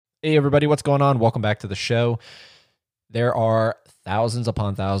Hey, everybody, what's going on? Welcome back to the show. There are thousands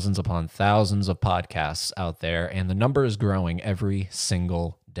upon thousands upon thousands of podcasts out there, and the number is growing every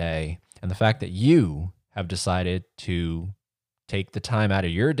single day. And the fact that you have decided to take the time out of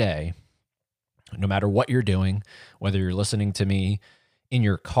your day, no matter what you're doing, whether you're listening to me in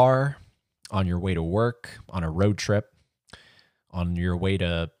your car, on your way to work, on a road trip, on your way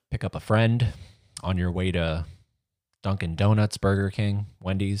to pick up a friend, on your way to Dunkin' Donuts, Burger King,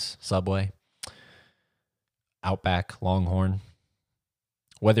 Wendy's, Subway, Outback, Longhorn.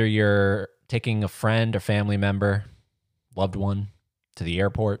 Whether you're taking a friend or family member, loved one to the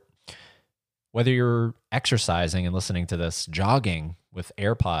airport, whether you're exercising and listening to this, jogging with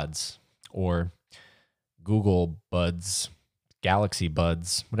AirPods or Google Buds, Galaxy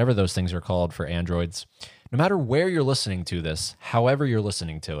Buds, whatever those things are called for Androids, no matter where you're listening to this, however you're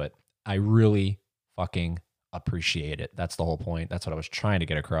listening to it, I really fucking appreciate it. That's the whole point. That's what I was trying to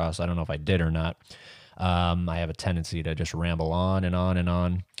get across. I don't know if I did or not. I have a tendency to just ramble on and on and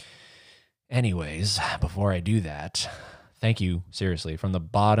on. Anyways, before I do that, thank you, seriously, from the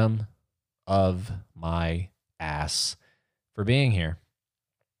bottom of my ass for being here.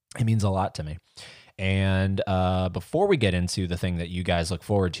 It means a lot to me. And before we get into the thing that you guys look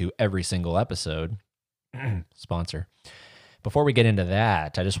forward to every single episode, sponsor. Before we get into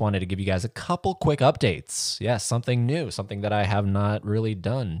that, I just wanted to give you guys a couple quick updates. Yes, something new, something that I have not really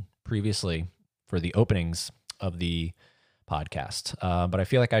done previously for the openings of the podcast. But I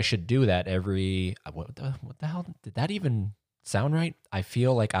feel like I should do that every... What the hell? Did that even sound right? I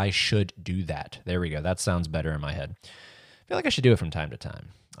feel like I should do that. There we go. That sounds better in my head. I feel like I should do it from time to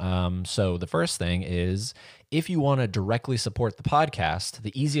time. So the first thing is, if you want to directly support the podcast,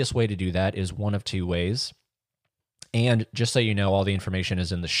 the easiest way to do that is one of two ways. And just so you know, all the information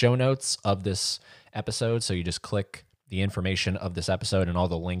is in the show notes of this episode. So you just click the information of this episode and all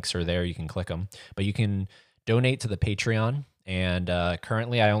the links are there. You can click them. But you can donate to the Patreon. And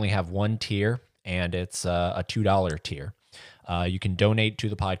currently I only have one tier, and it's a $2 tier. You can donate to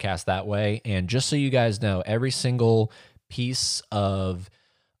the podcast that way. And just so you guys know, every single piece of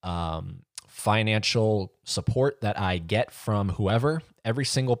financial support that I get from whoever, every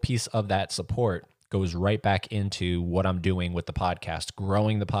single piece of that support goes right back into what I'm doing with the podcast,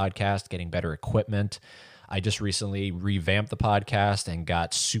 growing the podcast, getting better equipment. I just recently revamped the podcast and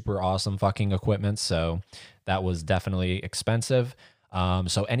got super awesome fucking equipment, so that was definitely expensive.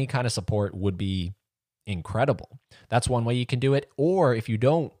 So any kind of support would be incredible. That's one way you can do it. Or if you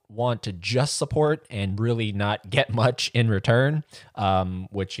don't want to just support and really not get much in return,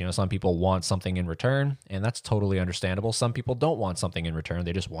 which, you know, some people want something in return, and that's totally understandable. Some people don't want something in return.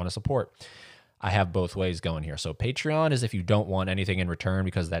 They just want to support. I have both ways going here. So Patreon is if you don't want anything in return,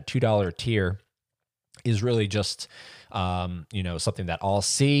 because that $2 tier is really just, something that I'll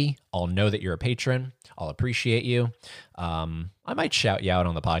see. I'll know that you're a patron. I'll appreciate you. I might shout you out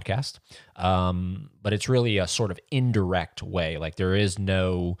on the podcast. But it's really a sort of indirect way. Like there is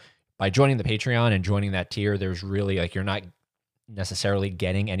no, by joining the Patreon and joining that tier, there's really like, you're not necessarily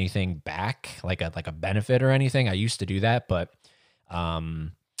getting anything back, like a benefit or anything. I used to do that, but,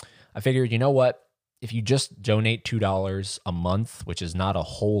 I figured, you know what? If you just donate $2 a month, which is not a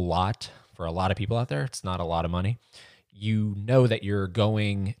whole lot for a lot of people out there, it's not a lot of money. You know that you're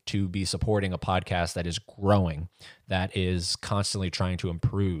going to be supporting a podcast that is growing, that is constantly trying to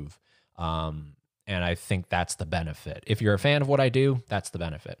improve. And I think that's the benefit. If you're a fan of what I do, that's the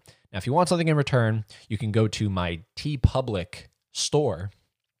benefit. Now, if you want something in return, you can go to my TeePublic store,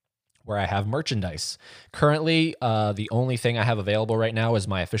 where I have merchandise. Currently, the only thing I have available right now is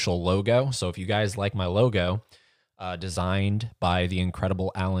my official logo. So if you guys like my logo, designed by the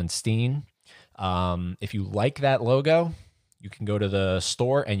incredible Alan Steen, if you like that logo, you can go to the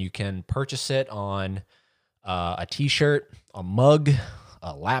store and you can purchase it on a t-shirt, a mug,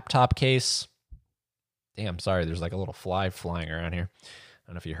 a laptop case. Damn, sorry, there's like a little fly flying around here. I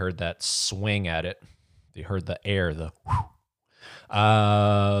don't know if you heard that swing at it. You heard the air, the whew.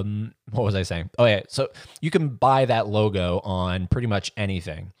 What was I saying? Oh yeah. So you can buy that logo on pretty much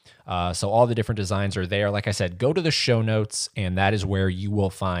anything. So all the different designs are there. Like I said, go to the show notes, and that is where you will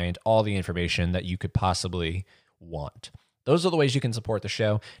find all the information that you could possibly want. Those are the ways you can support the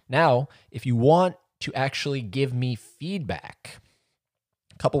show. Now, if you want to actually give me feedback,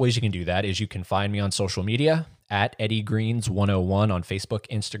 a couple ways you can do that is you can find me on social media at Eddie Greens 101 on Facebook,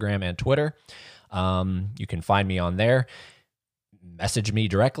 Instagram, and Twitter. You can find me on there. Message me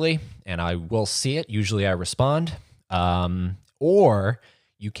directly and I will see it. Usually I respond. Or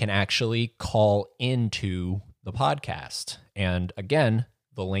you can actually call into the podcast. And again,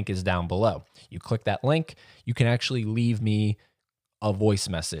 the link is down below. You click that link, you can actually leave me a voice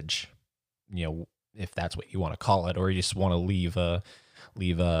message, if that's what you want to call it, or you just want to leave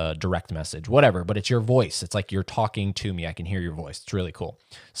a direct message, whatever, but it's your voice. It's like you're talking to me. I can hear your voice. It's really cool.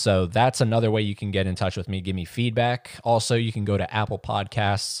 So that's another way you can get in touch with me. Give me feedback. Also, you can go to Apple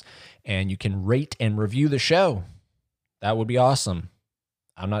Podcasts and you can rate and review the show. That would be awesome.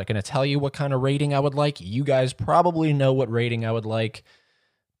 I'm not going to tell you what kind of rating I would like. You guys probably know what rating I would like,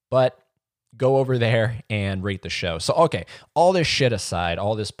 but go over there and rate the show. So, okay, all this shit aside,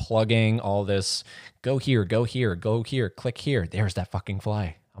 all this plugging, all this go here, go here, go here, click here. There's that fucking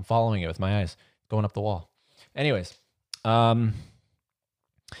fly. I'm following it with my eyes, going up the wall. Anyways, where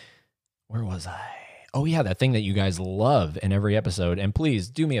was I? Oh, yeah, that thing that you guys love in every episode. And please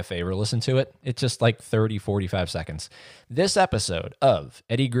do me a favor, listen to it. It's just like 30, 45 seconds. This episode of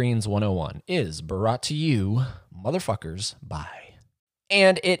Eddie Green's 101 is brought to you, motherfuckers, by...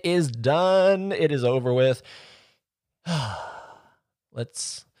 And it is done. It is over with.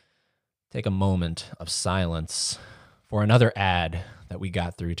 Let's take a moment of silence for another ad that we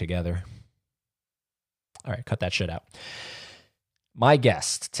got through together. All right, cut that shit out. My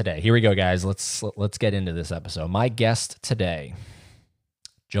guest today. Here we go, guys. Let's get into this episode. My guest today,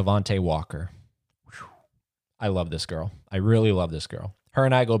 Javante Walker. Whew. I love this girl. I really love this girl. Her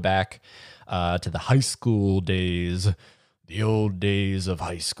and I go back to the high school days. The old days of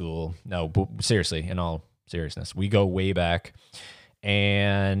high school. No, but seriously, in all seriousness, we go way back.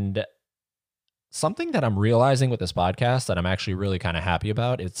 And something that I'm realizing with this podcast that I'm actually really kind of happy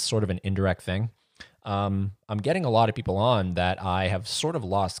about, it's sort of an indirect thing. I'm getting a lot of people on that I have sort of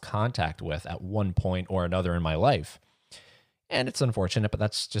lost contact with at one point or another in my life. And it's unfortunate, but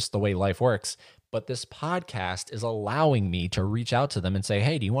that's just the way life works. But this podcast is allowing me to reach out to them and say,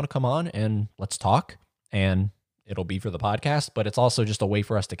 hey, do you want to come on and let's talk? And it'll be for the podcast, but it's also just a way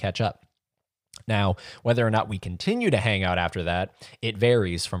for us to catch up. Now, whether or not we continue to hang out after that, it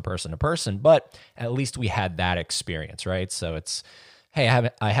varies from person to person, but at least we had that experience, right? So it's, hey,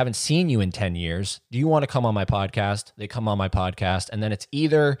 I haven't seen you in 10 years. Do you want to come on my podcast? They come on my podcast, and then it's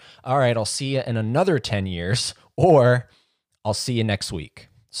either, all right, I'll see you in another 10 years, or I'll see you next week.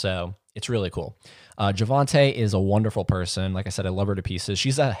 So it's really cool. Javante is a wonderful person. Like I said, I love her to pieces.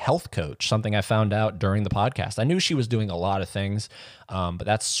 She's a health coach, something I found out during the podcast. I knew she was doing a lot of things, but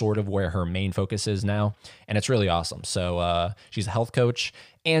that's sort of where her main focus is now, and it's really awesome. So she's a health coach,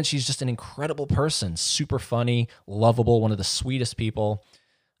 and she's just an incredible person, super funny, lovable, one of the sweetest people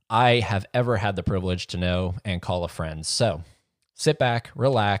I have ever had the privilege to know and call a friend. So sit back,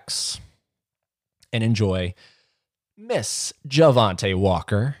 relax, and enjoy Miss Javante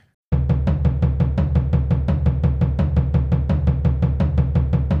Walker.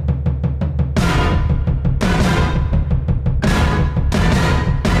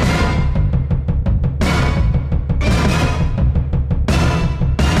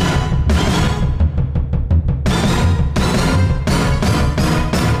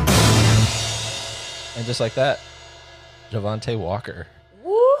 And just like that, Javante Walker.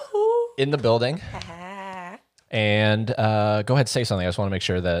 Woohoo! In the building. And go ahead, say something. I just want to make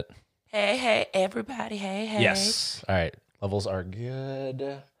sure that... Hey, everybody. Hey. Yes. All right. Levels are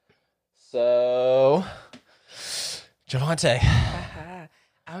good. So, Javante.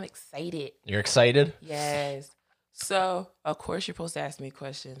 I'm excited. You're excited? Yes. So, of course, you're supposed to ask me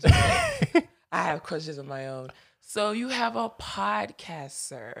questions. I have questions of my own. So, you have a podcast,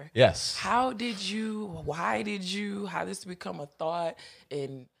 sir. Yes. Why did this become a thought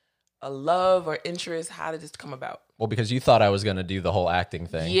and a love or interest? How did this come about? Well, because you thought I was going to do the whole acting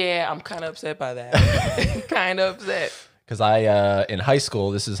thing. Yeah, I'm kind of upset by that. Kind of upset. Because I, in high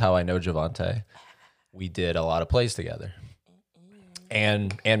school, this is how I know Javante. We did a lot of plays together.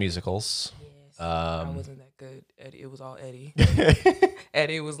 And musicals. Yes, I wasn't that good. Eddie, it was all Eddie.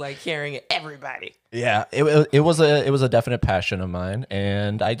 Eddie was like carrying everybody. Yeah, it was a definite passion of mine,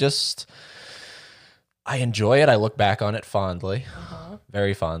 and I enjoy it. I look back on it fondly,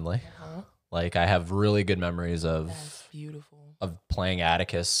 very fondly. Like I have really good memories of That's beautiful. of playing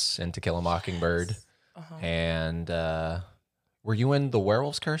Atticus in To Kill a Mockingbird. And were you in The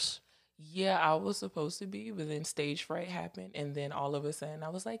Werewolf's Curse? Yeah, I was supposed to be, but then stage fright happened, and then all of a sudden I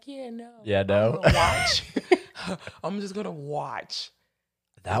was like, "Yeah, no, Yeah, no. I'm gonna watch. I'm just gonna watch."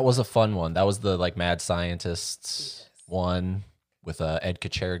 That was a fun one. That was the like Mad Scientists one with Ed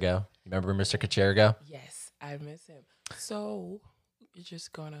Kachergo. Remember Mr. Kachergo? Yes, I miss him. So are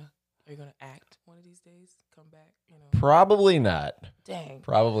you gonna act one of these days? Come back, Probably not. Dang.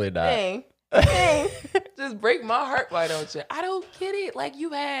 Probably not. Dang. Just break my heart, why don't you? I don't get it. Like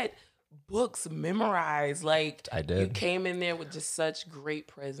you had books memorized. Like I did. You came in there with just such great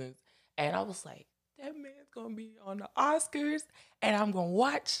presence. And I was like, that man's gonna be on the Oscars, and I'm gonna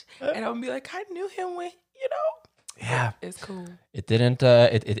watch, and I'm gonna be like, I knew him when, Yeah. It's cool. It didn't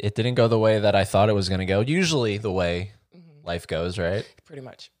it didn't go the way that I thought it was going to go. Usually the way life goes, right? Pretty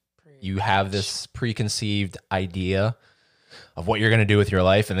much. You have this preconceived idea of what you're going to do with your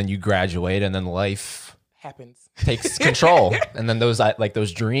life, and then you graduate, and then life happens, takes control, and then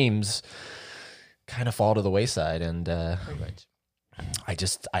those dreams kind of fall to the wayside. And pretty much.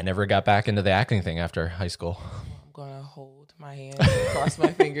 I never got back into the acting thing after high school. I'm gonna hold my hands and cross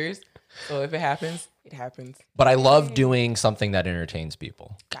my fingers. So if it happens, it happens. But I love doing something that entertains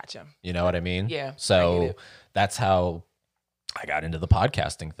people. Gotcha. You know what I mean? Yeah. I get So it. that's how I got into the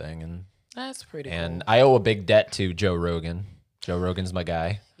podcasting thing, and That's pretty and cool. I owe a big debt to Joe Rogan. Joe Rogan's my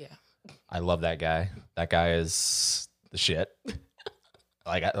guy. Yeah. I love that guy. That guy is the shit.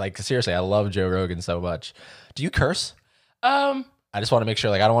 Like seriously, I love Joe Rogan so much. Do you curse? I just want to make sure,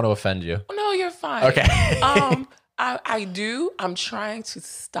 like, I don't want to offend you. No, you're fine. Okay. I do. I'm trying to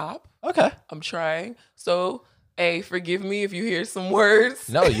stop. Okay. I'm trying. So, forgive me if you hear some words.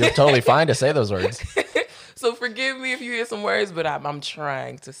 No, you're totally fine to say those words. So forgive me if you hear some words, but I'm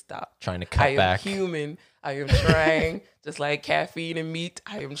trying to stop. Trying to I cut am back. human. I am trying, just like caffeine and meat.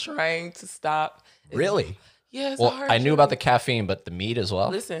 I am trying to stop. Really? Yeah, it's Well, hard. I knew about the caffeine, but the meat as well.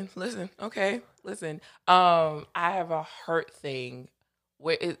 Listen. Okay, listen. I have a heart thing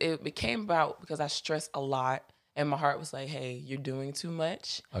where it came about because I stress a lot, and my heart was like, "Hey, you're doing too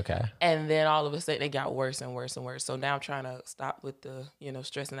much." Okay. And then all of a sudden, it got worse and worse and worse. So now I'm trying to stop with the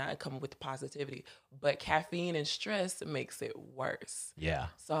stressing out and come with the positivity. But caffeine and stress makes it worse. Yeah.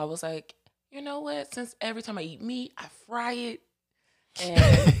 So I was like, you know what? Since every time I eat meat, I fry it,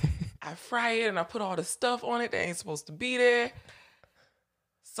 and and I put all the stuff on it that ain't supposed to be there.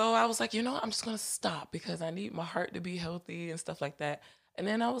 So I was like, you know what? I'm just going to stop because I need my heart to be healthy and stuff like that. And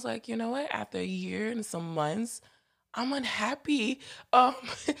then I was like, you know what? After a year and some months, I'm unhappy. I'm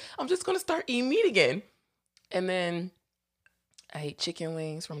just going to start eating meat again. And then I ate chicken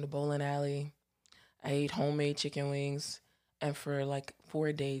wings from the bowling alley. I ate homemade chicken wings. And for like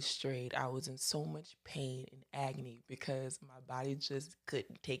 4 days straight, I was in so much pain and agony because my body just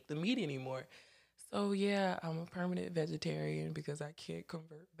couldn't take the meat anymore. So yeah, I'm a permanent vegetarian because I can't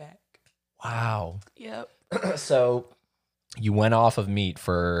convert back. Wow. Yep. So you went off of meat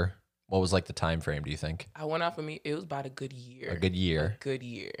for what was like the time frame, do you think? I went off of meat. It was about a good year. A good year. A good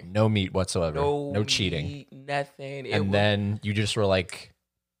year. No meat whatsoever. No cheating. Meat, nothing. And then you just were like,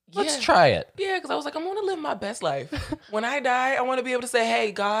 let's Yeah. try it. Yeah, because I was like, I want to live my best life. When I die, I want to be able to say,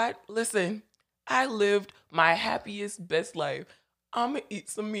 hey, God, listen, I lived my happiest, best life. I'm going to eat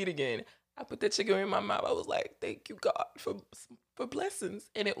some meat again. I put that chicken in my mouth. I was like, thank you, God, for blessings.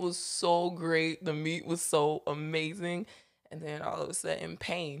 And it was so great. The meat was so amazing. And then all of a sudden,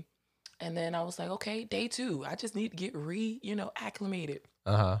 pain. And then I was like, okay, day 2. I just need to get acclimated.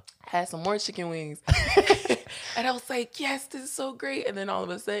 Uh-huh. Had some more chicken wings. And I was like, yes, this is so great. And then all of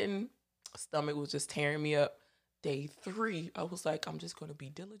a sudden, stomach was just tearing me up. Day 3, I was like, I'm just going to be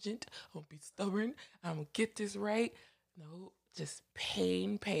diligent. I'm going to be stubborn. I'm going to get this right. No, just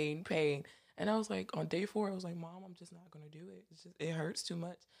pain. And I was like, on day 4, I was like, Mom, I'm just not going to do it. It hurts too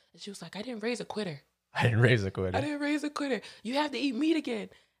much. And she was like, I didn't raise a quitter. I didn't raise a quitter. You have to eat meat again.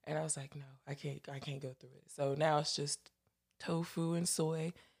 And I was like, no, I can't go through it. So now it's just tofu and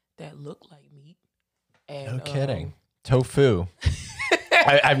soy that look like meat. And, No kidding. Tofu.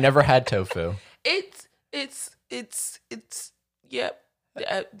 I've never had tofu. Yep.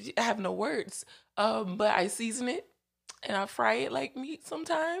 I have no words. But I season it and I fry it like meat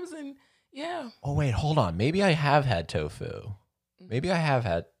sometimes. And yeah. Oh, wait, hold on. Maybe I have had tofu. Maybe I have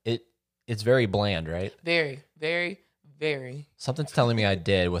had it. It's very bland, right? Very, very, very. Something's telling me I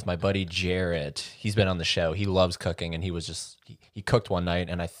did with my buddy Jarrett. He's been on the show. He loves cooking, and he cooked one night,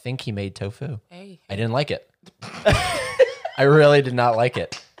 and I think he made tofu. Hey. I didn't like it. I really did not like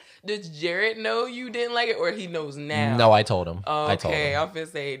it. Did Jared know you didn't like it, or he knows now? No, I told him. Okay, I told him. I'm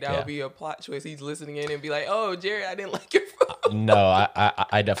finna say that would be a plot twist. He's listening in and be like, "Oh, Jared, I didn't like your food." No,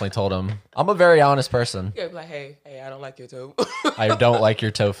 I definitely told him. I'm a very honest person. Yeah, be like, hey, I don't like your tofu. I don't like your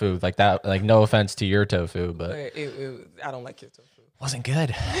tofu like that. Like, no offense to your tofu, but I don't like your tofu. wasn't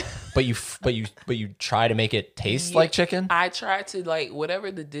good. But you try to make it taste like chicken. I tried to, like,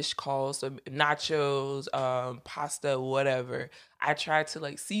 whatever the dish calls, so nachos, pasta, whatever. I tried to,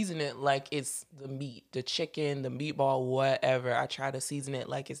 like, season it like it's the meat, the chicken, the meatball, whatever. I try to season it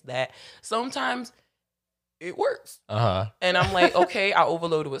like it's that. Sometimes it works. And I'm like, okay, I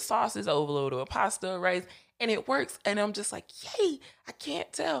overloaded with sauces, I overloaded with pasta, rice, and it works. And I'm just like, yay, I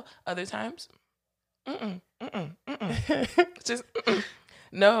can't tell. Other times, just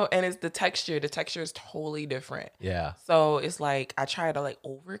No, and it's the texture. The texture is totally different. Yeah. So it's like I try to like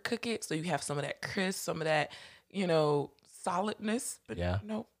overcook it so you have some of that crisp, some of that, solidness. But Yeah.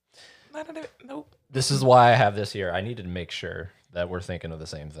 nope. None of it. Nope. This is why I have this here. I needed to make sure that we're thinking of the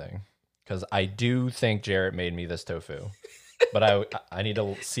same thing. Because I do think Jarrett made me this tofu. But I need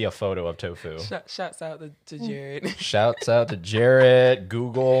to see a photo of tofu. Shouts out to Jared. Shouts out to Jarrett,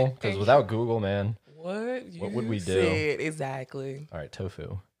 Google. Because without Google, man, What would we do? said, exactly. All right,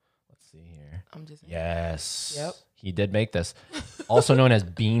 tofu. Let's see here. I'm just Yes. Yep. He did make this. Also known as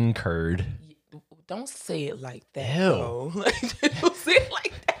bean curd. Don't say it like that. Ew. Though. Don't say it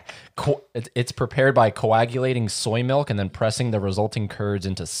like that. It's prepared by coagulating soy milk and then pressing the resulting curds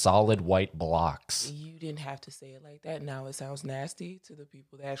into solid white blocks. You didn't have to say it like that. Now it sounds nasty to the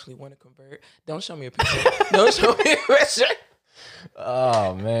people that actually want to convert. Don't show me a picture. Don't show me a picture.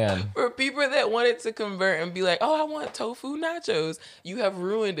 Oh, man. For people that wanted to convert and be like, oh, I want tofu nachos, you have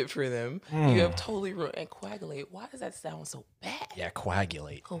ruined it for them. You have totally ruined and coagulate. Why does that sound so bad? Yeah,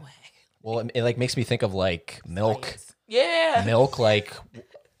 coagulate. Coagulate. Well, it like makes me think of like milk. Science. Yeah. Milk, like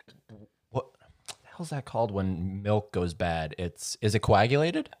what the hell's that called when milk goes bad? Is it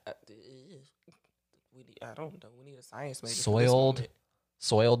coagulated? I don't know. We need a science major.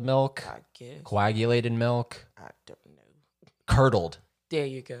 Soiled milk, I guess. coagulated milk, I don't know. curdled. There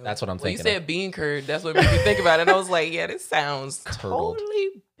you go. That's what I'm thinking You said bean curd. That's what made me think about it. And I was like, yeah, this sounds Curdled.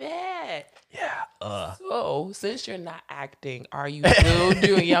 totally bad. Yeah. So, since you're not acting, are you still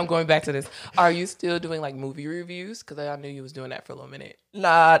doing? Yeah, I'm going back to this. Are you still doing like movie reviews? Because I knew you was doing that for a little minute.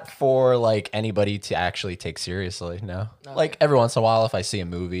 Not for like anybody to actually take seriously. No. Okay. Like every once in a while, if I see a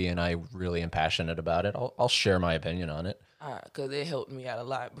movie and I really am passionate about it, I'll share my opinion on it. Because it helped me out a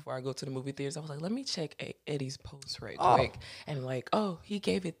lot before I go to the movie theaters. I was like, let me check Eddie's post right Oh. quick. And like, oh, he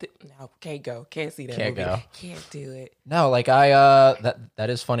gave it. No, can't go. Can't see that Can't movie. go. Can't do it. No, like that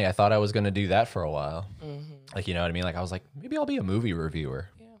is funny. I thought I was gonna do that for a while. Like, you know what I mean? Like I was like, maybe I'll be a movie reviewer.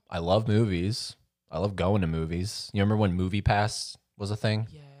 Yeah. I love movies. I love going to movies. You remember when Movie Pass was a thing?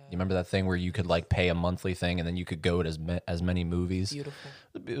 Yeah. You remember that thing where you could like pay a monthly thing and then you could go to as many movies? Beautiful.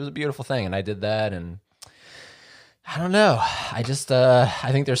 It was a beautiful thing, and I did that, and I don't know. I just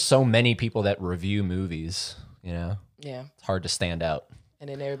I think there's so many people that review movies. You know, Yeah. it's hard to stand out. And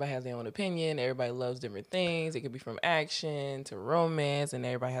then everybody has their own opinion. Everybody loves different things. It could be from action to romance, and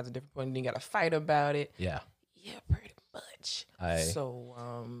everybody has a different point. And you got to fight about it. Yeah, Yeah, pretty much. I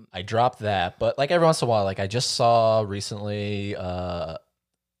I dropped that, but like every once in a while, like I just saw recently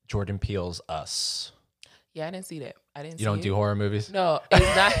Jordan Peele's Us. I didn't see that. I didn't. You don't do horror movies? No,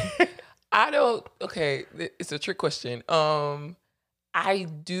 it's not. I don't. Okay, it's a trick question. I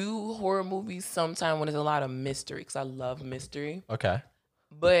do horror movies sometime when there's a lot of mystery because I love mystery. Okay.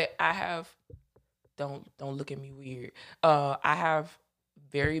 But I have. Don't look at me weird. I have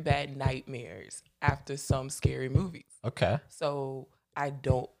very bad nightmares after some scary movies. Okay. So I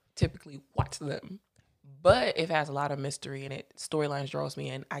don't typically watch them. But if it has a lot of mystery in it, storylines draws me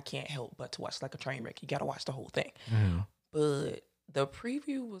in, I can't help but to watch like a train wreck. You got to watch the whole thing. But the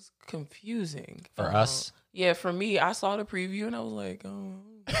preview was confusing. For us? Yeah, for me, I saw the preview and I was like,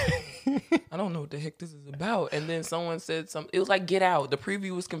 I don't know what the heck this is about. And then someone said something. It was like Get Out. The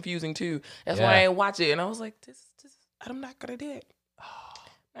preview was confusing too. That's why I didn't watch it. And I was like, this I'm not going to do it.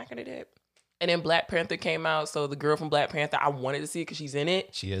 Not going to do it. And then Black Panther came out. So the girl from Black Panther, I wanted to see it because she's in it.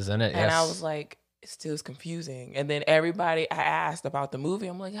 She is in it, And yes. I was like, it still is confusing. And then everybody I asked about the movie,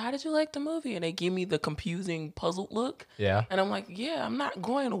 I'm like, how did you like the movie? And they give me the confusing, puzzled look. Yeah. And I'm like, yeah, I'm not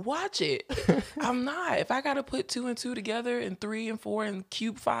going to watch it. I'm not. If I got to put 2 and 2 together and 3 and 4 and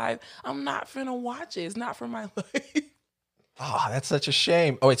cube 5, I'm not finna watch it. It's not for my life. Oh, that's such a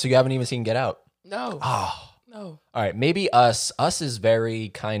shame. Oh, wait, so you haven't even seen Get Out? No. Oh. No. All right, maybe Us. Us is very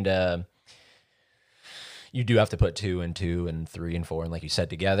kind of. You do have to put 2 and 2 and 3 and 4 and like you said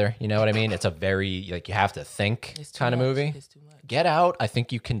together. You know what I mean? It's a very like you have to think It's too kind of much. movie. It's too much. Get Out, I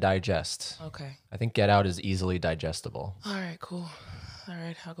think you can digest. Okay. I think Get Out is easily digestible. All right, cool. All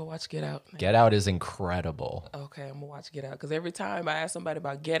right, I'll go watch Get Out. Get Out is incredible. Okay, I'm gonna watch Get Out because every time I ask somebody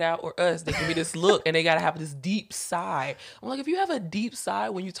about Get Out or Us, they give me this look and they gotta have this deep sigh. I'm like, if you have a deep sigh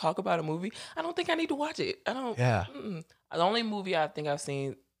when you talk about a movie, I don't think I need to watch it. I don't. Yeah. The only movie I think I've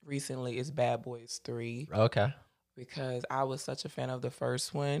seen recently is Bad Boys 3 Okay. because I was such a fan of the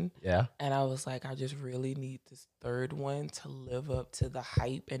first one. Yeah. And I was like, I just really need this third one to live up to the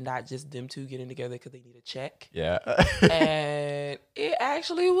hype and not just them two getting together because they need a check. Yeah. And it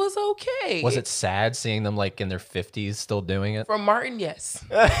actually was okay. Was it sad seeing them like in their 50s still doing it? From Martin? Yes.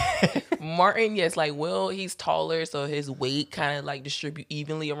 Martin, yes, like Will, he's taller, so his weight kind of like distribute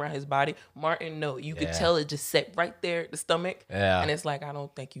evenly around his body. Martin, no, you could tell it just set right there at the stomach. Yeah. And it's like, I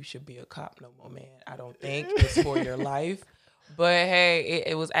don't think you should be a cop no more, man. I don't think it's for your life. But hey,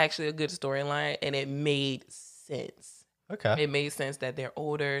 it was actually a good storyline, and it made sense. Okay. It made sense that they're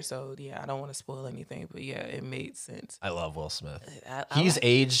older, so yeah, I don't want to spoil anything, but yeah, it made sense. I love Will Smith. He's like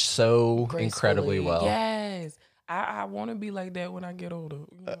aged so incredibly well. Yes. I want to be like that when I get older.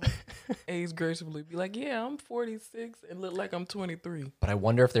 You know? Age gracefully. Be like, yeah, I'm 46 and look like I'm 23. But I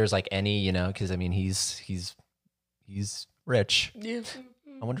wonder if there's like any, because I mean, he's rich. Yeah.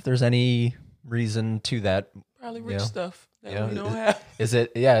 I wonder if there's any reason to that. Probably rich stuff that we don't have. Is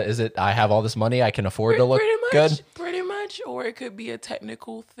it I have all this money, I can afford to look good? Pretty much. Or it could be a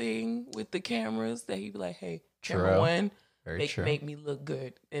technical thing with the cameras that he'd be like, hey, True. camera one, Very true. make me look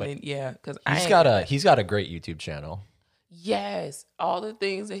good. And But then, yeah, because he's got a great YouTube channel. Yes, all the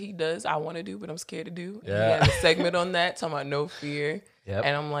things that he does, I want to do, but I'm scared to do. Yeah. He had a segment on that talking about no fear. Yep.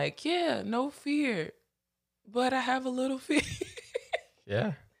 And I'm like, yeah, no fear, but I have a little fear.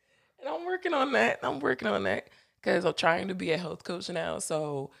 Yeah. And I'm working on that. Because I'm trying to be a health coach now.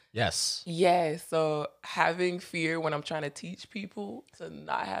 So, Yes. yeah, so having fear when I'm trying to teach people to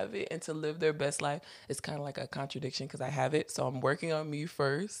not have it and to live their best life is kind of like a contradiction because I have it. So I'm working on me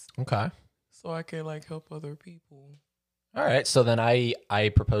first Okay. so I can like help other people. All right. So then I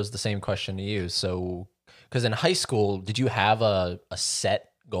proposed the same question to you. So, because in high school, did you have a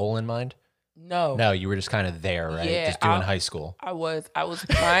set goal in mind? No. No, you were just kind of there, right? Yeah, just doing high school. I was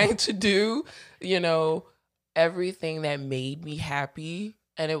trying to do, everything that made me happy.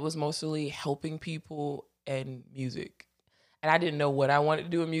 And it was mostly helping people and music. And I didn't know what I wanted to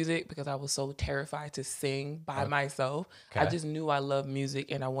do with music because I was so terrified to sing by myself. Okay. I just knew I loved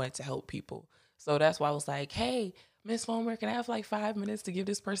music and I wanted to help people. So that's why I was like, hey, Miss Fulmer, can I have like 5 minutes to give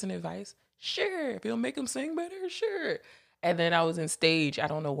this person advice? Sure. If it'll make them sing better, sure. And then I was in stage. I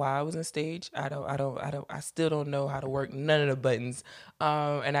don't know why I was in stage. I still don't know how to work none of the buttons.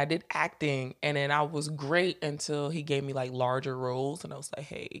 And I did acting, and then I was great until he gave me like larger roles, and I was like,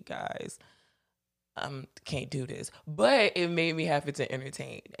 hey guys, can't do this. But it made me happy to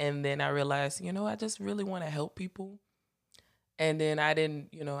entertain. And then I realized, I just really want to help people. And then I didn't,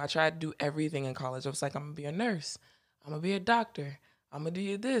 I tried to do everything in college. I was like, I'm gonna be a nurse. I'm gonna be a doctor. I'm gonna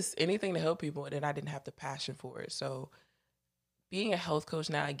do this, anything to help people. And then I didn't have the passion for it. So being a health coach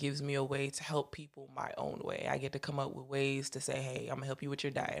now, it gives me a way to help people my own way. I get to come up with ways to say, hey, I'm going to help you with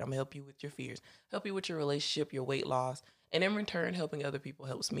your diet. I'm going to help you with your fears, help you with your relationship, your weight loss. And in return, helping other people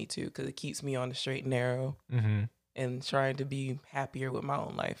helps me too, because it keeps me on the straight and narrow and trying to be happier with my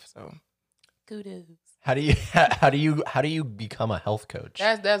own life. So kudos. How do you become a health coach?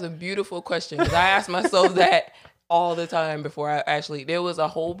 That's a beautiful question, because I ask myself that all the time before there was a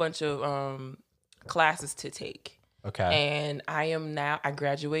whole bunch of classes to take. Okay. And I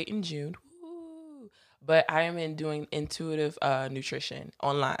graduate in June, but I am doing intuitive nutrition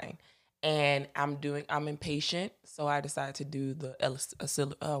online. And I'm impatient, so I decided to do the I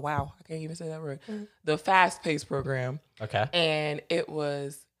can't even say that word. The fast-paced program. Okay. And it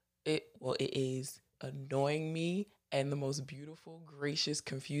is annoying me and the most beautiful, gracious,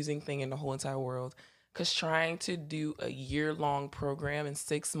 confusing thing in the whole entire world. Because trying to do a year-long program in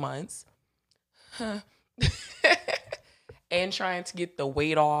 6 months, and trying to get the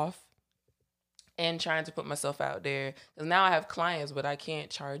weight off and trying to put myself out there. Because now I have clients, but I can't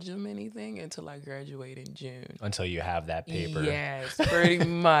charge them anything until I graduate in June. Until you have that paper. Yes, pretty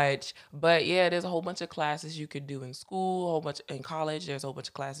much. But yeah, there's a whole bunch of classes you could do in school, a whole bunch in college. There's a whole bunch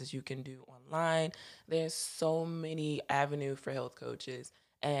of classes you can do online. There's so many avenues for health coaches.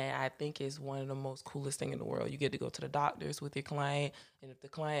 And I think it's one of the most coolest thing in the world. You get to go to the doctors with your client. And if the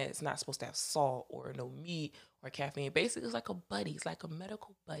client is not supposed to have salt or no meat or caffeine, basically it's like a buddy. It's like a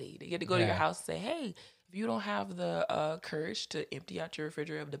medical buddy. They get to go to your house and say, hey, if you don't have the courage to empty out your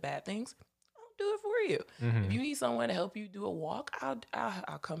refrigerator of the bad things, I'll do it for you. Mm-hmm. If you need someone to help you do a walk,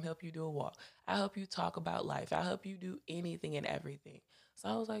 I'll come help you do a walk. I'll help you talk about life. I'll help you do anything and everything. So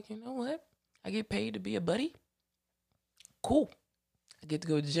I was like, you know what? I get paid to be a buddy. Cool. I get to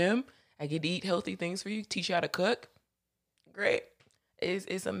go to the gym. I get to eat healthy things for you. Teach you how to cook. Great.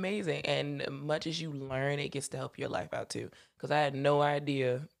 It's amazing. And much as you learn, it gets to help your life out too. Because I had no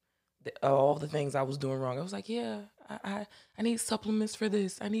idea all the things I was doing wrong. I was like, yeah, I need supplements for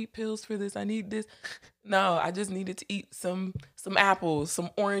this. I need pills for this. I need this. No, I just needed to eat some apples, some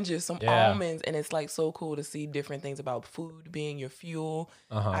oranges, some almonds. And it's like so cool to see different things about food being your fuel.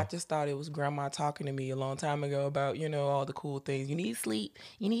 I just thought it was grandma talking to me a long time ago about, all the cool things. You need sleep.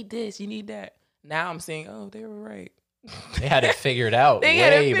 You need this. You need that. Now I'm saying, oh, they were right. They had it figured out They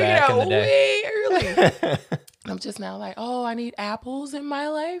had it way figured back in out the day. way early. I'm just now like, oh, I need apples in my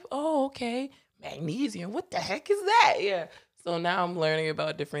life. Oh, okay. Magnesium. What the heck is that? Yeah. So now I'm learning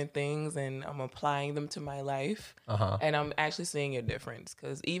about different things and I'm applying them to my life. Uh-huh. And I'm actually seeing a difference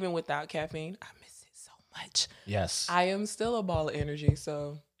because even without caffeine, I miss it so much. Yes. I am still a ball of energy.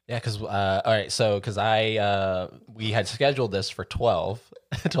 So Yeah, because all right, so because we had scheduled this for 12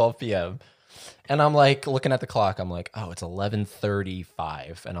 p.m. and I'm like looking at the clock, I'm like, oh, it's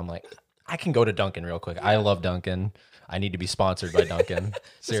 11:35, and I'm like, I can go to Dunkin' real quick. I love Dunkin'. I need to be sponsored by Dunkin'.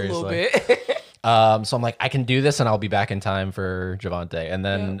 Seriously. just a little bit. So I'm like, I can do this, and I'll be back in time for Javante. And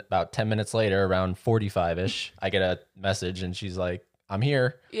then about 10 minutes later, around 45ish, I get a message, and she's like, I'm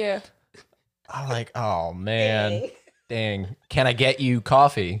here. Yeah. I'm like, oh man. Dang, can I get you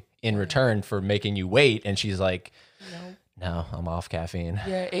coffee in return for making you wait? And she's like, no, I'm off caffeine.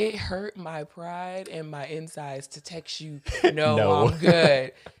 Yeah, it hurt my pride and my insides to text you, no. I'm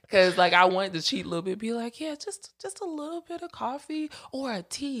good. Because, like, I wanted to cheat a little bit, be like, yeah, just a little bit of coffee or a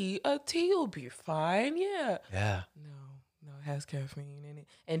tea. A tea will be fine, yeah. Yeah. No, it has caffeine in it.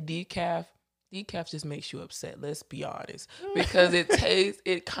 And decaf just makes you upset, let's be honest. Because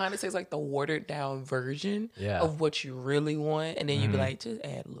it kind of tastes like the watered down version of what you really want. And then you be like, just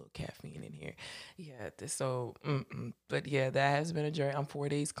add a little caffeine in here. Yeah, but yeah, that has been a journey. I'm 4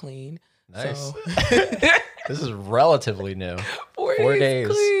 days clean. Nice. So. This is relatively new. 4 days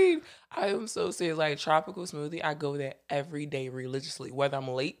clean. I am so serious. Like Tropical Smoothie, I go there every day religiously, whether I'm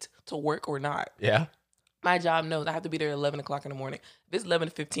late to work or not. Yeah. My job knows I have to be there at 11 o'clock in the morning. If it's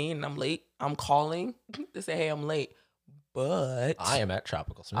 11:15 and I'm late, I'm calling to say, hey, I'm late. But I am at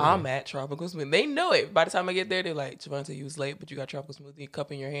Tropical Smoothie. I'm at Tropical Smoothie. They know it. By the time I get there, they're like, Javante, you was late, but you got Tropical Smoothie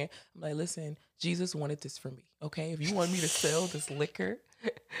cup in your hand. I'm like, listen, Jesus wanted this for me. Okay? If you want me to sell this liquor,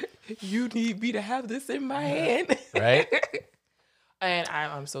 you need me to have this in my hand. Right? And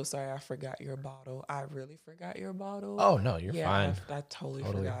I'm so sorry I forgot your bottle. I really forgot your bottle. Oh, no, you're fine. I totally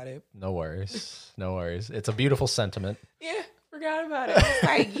forgot it. No worries. No worries. It's a beautiful sentiment. Yeah, forgot about it. I was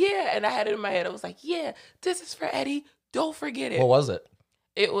like, yeah. And I had it in my head. I was like, yeah, this is for Eddie. Don't forget it. What was it?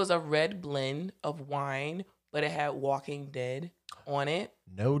 It was a red blend of wine, but it had Walking Dead on it.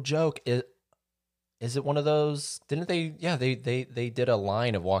 No joke. Is it one of those? Didn't they? Yeah, they did a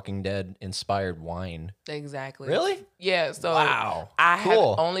line of Walking Dead inspired wine. Exactly. Really? Yeah. So wow. I have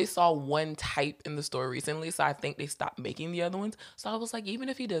only saw one type in the store recently, so I think they stopped making the other ones. So I was like, even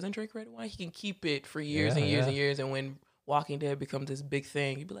if he doesn't drink red wine, he can keep it for years and years and years. And when Walking Dead becomes this big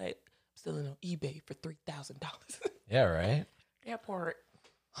thing, you'd be like, I'm selling on eBay for $3,000. Yeah. Right. That part.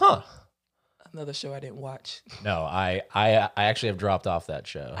 Huh. Another show I didn't watch. No, I actually have dropped off that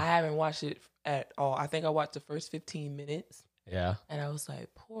show. I haven't watched it at all. I think I watched the first 15 minutes. Yeah. And I was like,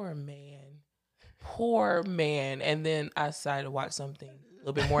 poor man. And then I decided to watch something a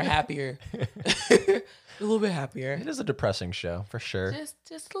little bit more happier. A little bit happier. It is a depressing show for sure.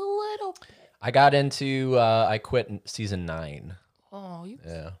 Just a little bit. I got into I quit in season 9. Oh, you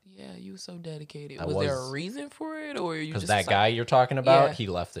were so dedicated. Was there a reason for it, or you just that guy you're talking about? He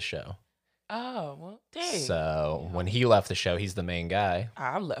left the show. Oh well, dang. So when he left the show, he's the main guy.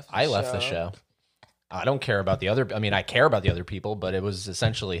 I left the show. I don't care about the other. I mean, I care about the other people, but it was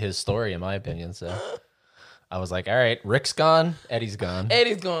essentially his story, in my opinion. So I was like, all right, Rick's gone, Eddie's gone.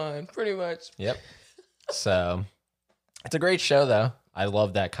 Eddie's gone, pretty much. Yep. So it's a great show, though. I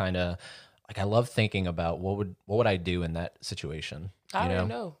love that kind of. Like, I love thinking about what would I do in that situation. I don't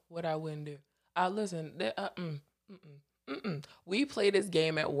know what I wouldn't do. Listen, we play this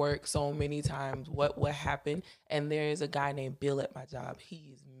game at work so many times. What happened? And there is a guy named Bill at my job.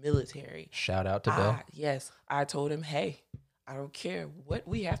 He's military. Shout out to Bill. Yes, I told him, hey, I don't care what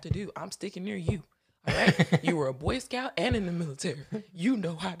we have to do. I'm sticking near you. All right, you were a Boy Scout and in the military. You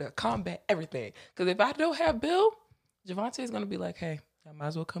know how to combat everything. Because if I don't have Bill, Javante is gonna be like, hey, I might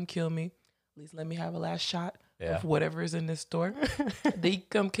as well come kill me. At least let me have a last shot of whatever is in this store. They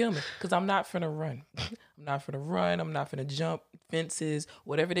come kill me because I'm not finna run. I'm not finna jump fences.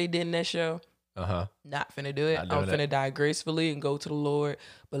 Whatever they did in that show, not finna do it. I'm finna die gracefully and go to the Lord.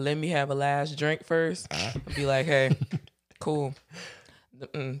 But let me have a last drink first and be like, hey, cool.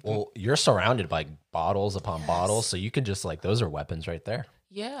 Well, you're surrounded by bottles upon bottles, so you can just those are weapons right there.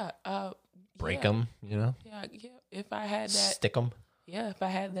 Yeah. Break them, Yeah. If I had that, stick them. Yeah, if I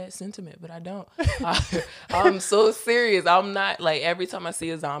had that sentiment, but I don't. I'm so serious. I'm not every time I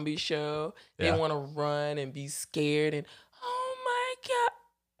see a zombie show, they want to run and be scared and oh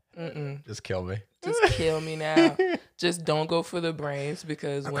my God. Just kill me. Just kill me now. Just don't go for the brains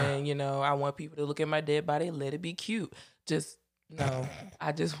because when, I want people to look at my dead body, let it be cute. Just, no,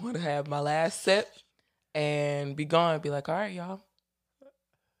 I just want to have my last sip and be gone. Be like, all right, y'all,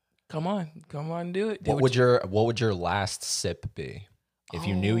 come on, do it. Do What would your last sip be? If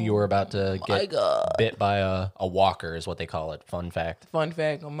you knew you were about to my get God. bit by a walker, is what they call it. Fun fact. Fun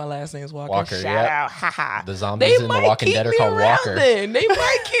fact, my last name is Walker. Walker, Shout yep. out, haha. The zombies in The Walking Dead are called Walker. Then. They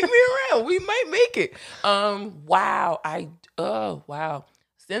might keep me around. We might make it. Wow.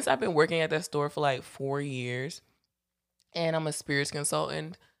 Since I've been working at that store for like 4 years, and I'm a spirits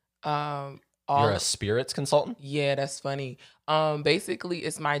consultant. You're a spirits consultant? Yeah, that's funny. Basically,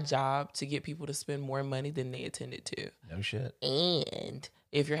 it's my job to get people to spend more money than they intended to. No shit. And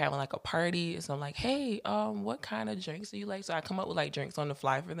if you're having like a party, so I'm like, hey, what kind of drinks do you like? So I come up with like drinks on the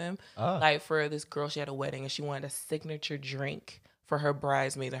fly for them. Like for this girl, she had a wedding and she wanted a signature drink for her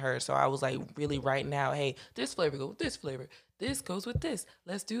bridesmaid and her. So I was like really writing out, hey, this flavor goes with this flavor. This goes with this.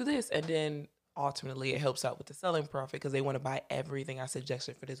 Let's do this. And then ultimately it helps out with the selling profit because they want to buy everything I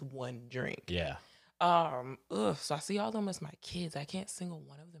suggested for this one drink. Yeah. So I see all them as my kids. I can't single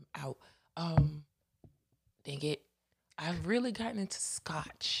one of them out. Dang it. I've really gotten into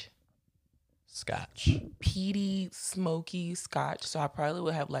scotch. Peaty, smoky scotch. So I probably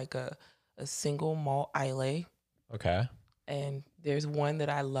would have like a single malt Islay. Okay. And there's one that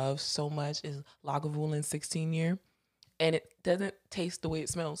I love so much is Lagavulin 16 year. And it doesn't taste the way it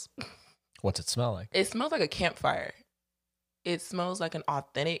smells. What's it smell like? It smells like a campfire. It smells like an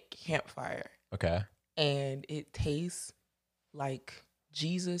authentic campfire. Okay. And it tastes like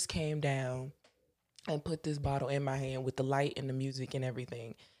Jesus came down and put this bottle in my hand with the light and the music and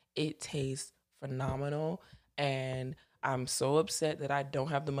everything. It tastes phenomenal. And I'm so upset that I don't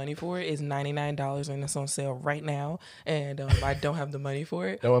have the money for it. It's $99 and it's on sale right now. And I don't have the money for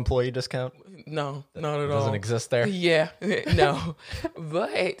it. No employee discount? No, not at all. Doesn't exist there? Yeah, no.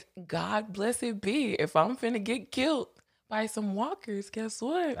 But God bless it be. If I'm finna get killed by some walkers, guess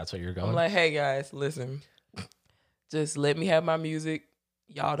what? That's what you're going? I'm like, hey guys, listen. Just let me have my music.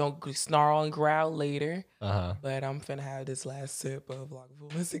 Y'all don't snarl and growl later. But I'm finna have this last sip of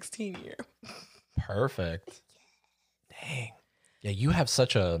Lagavulin 16 year. Perfect. Dang. Yeah, you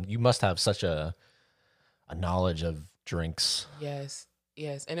must have such a knowledge of drinks. Yes.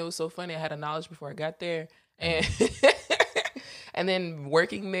 And it was so funny. I had a knowledge before I got there. And and then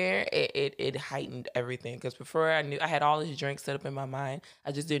working there, it heightened everything. Because before I had all these drinks set up in my mind.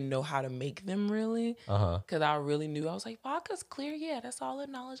 I just didn't know how to make them really. Because I really knew. I was like, vodka's clear. Yeah, that's all the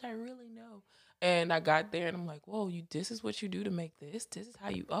knowledge I really know. And I got there and I'm like, whoa, this is what you do to make this. This is how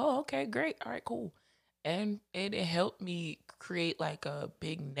you, okay, great. All right, cool. And it helped me create like a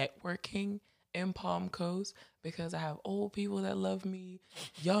big networking in Palm Coast because I have old people that love me,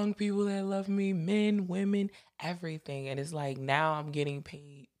 young people that love me, men, women, everything. And it's like now I'm getting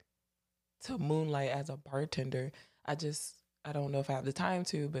paid to moonlight as a bartender. I don't know if I have the time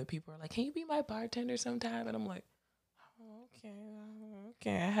to, but people are like, can you be my bartender sometime? And I'm like, oh,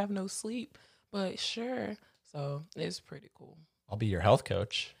 okay, I have no sleep, but sure. So it's pretty cool. I'll be your health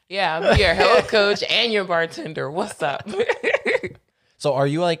coach. Yeah, I'll be your health coach and your bartender. What's up? So are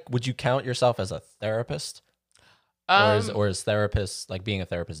you would you count yourself as a therapist? Or is therapist, being a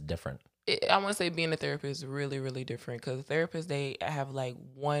therapist different? I want to say being a therapist is really, really different because therapists, they have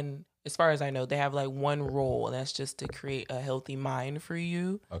one, as far as I know, they have one role, and that's just to create a healthy mind for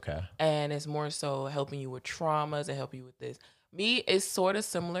you. Okay. And it's more so helping you with traumas and helping you with this. Me, it's sort of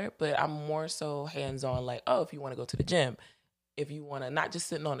similar, but I'm more so hands-on, if you want to go to the gym, if you want to, not just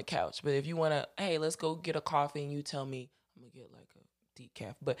sitting on the couch, but if you want to, hey, let's go get a coffee and you tell me, I'm going to get a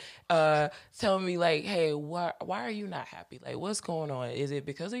decaf, but tell me hey, why are you not happy? What's going on? Is it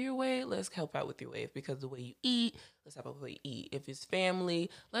because of your weight? Let's help out with your weight. If because of the way you eat, let's help out with the way you eat. If it's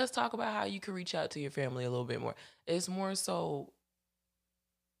family, let's talk about how you can reach out to your family a little bit more. It's more so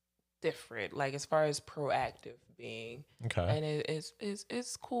different, as far as proactive being. Okay. And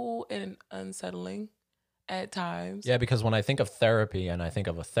it's cool and unsettling at times. Yeah, because when I think of therapy and I think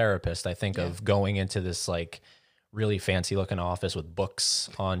of a therapist, I think of going into this really fancy looking office with books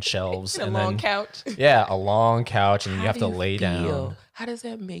on shelves and a long couch. Yeah, a long couch, and you have to lay feel? down. How does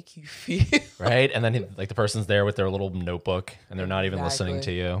that make you feel? Right? And then the person's there with their little notebook and they're not even listening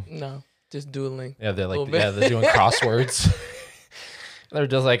to you. No, just doodling. Yeah, they're they're doing crosswords. They're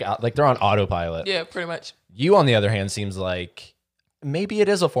just they're on autopilot. Yeah, pretty much. You, on the other hand, seems like maybe it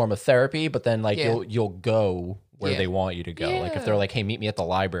is a form of therapy, but then you'll go where they want you to go. Yeah. If they're like, hey, meet me at the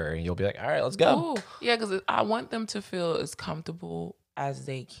library, you'll be like, all right, let's go. Ooh. Yeah, because I want them to feel as comfortable as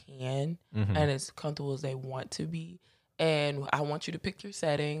they can and as comfortable as they want to be. And I want you to pick your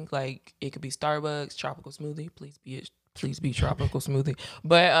setting. It could be Starbucks, tropical smoothie. Please be tropical smoothie.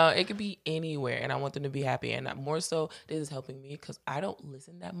 But it could be anywhere. And I want them to be happy. And more so, this is helping me because I don't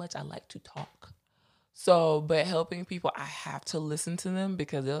listen that much. I like to talk. So, but helping people, I have to listen to them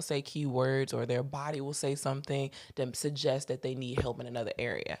because they'll say keywords or their body will say something that suggests that they need help in another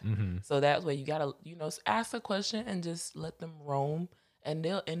area. Mm-hmm. So that's where you gotta, ask a question and just let them roam, and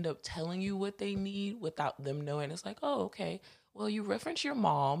they'll end up telling you what they need without them knowing. It's like, oh, okay. Well, you reference your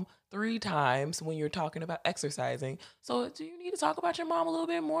mom 3 times when you're talking about exercising. So do you need to talk about your mom a little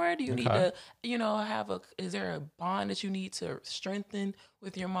bit more? Do you need to, is there a bond that you need to strengthen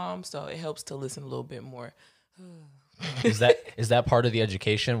with your mom? So it helps to listen a little bit more. Is that part of the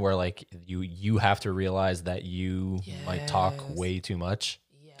education where like you have to realize that you might talk way too much?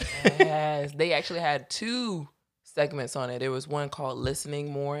 Yes. They actually had 2 segments on it. There was one called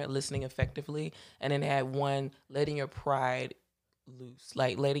listening listening effectively, and then they had one letting your pride loose,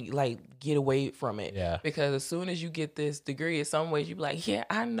 like get away from it. Yeah. Because as soon as you get this degree, in some ways you be like, yeah,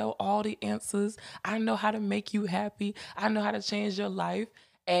 I know all the answers. I know how to make you happy. I know how to change your life.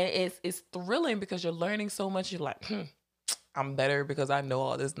 And it's thrilling because you're learning so much. You're like, I'm better because I know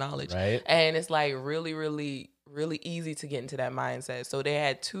all this knowledge. Right. And it's like really, really, really easy to get into that mindset. So they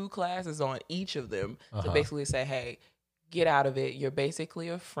had 2 classes on each of them to basically say, hey, get out of it. You're basically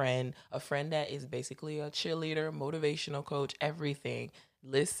a friend that is basically a cheerleader, motivational coach, everything.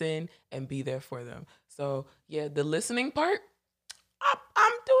 Listen and be there for them. So yeah, the listening part,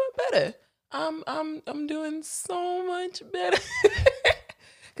 I'm doing better. I'm doing so much better.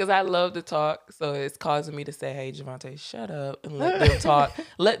 Because I love to talk, so it's causing me to say, hey, Javante, shut up and let them talk.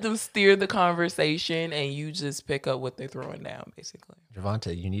 Let them steer the conversation, and you just pick up what they're throwing down, basically.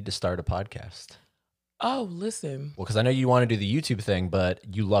 Javante, you need to start a podcast. Oh, listen. Well, because I know you want to do the YouTube thing, but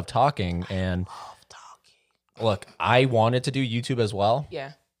you love talking. And I love talking. Look, I wanted to do YouTube as well.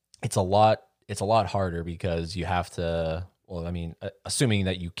 Yeah. It's a lot harder because you have to, well, I mean, assuming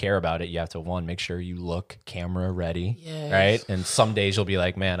that you care about it, you have to, one, make sure you look camera ready, Yes. right? And some days you'll be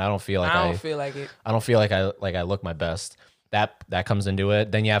like, man, I don't feel like I don't feel like it. I don't feel like I look my best. That comes into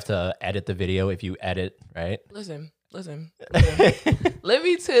it. Then you have to edit the video if you edit, right? Listen. Let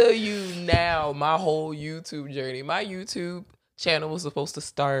me tell you now my whole YouTube journey. My YouTube channel was supposed to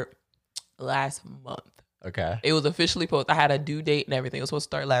start last month. Okay. It was officially posted. I had a due date and everything. It was supposed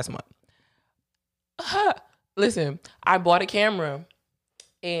to start last month. Listen, I bought a camera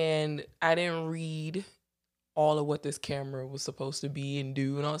and I didn't read all of what this camera was supposed to be and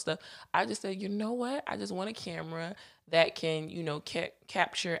do and all that stuff. I just said, you know what? I just want a camera that can,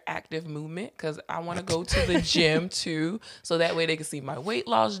 capture active movement because I want to go to the gym too. So that way they can see my weight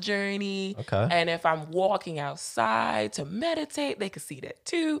loss journey. Okay. And if I'm walking outside to meditate, they can see that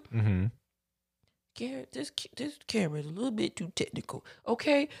too. Mm-hmm. Garrett, this camera is a little bit too technical.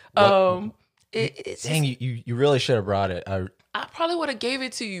 Okay. It's Dang, you really should have brought it. I probably would have gave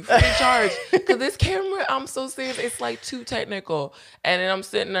it to you free of charge because this camera, I'm so serious, it's like too technical. And then I'm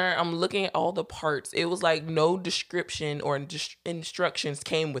sitting there, I'm looking at all the parts. It was like no description or instructions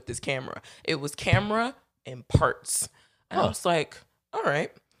came with this camera. It was camera and parts. And I was like, all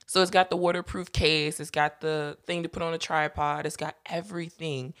right. So it's got the waterproof case. It's got the thing to put on a tripod. It's got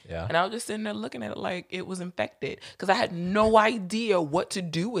everything. Yeah. And I was just sitting there looking at it like it was infected because I had no idea what to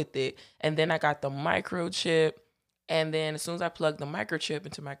do with it. And then I got the microchip. And then as soon as I plug the microchip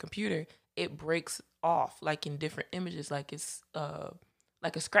into my computer, it breaks off like in different images, like it's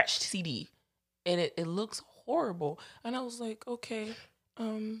like a scratched CD. And it looks horrible. And I was like, okay.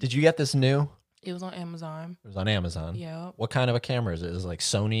 Did you get this new? It was on Amazon. It was on Amazon. Yeah. What kind of a camera is it? Is it like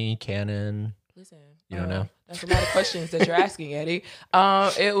Sony, Canon? Listen, You don't know? That's a lot of questions that you're asking, Eddie.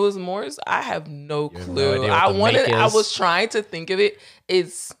 It was more. I have no clue. idea what the make I is? was trying to think of it.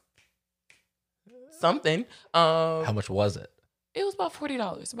 It's something. How much was it? It was about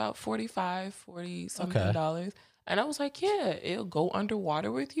 $40, about $40 something dollars. And I was like, yeah, it'll go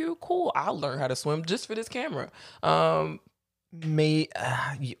underwater with you. Cool. I'll learn how to swim just for this camera. A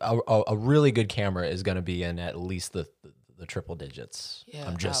really good camera is going to be in at least the triple digits. Yeah,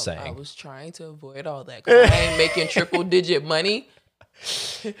 I'm just saying. I was trying to avoid all that 'cause I ain't making triple digit money.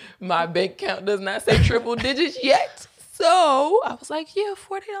 My bank account does not say triple digits yet. So I was like, yeah,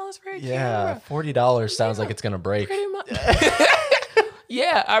 $40 for a camera. $40 sounds like it's going to break. Pretty much.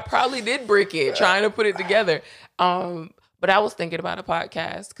 Yeah, I probably did break it trying to put it together. But I was thinking about a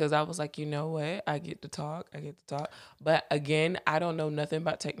podcast because I was like, you know what? I get to talk. But again, I don't know nothing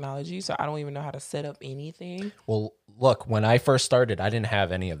about technology, so I don't even know how to set up anything. Well, look, when I first started, I didn't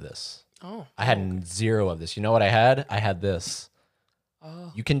have any of this. Oh. I had zero of this. You know what I had? I had this.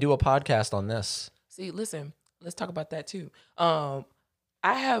 Oh. You can do a podcast on this. See, listen, let's talk about that too. I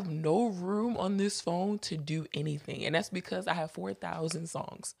have no room on this phone to do anything. And that's because I have 4,000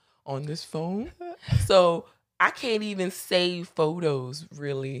 songs on this phone. So I can't even save photos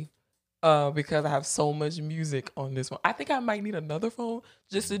really because I have so much music on this one. I think I might need another phone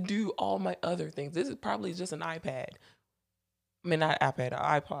just to do all my other things. This is probably just an iPad. I mean, not iPad,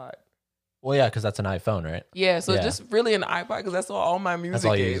 an iPod. Well, yeah, because that's an iPhone, right? Yeah, so Yeah. just really an iPod because that's all my music That's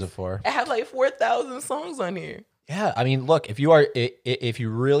all you is. use it for. I have like 4,000 songs on here. Yeah, I mean, look, if you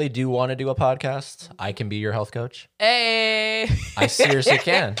really do want to do a podcast, I can be your health coach. Hey, I seriously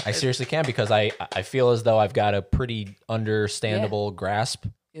can. I seriously can because I feel as though I've got a pretty understandable grasp.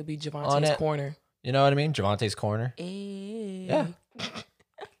 It'll be On Javante's it. corner. You know what I mean? Javante's corner. Hey. Yeah.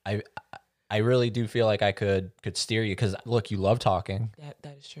 I really do feel like I could steer you because look, you love talking. That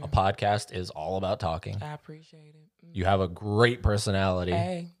is true. A podcast is all about talking. I appreciate it. You have a great personality.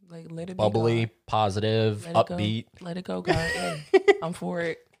 Hey, like let it Bubbly, be God. positive, Let it go. upbeat. Let it go, God. Hey, I'm for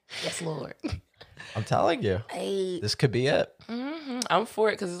it. Yes, Lord. I'm telling you, Hey. this could be it. I'm for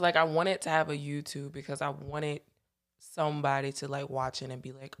it because it's like I wanted to have a YouTube because I wanted somebody to like watch it and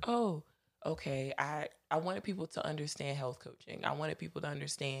be like, oh, okay. I wanted people to understand health coaching. I wanted people to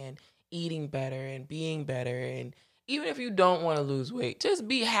understand eating better and being better. And even if you don't want to lose weight, just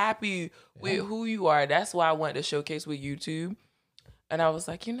be happy with who you are. That's why I wanted to showcase with YouTube. And I was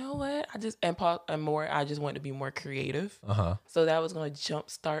like, you know what? I just wanted to be more creative. So that was going to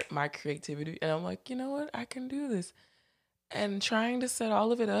jumpstart my creativity. And I'm like, you know what? I can do this. And trying to set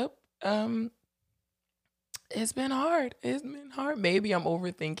all of it up, it's been hard. It's been hard. Maybe I'm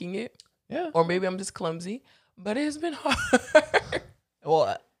overthinking it. Yeah. Or maybe I'm just clumsy. But it's been hard.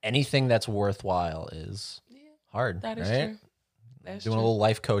 Well, anything that's worthwhile is hard. That is right? true. That's Doing true. a little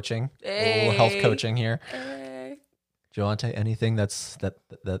life coaching, a little health coaching here. Hey. Joante, anything that's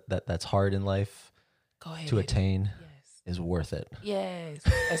hard in life Go ahead. to attain Yes. is worth it. Yes.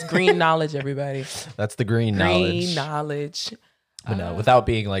 That's green knowledge, everybody. That's the green Green knowledge. knowledge. But no, without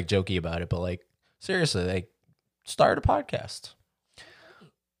being like jokey about it, but like seriously, like start a podcast.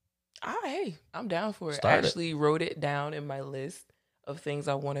 Hey, I'm down for it. Start I it. actually wrote it down in my list of things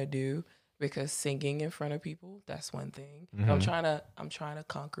I want to do because singing in front of people, that's one thing. I'm trying to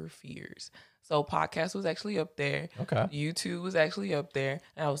conquer fears. So podcast was actually up there. Okay. YouTube was actually up there.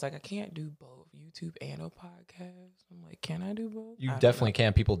 And I was like, I can't do both YouTube and a podcast. I'm like, can I do both? You I don't definitely know.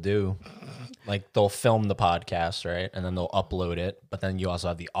 can. People do. Like they'll film the podcast, right? And then they'll upload it. But then you also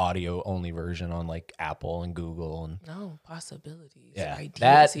have the audio only version on like Apple and Google and No, possibilities. yeah.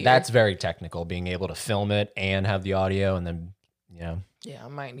 Ideas here. That's very technical, being able to film it and have the audio and then Yeah, I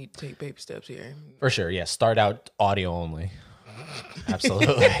might need to take baby steps here. for sure. Yeah. Start out audio only.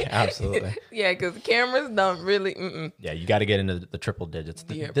 Absolutely. Absolutely. Yeah, because cameras don't really. Yeah, you got to get into the triple digits.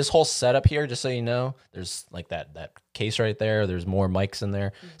 Yeah. This whole setup here, just so you know, there's like that case right there. There's more mics in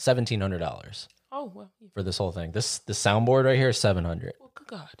there. $1,700 Oh well. Yeah. for this whole thing. This the soundboard right here is $700. Well, good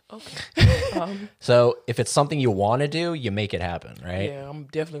God. Okay. So if it's something you want to do, you make it happen, right? Yeah, I'm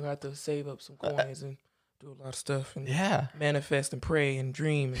definitely gonna have to save up some coins and do a lot of stuff and Yeah. manifest and pray and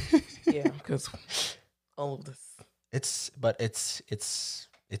dream. And, yeah, because all of this. It's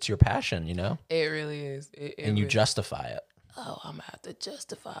your passion, you know, It really is. and you justify it. Oh, I'm gonna have to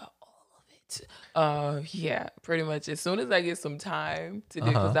justify all of it. Yeah, pretty much. As soon as I get some time to do,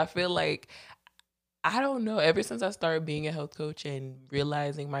 because I feel like I don't know. Ever since I started being a health coach and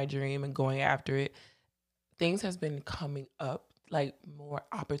realizing my dream and going after it, things has been coming up, like more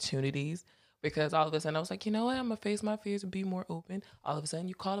opportunities. Because all of a sudden I was like, you know what? I'm gonna face my fears and be more open. All of a sudden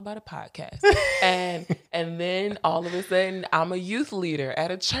you call about a podcast, and then all of a sudden I'm a youth leader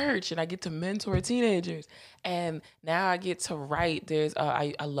at a church, and I get to mentor teenagers. And now I get to write. There's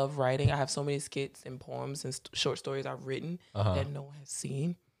I love writing. I have so many skits and poems and short stories I've written that no one has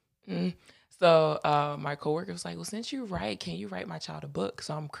seen. So my coworker was like, well, since you write, can you write my child a book?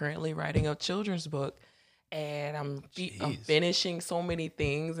 So I'm currently writing a children's book, and I'm finishing so many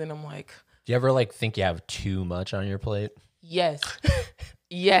things, and I'm like, Do you ever like think you have too much on your plate? yes,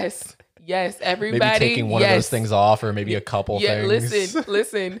 yes, yes. Everybody, Maybe taking one of those things off, or maybe a couple things.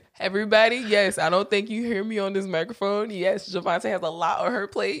 Listen, everybody. Yes, I don't think you hear me on this microphone. Yes, Javante has a lot on her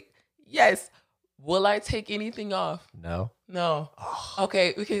plate. Yes. Will I take anything off? No. No.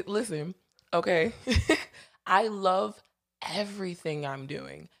 Okay, listen. Okay. I love everything I'm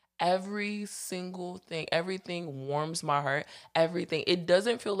doing. Every single thing, everything warms my heart. Everything. It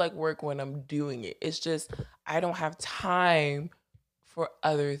doesn't feel like work when I'm doing it. It's just I don't have time for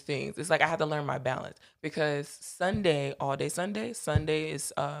other things. It's like I have to learn my balance because Sunday, all day Sunday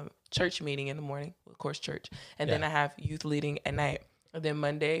is church meeting in the morning, of course, church. And then I have youth leading at night. And then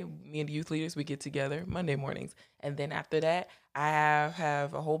Monday, me and the youth leaders, we get together Monday mornings. And then after that, I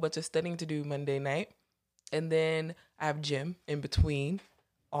have a whole bunch of studying to do Monday night. And then I have gym in between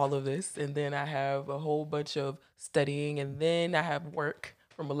all of this. And then I have a whole bunch of studying. And then I have work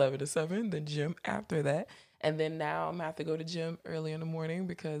from 11 to 7, then gym after that. And then now I'm gonna have to go to gym early in the morning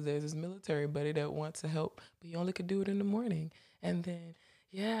because there's this military buddy that wants to help, but you only could do it in the morning. And then,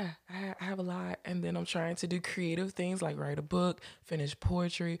 yeah, I have a lot. And then I'm trying to do creative things like write a book, finish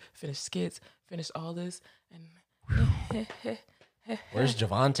poetry, finish skits, finish all this. And Where's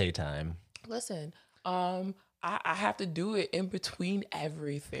Javante time? listen, I have to do it in between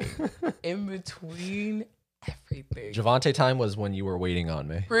everything. In between everything. Javante time was when you were waiting on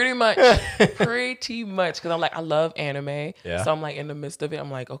me. Pretty much. Pretty much. Because I'm like, I love anime. Yeah. So I'm like in the midst of it.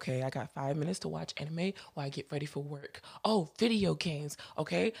 I'm like, okay, I got 5 minutes to watch anime while I get ready for work. Oh, video games.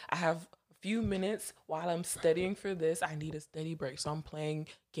 Okay. I have a few minutes while I'm studying for this. I need a study break. So I'm playing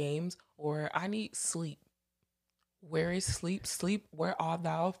games or I need sleep. Where is sleep? Sleep, where art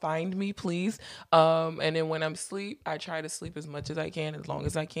thou? Find me, please. And then when I'm asleep, I try to sleep as much as I can, as long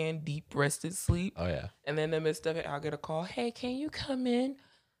as I can, deep rested sleep. Oh yeah. And then in the midst of it, I'll get a call. Hey, can you come in?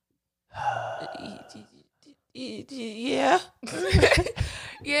 Yeah.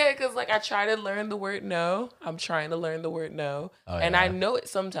 Yeah, because like I try to learn the word no. I'm trying to learn the word no. Oh, And yeah. I know it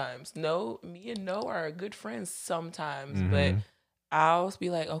sometimes. No, me and no are good friends sometimes. Mhm. But I'll be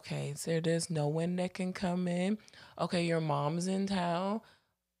like, okay, so there's no one that can come in. Okay, your mom's in town.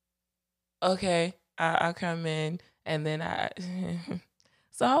 Okay, I'll come in. And then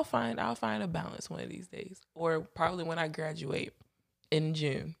so I'll find a balance one of these days. Or probably when I graduate in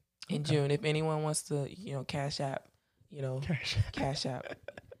June. In June, if anyone wants to, Cash App, Cash App,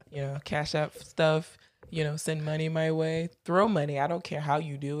 Cash App stuff, send money my way, throw money. I don't care how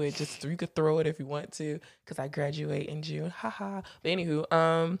you do it. Just you could throw it if you want to, because I graduate in June. Haha. But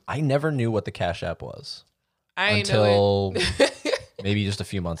anywho, I never knew what the Cash App was I ain't until know it. maybe just a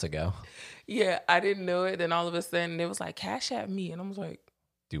few months ago. Yeah, I didn't know it. Then all of a sudden it was like Cash App me, and I was like,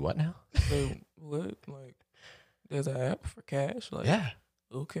 Do what now? so what? Like, there's an app for cash? Like, Yeah.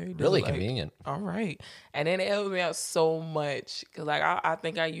 okay, does Really it, like, convenient. all right. And then it helped me out so much because like I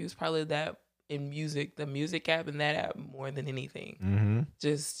think I use probably that in music, the music app and that app more than anything. Mm-hmm.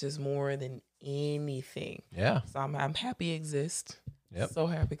 Just more than anything. Yeah. So I'm happy it exists. Yep. So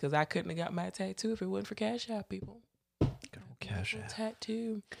happy because I couldn't have got my tattoo if it wasn't for Cash App, people. Good old Cash App.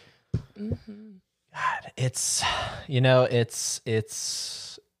 Tattoo. Mm-hmm. God, it's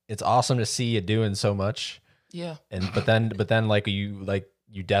it's awesome to see you doing so much. Yeah. And but then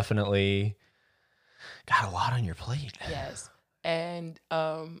you definitely got a lot on your plate. Yes. And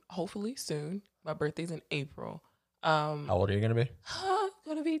hopefully soon. My birthday's in April. How old are you gonna be? I'm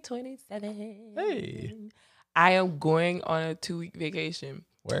gonna be 27. Hey. I am going on a 2-week vacation.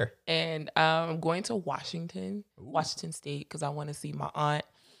 Where? And I'm going to Washington State, because I want to see my aunt,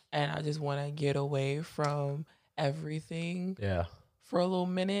 and I just want to get away from everything Yeah. for a little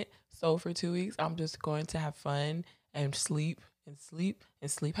minute. So for 2 weeks, I'm just going to have fun and sleep and sleep and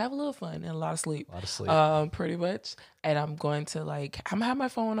sleep. Have a little fun and a lot of sleep. A lot of sleep. Pretty much. And I'm going to I'm gonna have my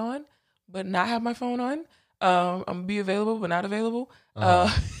phone on, but not have my phone on. I'm gonna be available, but not available.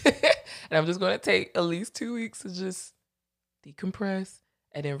 And I'm just gonna take at least 2 weeks to just decompress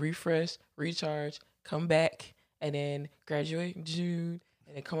and then refresh, recharge, come back, and then graduate in June,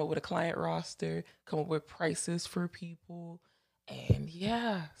 and then come up with a client roster, come up with prices for people. And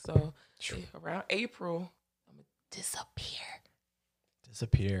yeah, so around April, I'm gonna disappear.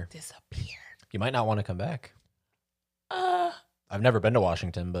 You might not want to come back. I've never been to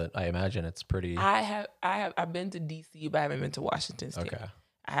Washington, but I imagine it's pretty. I've been to DC, but I haven't been to Washington State. Okay.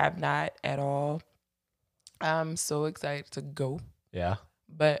 I have not at all. I'm so excited to go. Yeah.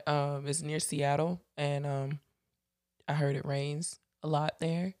 But it's near Seattle, and I heard it rains a lot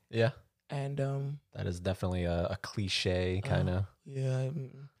there. Yeah. And That is definitely a cliche kind of. yeah.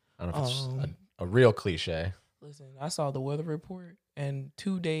 I don't know if it's a real cliche. Listen, I saw the weather report, and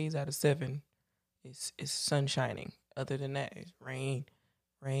 2 days out of 7 is sun shining. Other than that, it's rain.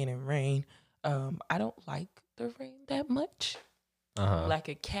 I don't like the rain that much. Like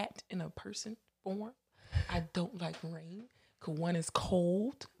a cat in a person form. I don't like rain because 1, it's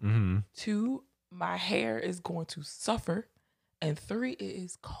cold. Mm-hmm. 2, my hair is going to suffer. And 3, it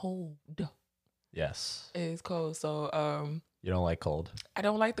is cold. Yes. It is cold. So You don't like cold. I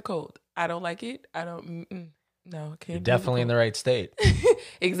don't like the cold. I don't like it. I don't. No, I can't. You're definitely in the right state.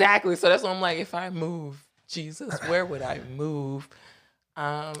 Exactly. So that's why I'm like, if I move, Jesus, where would I move?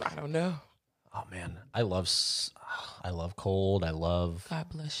 I don't know. Oh man, I love cold. God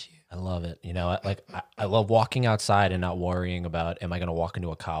bless you. I love it. I love walking outside and not worrying about, am I going to walk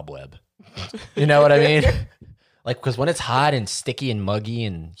into a cobweb? You know what I mean? Like, because when it's hot and sticky and muggy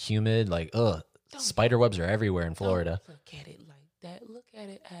and humid, like, spider webs are everywhere in Florida. Don't look at it like that. Look at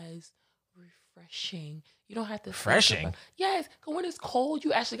it as refreshing. You don't have to Refreshing. Yes, because when it's cold,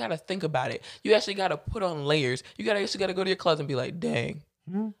 you actually got to think about it. You actually got to put on layers. You actually got to go to your closet and be like, dang,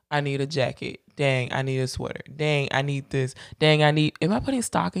 I need a jacket. Dang, I need a sweater. Dang, I need this. Dang, am I putting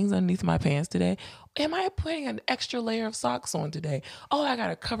stockings underneath my pants today? Am I putting an extra layer of socks on today? Oh, I got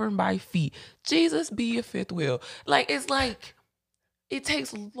to cover my feet. Jesus be a fifth wheel. Like, it's like, it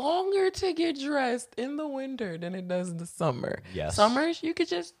takes longer to get dressed in the winter than it does in the summer. Yes. Summers, you could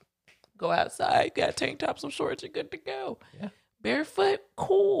just go outside, you got a tank top, some shorts, you're good to go. Yeah. Barefoot,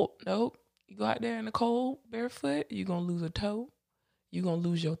 cool. Nope. You go out there in the cold, barefoot, you're going to lose a toe. You're going to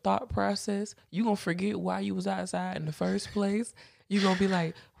lose your thought process. You're going to forget why you was outside in the first place. You're going to be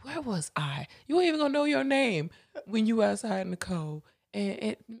like, where was I? You ain't even going to know your name when you outside in the cold.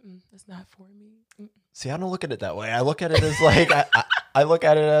 And it's not for me. See, I don't look at it that way. I look at it as like, I look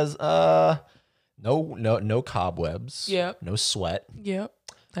at it as no cobwebs. Yep. No sweat. Yep.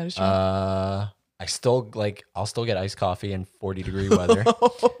 That is true. I'll still get iced coffee in 40-degree weather.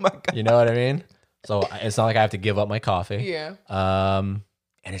 Oh my God. You know what I mean? So it's not like I have to give up my coffee. Yeah. And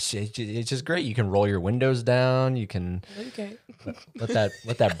it's just great. You can roll your windows down. You can Okay.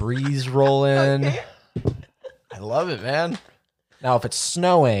 let that breeze roll in. Okay. I love it, man. Now, if it's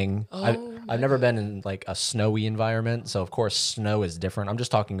snowing, Oh, I've never been in like a snowy environment, so of course snow is different. I'm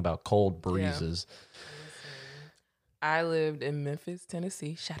just talking about cold breezes. I lived in Memphis,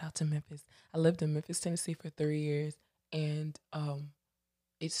 Tennessee. Shout out to Memphis. I lived in Memphis, Tennessee for 3 years, and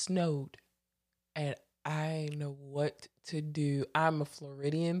it snowed, and I know what to do. I'm a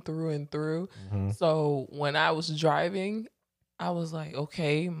Floridian through and through. Mhm. So when I was driving, I was like,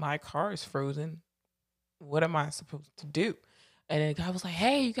 okay, my car is frozen. What am I supposed to do? And then the guy was like,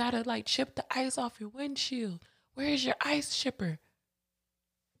 hey, you gotta like chip the ice off your windshield. Where's your ice chipper?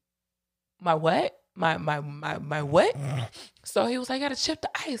 My what? My what? So he was like, I gotta chip the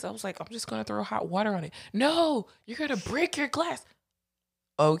ice. I was like, I'm just gonna throw hot water on it. No, you're gonna break your glass.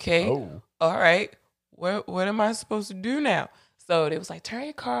 Okay. Oh. All right. What am I supposed to do now? So they was like, turn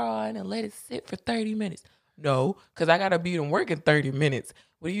your car on and let it sit for 30 minutes. No, because I gotta be to work in 30 minutes.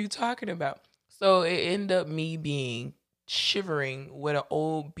 What are you talking about? So it ended up me being shivering with an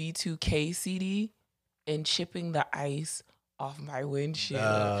old B2K CD and chipping the ice off my windshield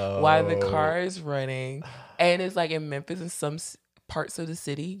while the car is running. And it's like in Memphis, in some parts of the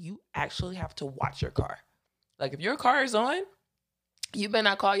city, you actually have to watch your car. Like if your car is on, you better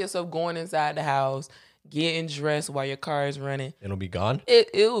not call yourself going inside the house, getting dressed while your car is running. It'll be gone? It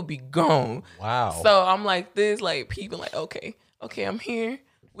will be gone. Wow. So I'm like this, like people like, okay, I'm here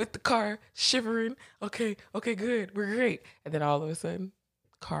with the car shivering. Okay, good. We're great. And then all of a sudden,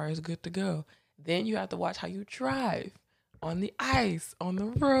 car is good to go. Then you have to watch how you drive on the ice, on the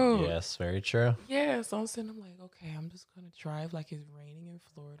road. Yes, very true. Yeah, so I'm sitting, I'm like, okay, I'm just going to drive like it's raining in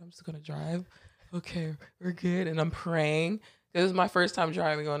Florida. I'm just going to drive. Okay, we're good. And I'm praying. This is my first time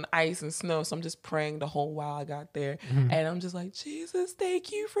driving on ice and snow, so I'm just praying the whole while I got there. And I'm just like, Jesus,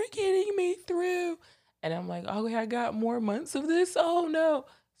 thank you for getting me through. And I'm like, oh, I got more months of this? Oh, no.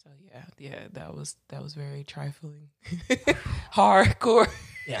 So, yeah, that was very trifling. Hardcore.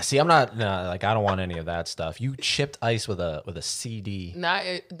 Yeah, see, I'm not like I don't want any of that stuff. You chipped ice with a CD. Not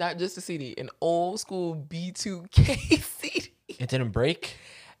just a CD, an old school B2K CD. It didn't break?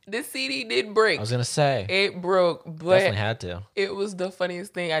 The CD did break. I was gonna say It broke, but definitely had to. it was the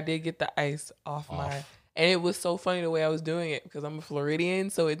funniest thing. I did get the ice off. And it was so funny the way I was doing it because I'm a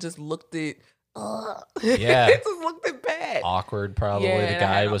Floridian, so it just looked it. Yeah. It just looked it bad. Awkward, probably. Yeah, the and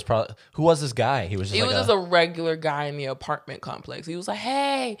guy was probably who was this guy? He was just He like was just a regular guy in the apartment complex. He was like,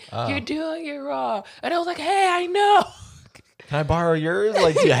 "Hey, you're doing it wrong," and I was like, "Hey, I know. Can I borrow yours?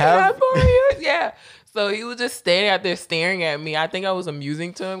 Like, do you Can I have? borrow yours?" Yeah. So he was just standing out there staring at me. I think I was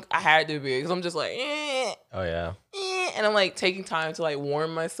amusing to him. I had to be because I'm just like, Oh yeah. and I'm like taking time to like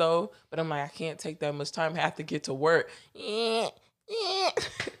warm myself, but I'm like, I can't take that much time. I have to get to work. So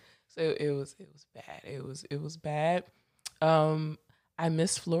it was bad. It was bad. I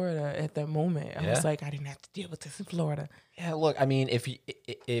missed Florida at that moment. I was like, I didn't have to deal with this in Florida. Yeah, look, I mean,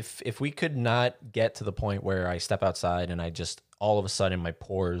 if we could not get to the point where I step outside and I just all of a sudden my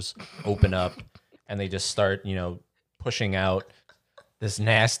pores open up and they just start, pushing out this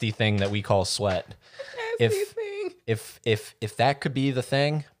nasty thing that we call sweat. Nasty thing. If that could be the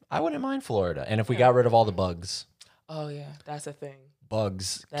thing, I wouldn't mind Florida. And if we got rid of all the bugs. Oh yeah, that's a thing.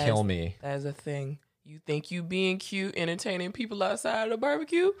 Bugs kill me. That is a thing. You think you being cute, entertaining people outside of the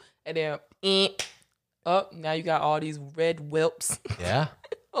barbecue, and then now you got all these red whelps Yeah.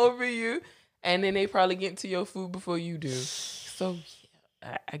 over you, and then they probably get into your food before you do. So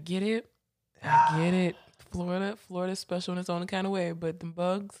yeah, I get it. I get it. Florida's special in its own kind of way, but the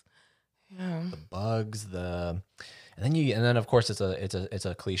bugs, Yeah. the bugs, and then of course it's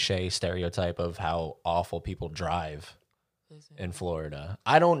a cliche stereotype of how awful people drive Listen. in Florida.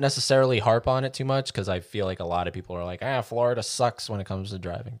 I don't necessarily harp on it too much because I feel like a lot of people are like, Florida sucks when it comes to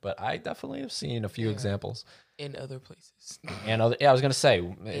driving. But I definitely have seen a few Yeah. examples. In other places. And I was gonna say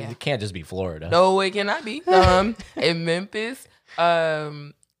Yeah. it can't just be Florida. No, it cannot be. In Memphis,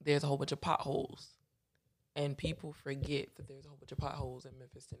 there's a whole bunch of potholes. And people forget that there's a whole bunch of potholes in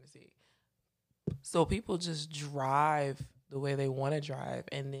Memphis, Tennessee. So people just drive the way they want to drive,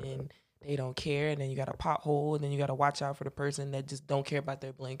 and then they don't care, and then you got a pothole, and then you got to watch out for the person that just don't care about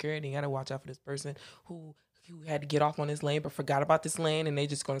their blinker, and you got to watch out for this person who had to get off on this lane but forgot about this lane, and they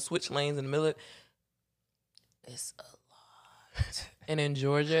just going to switch lanes in the middle. It's a lot. And in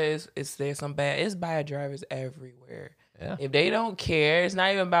Georgia, it's bad drivers everywhere. Yeah. If they don't care, it's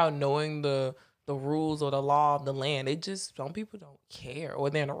not even about knowing the rules or the law of the land. Some people don't care, or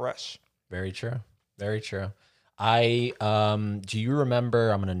they're in a rush. Very true. Very true. Do you remember,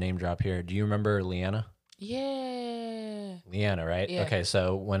 I'm gonna name drop here. Do you remember Leanna? Yeah. Leanna, right? Yeah. Okay,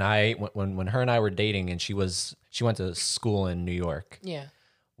 so when her and I were dating and she went to school in New York. Yeah.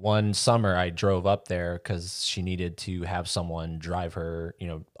 One summer I drove up there because she needed to have someone drive her,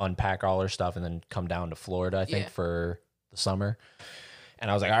 unpack all her stuff and then come down to Florida, I think, for the summer. And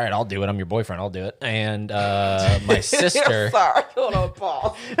I was like, all right, I'll do it. I'm your boyfriend. I'll do it. And my sister. Sorry, hold on,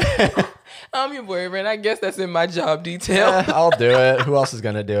 pause. I'm your boyfriend. I guess that's in my job detail. I'll do it. Who else is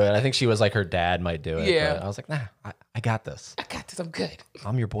going to do it? I think she was like, her dad might do it. Yeah. But I was like, nah, I got this. I got this. I'm good.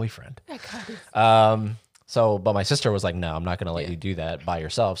 I'm your boyfriend. I got this. But my sister was like, no, I'm not going to let you do that by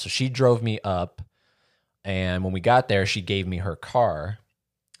yourself. So she drove me up. And when we got there, she gave me her car.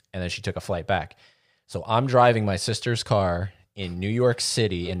 And then she took a flight back. So I'm driving my sister's car in New York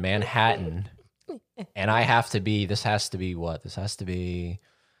City, in Manhattan. And I have to be, I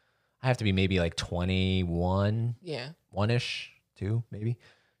have to be maybe like 21. Yeah. 1-ish, 2, maybe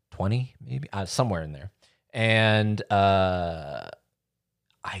 20, maybe somewhere in there. And I'm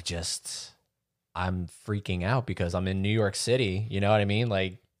freaking out because I'm in New York City. You know what I mean?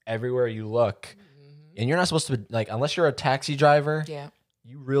 Like everywhere you look, and you're not supposed to like, unless you're a taxi driver. Yeah.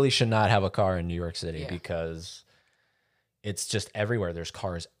 You really should not have a car in New York City Yeah. because it's just everywhere. There's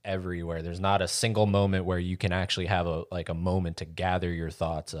cars everywhere. There's not a single moment where you can actually have a moment to gather your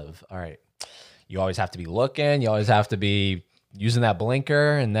thoughts of, all right, you always have to be looking. You always have to be using that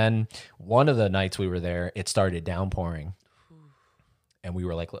blinker. And then one of the nights we were there, it started downpouring. And we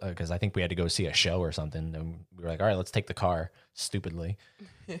were like, because I think we had to go see a show or something. And we were like, all right, let's take the car, stupidly.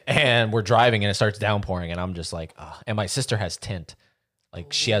 And we're driving and it starts downpouring. And I'm just like, and my sister has tint.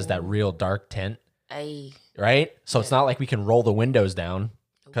 Like she has that real dark tint. Right? So it's not like we can roll the windows down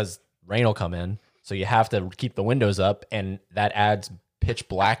because rain will come in. So you have to keep the windows up, and that adds pitch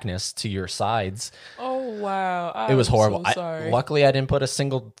blackness to your sides. Oh, wow. It was horrible. So sorry. Luckily, I didn't put a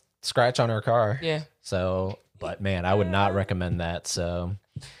single scratch on her car. Yeah. So, but man, I would not recommend that. So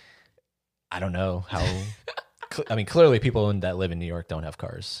I don't know how. I mean, clearly people that live in New York don't have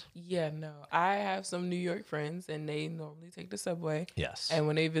cars. Yeah, no. I have some New York friends, and they normally take the subway. Yes. And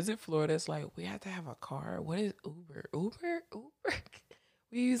when they visit Florida, it's like, we have to have a car. What is Uber? Uber?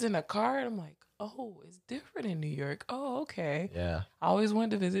 We using a car? And I'm like, oh, it's different in New York. Oh, okay. Yeah. I always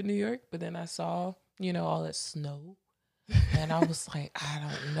wanted to visit New York, but then I saw, all that snow. And I was like, I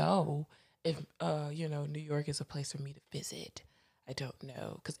don't know if, New York is a place for me to visit. I don't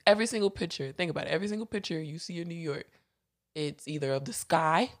know. Because every single picture, think about it, every single picture you see in New York, it's either of the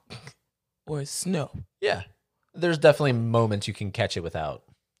sky or snow. Yeah. There's definitely moments you can catch it without.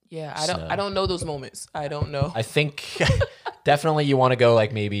 Yeah, snow. I don't know those moments. I don't know. I think definitely you want to go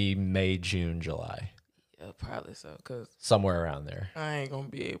like maybe May, June, July. Yeah, probably so. Because somewhere around there. I ain't going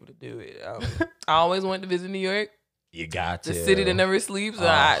to be able to do it. I always wanted to visit New York. You got to. The city that never sleeps.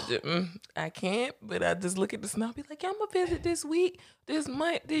 I can't, but I just look at the snow and be like, I'm going to visit this week, this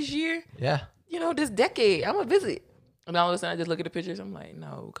month, this year. Yeah. This decade. I'm going to visit. And all of a sudden, I just look at the pictures. I'm like,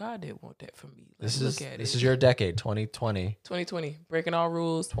 no, God didn't want that for me. This is your decade, 2020. 2020. Breaking all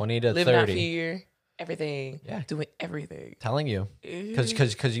rules. 20 to living 30. Living out fear. Everything. Yeah. Doing everything. Telling you.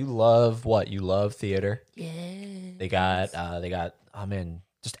 Because you love what? You love theater. Yeah. They got,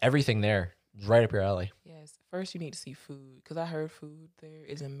 just everything there. Right up your alley. Yes. First, you need to see food. Because I heard food there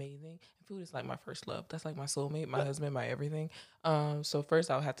is amazing. Food is like my first love. That's like my soulmate, my husband, my everything. So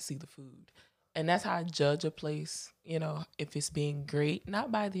first, I would have to see the food. And that's how I judge a place, if it's being great,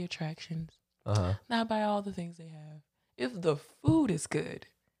 not by the attractions, not by all the things they have. If the food is good,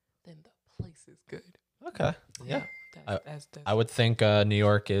 then the place is good. Okay. Yeah. That's I would think New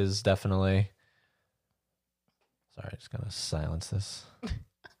York is definitely. Sorry, just gonna silence this.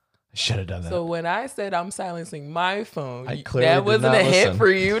 Should have done that. So when I said I'm silencing my phone, I clearly that did wasn't not a hit listen. for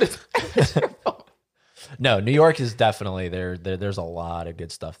you to silence your phone. No, New York is definitely there. There's a lot of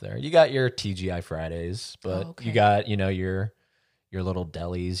good stuff there. You got your TGI Fridays, but Okay. you got, your little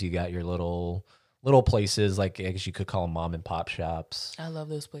delis. You got your little places, like I guess you could call them mom and pop shops. I love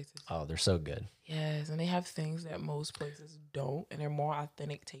those places. Oh, they're so good. Yes, and they have things that most places don't, and they're more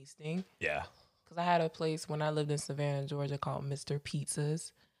authentic tasting. Yeah. Because I had a place when I lived in Savannah, Georgia called Mr.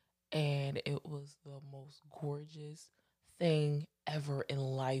 Pizzas, and it was the most gorgeous thing ever in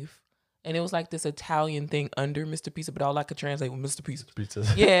life. And it was like this Italian thing under Mr. Pizza, but all I could translate was Mr. Pizza.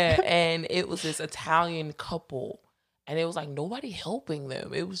 Pizzas. Yeah, and it was this Italian couple, and it was like nobody helping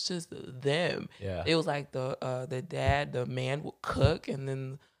them. It was just them. Yeah. It was like the dad, the man would cook, and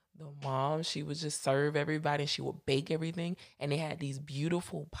then the mom, she would just serve everybody, and she would bake everything. And they had these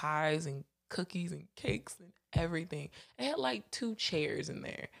beautiful pies and cookies and cakes and everything. They had like 2 chairs in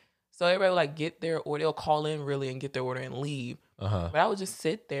there. So everybody would like get their order. They'll call in really and get their order and leave. Uh-huh. But I would just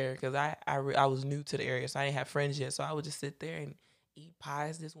sit there because I was new to the area, so I didn't have friends yet. So I would just sit there and eat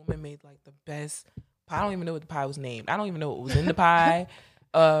pies. This woman made like the best pie. I don't even know what the pie was named. I don't even know what was in the pie.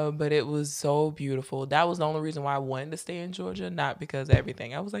 But it was so beautiful. That was the only reason why I wanted to stay in Georgia, not because of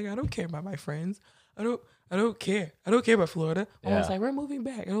everything. I was like, I don't care about my friends. I don't care. I don't care about Florida. I was like, we're moving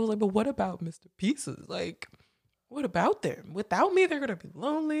back. And I was like, but what about Mr. Pieces? Like, what about them? Without me, they're gonna be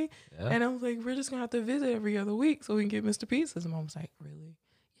lonely. Yeah. And I was like, we're just gonna have to visit every other week so we can get Mr. Pieces. And Mom was like, really?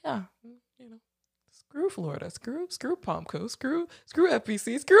 Yeah. Screw Florida. Screw Palm Coast. Screw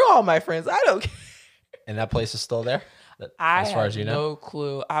FPC. Screw all my friends. I don't care. And that place is still there? I as far as have you know? no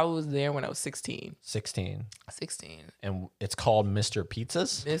clue. I was there when I was 16. 16. 16. And it's called Mr.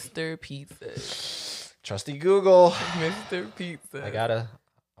 Pizzas? Mr. Pizza. Trusty Google. Mr. Pizza.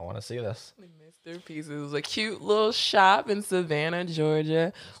 I want to see this. Mr. Pizza. It was a cute little shop in Savannah,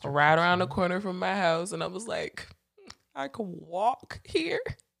 Georgia, right around the corner from my house. And I was like, I could walk here.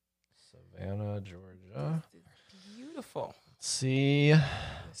 Savannah, Georgia. It's beautiful. Let's see. They're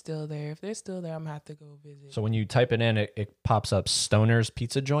still there. If they're still there, I'm gonna have to go visit. So when you type it in, it pops up Stoner's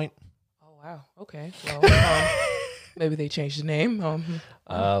Pizza Joint. Oh wow. Okay. Well, maybe they changed the name.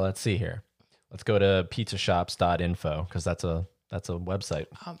 Let's see here. Let's go to pizzashops.info because that's a website.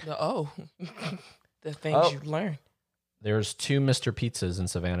 The things you learn. There's 2 Mr. Pizzas in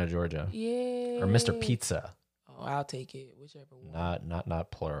Savannah, Georgia. Yeah. Or Mr. Pizza. Oh, I'll take it. Whichever one.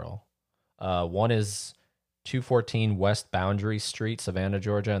 Not plural. One is 214 West Boundary Street, Savannah,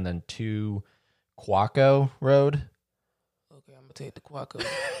 Georgia, and then 2 Quaco Road. Okay, I'm gonna take the Quaco.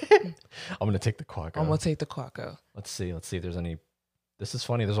 I'm gonna take the Quaco. I'm gonna take the Quaco. Let's see if there's any. This is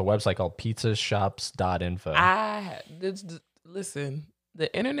funny. There's a website called pizzashops.info. Listen,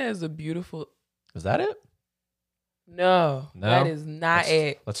 the internet is a beautiful. Is that it? No, that is not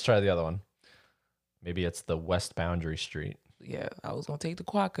it. Let's try the other one. Maybe it's the West Boundary Street. Yeah, I was gonna take the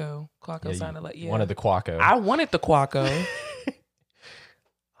Quaco. Quaco sounded like Wanted the Quaco. I wanted the Quaco.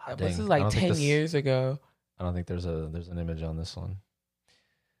 This is like 10 years. years ago. I don't think there's an image on this one.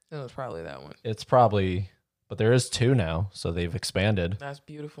 It was probably that one. It's probably, but there is 2 now, so they've expanded. That's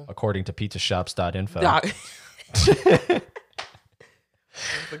beautiful. According to pizzashops.info.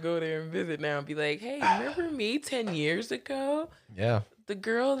 To go there and visit now and be like, hey, remember me 10 years ago? Yeah. The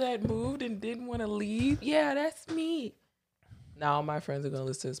girl that moved and didn't want to leave? Yeah, that's me. Now all my friends are going to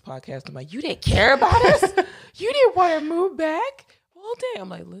listen to this podcast. I'm like, you didn't care about us? You didn't want to move back? Well, damn. I'm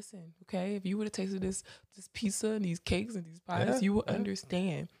like, listen, okay, if you would have tasted this pizza and these cakes and these pies, you would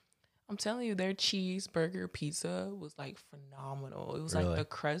understand. I'm telling you, their cheeseburger pizza was like phenomenal. It was like the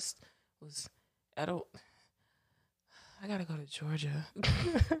crust was, I gotta go to Georgia.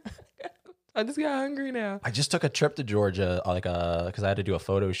 I just got hungry now. I just took a trip to Georgia, because I had to do a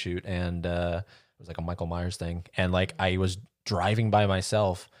photo shoot, and it was like a Michael Myers thing, and like I was driving by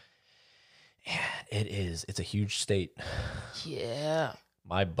myself, and it's a huge state. Yeah.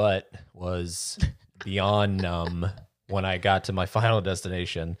 My butt was beyond numb when I got to my final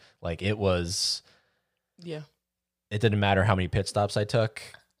destination. Like it was. Yeah. It didn't matter how many pit stops I took.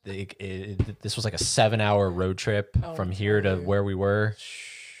 This was like a 7-hour road trip from here to where we were,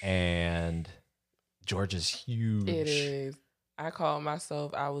 and Georgia's huge. It is. I call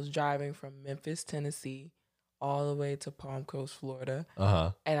myself. I was driving from Memphis, Tennessee, all the way to Palm Coast, Florida.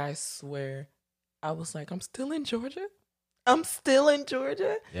 And I swear, I was like, I'm still in Georgia.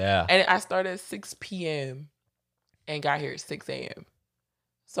 Yeah. And I started at 6 p.m. and got here at 6 a.m.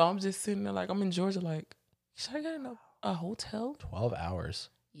 So I'm just sitting there like, I'm in Georgia. Like, should I get in a hotel? 12 hours.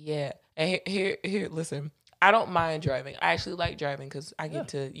 Yeah. And here, listen, I don't mind driving. I actually like driving because I get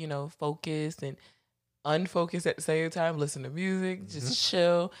to, focus and unfocused at the same time, listen to music, just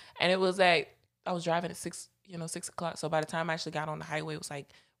chill. And it was like I was driving at 6 o'clock. So by the time I actually got on the highway, it was like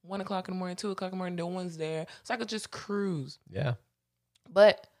 1 o'clock in the morning, 2 o'clock in the morning, no one's there. So I could just cruise. Yeah.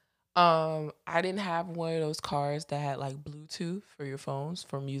 But I didn't have one of those cars that had like Bluetooth for your phones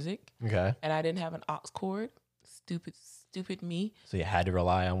for music. Okay. And I didn't have an aux cord. Stupid me. So you had to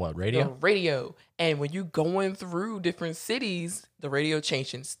rely on what, radio? The radio. And when you going through different cities, the radio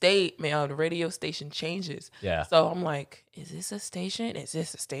changing state, man, the radio station changes. Yeah. So I'm like, is this a station? Is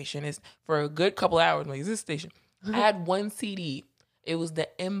this a station? It's for a good couple hours. I'm like, is this a station? I had one CD. It was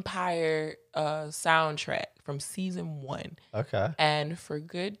the Empire soundtrack from season 1. Okay. And for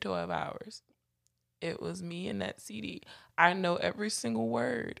good 12 hours, it was me and that CD. I know every single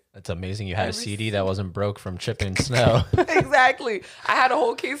word. That's amazing. You had a CD that wasn't broke from chipping snow. Exactly. I had a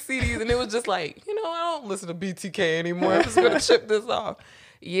whole case of CDs, and it was just like, I don't listen to BTK anymore. I'm just going to chip this off.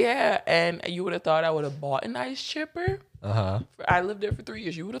 Yeah, and you would have thought I would have bought an ice chipper. Uh-huh. I lived there for 3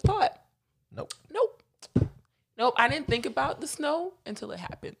 years. You would have thought. Nope. I didn't think about the snow until it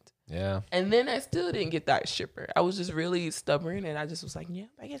happened. Yeah. And then I still didn't get the ice chipper. I was just really stubborn, and I just was like, yeah,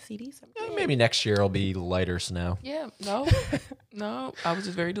 I get CDs. Maybe next year will be lighter snow. Yeah, no, I was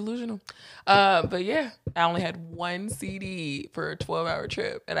just very delusional. But yeah, I only had one CD for a 12-hour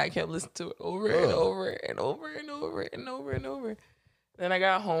trip, and I kept listening to it over and over and over and over and over and over. Then I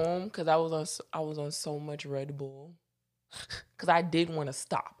got home because I was on so much Red Bull because I didn't want to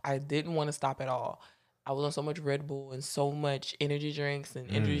stop. I didn't want to stop at all. I was on so much Red Bull and so much energy drinks and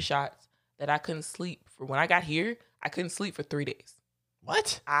energy shots that I couldn't sleep. When I got here, I couldn't sleep for 3 days.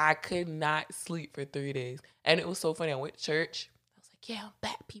 What? I could not sleep for 3 days. And it was so funny. I went to church. I was like, yeah, I'm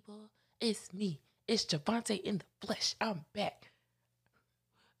back, people. It's me. It's Javante in the flesh. I'm back.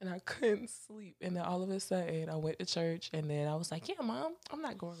 And I couldn't sleep. And then all of a sudden, I went to church. And then I was like, yeah, Mom, I'm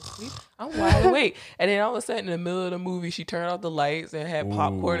not going to sleep. I'm wide awake. And then all of a sudden, in the middle of the movie, she turned off the lights and had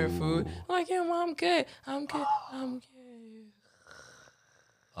popcorn and food. I'm like, yeah, Mom, I'm good. I'm good.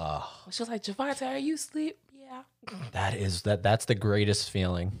 She was like, Javante, are you asleep? Yeah. That's the greatest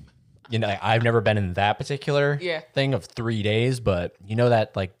feeling. I've never been in that particular thing of 3 days, but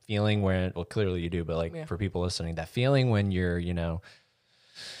that like feeling where, well, clearly you do, but like for people listening, that feeling when you're,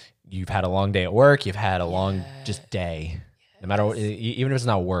 you've had a long day at work, you've had a long just day, no matter what, even if it's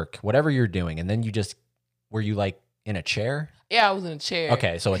not work, whatever you're doing. And then were you like in a chair? Yeah, I was in a chair.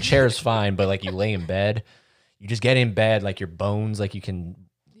 Okay. So a chair is fine, but like you lay in bed, you just get in bed, like your bones, like you can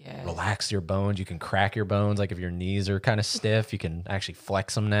relax your bones. You can crack your bones. Like if your knees are kind of stiff, you can actually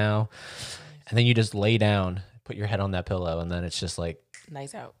flex them now. And then you just lay down, put your head on that pillow, and then it's just like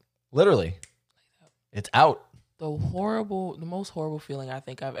nice out. Literally, it's out. The most horrible feeling I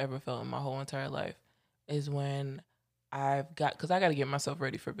think I've ever felt in my whole entire life is when because I got to get myself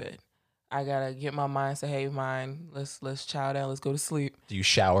ready for bed. I got to get my mind, say, hey, mind, let's chow down, let's go to sleep. Do you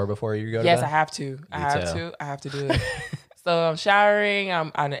shower before you go to bed? Yes, I have to. I have to do it. So I'm showering. I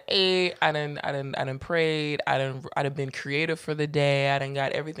done ate. I done prayed. I done been creative for the day. I done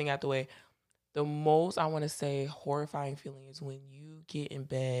got everything out the way. The most, I want to say, horrifying feeling is when you get in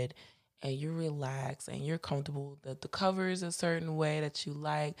bed and you're relaxed and you're comfortable. The cover is a certain way that you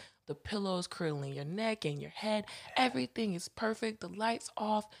like. The pillows curling your neck and your head. Everything is perfect. The lights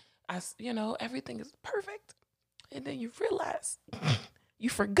off. Everything is perfect. And then you realize you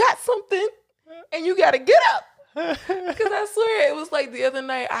forgot something and you got to get up. Because I swear it was like the other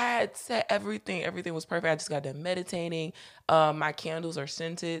night I had set everything was perfect. I just got done meditating. My candles are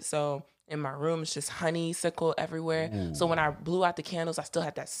scented, so in my room it's just honeysuckle everywhere. Ooh. So when I blew out the candles, I still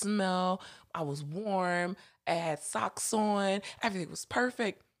had that smell. I was warm. I had socks on. Everything was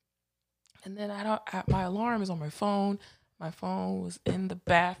perfect. And then my alarm is on my phone. My phone was in the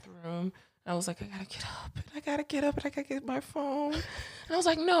bathroom. I was like, I gotta get up and I gotta get my phone. And I was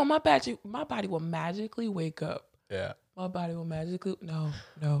like, no, my body will magically wake up. Yeah. My body will magically, no,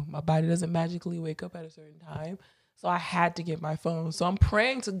 my body doesn't magically wake up at a certain time. So I had to get my phone. So I'm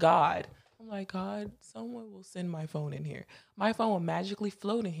praying to God. I'm like, God, someone will send my phone in here. My phone will magically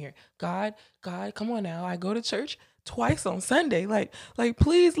float in here. God, come on now. I go to church twice on Sunday. Like,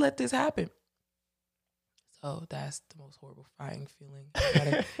 please let this happen. So that's the most horrifying feeling. You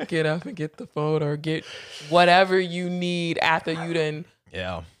gotta get up and get the phone or get whatever you need after you done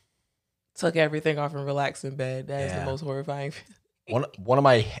took everything off and relaxed in bed. That is the most horrifying feeling. One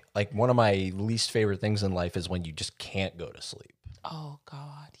of my least favorite things in life is when you just can't go to sleep. Oh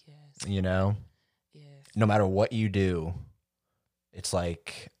God, yes. Yes. No matter what you do, it's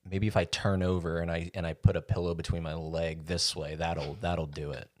like maybe if I turn over and I put a pillow between my leg this way, that'll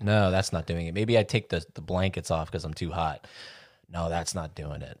do it. No, that's not doing it. Maybe I take the blankets off because I'm too hot. no, that's not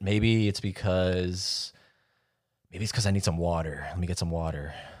doing it. Maybe it's because I need some water. Let me get some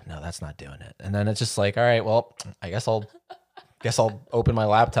water. No, that's not doing it. And then it's just like, all right, well, I guess I'll open my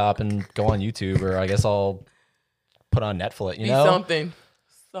laptop and go on YouTube, or I guess I'll put on Netflix, you know? Something.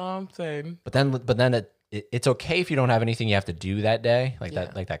 But then it's okay if you don't have anything you have to do that day, like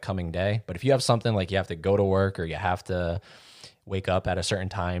that coming day. But if you have something like you have to go to work, or you have to wake up at a certain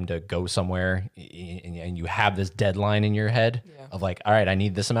time to go somewhere, and you have this deadline in your head of like, all right, I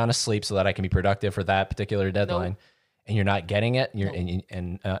need this amount of sleep so that I can be productive for that particular deadline. And you're not getting it,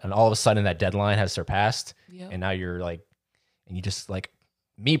 and all of a sudden that deadline has surpassed, and now you're like, and you just like,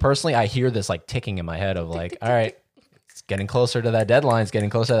 me personally, I hear this like ticking in my head of like, all right, it's getting closer to that deadline. It's getting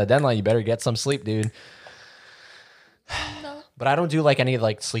closer to that deadline. You better get some sleep, dude. No. But I don't do like any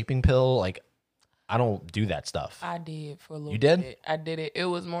like sleeping pill. Like, I don't do that stuff. I did for a little You did? bit. I did it. It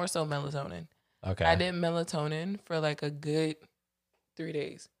was more so melatonin. Okay. I did melatonin for like a good 3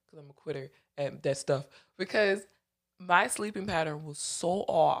 days because I'm a quitter at that stuff. Because my sleeping pattern was so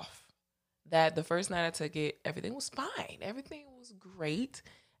off that the first night I took it, everything was fine. Everything was great.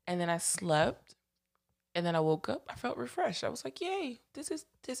 And then I slept. And then I woke up. I felt refreshed. I was like, yay, this is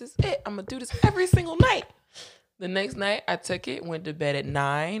it. I'm going to do this every single night. The next night I took it, went to bed at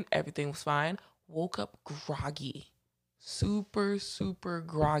 9. Everything was fine. Woke up groggy. Super, super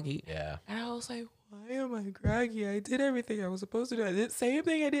groggy. Yeah. And I was like, why am I groggy? I did everything I was supposed to do. I did the same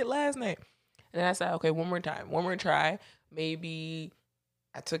thing I did last night. And then I said, okay, one more try. Maybe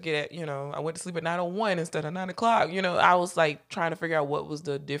I took it at, I went to sleep at 9:01 instead of 9 o'clock. I was like trying to figure out what was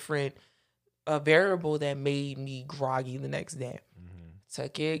the different variable that made me groggy the next day. Mm-hmm.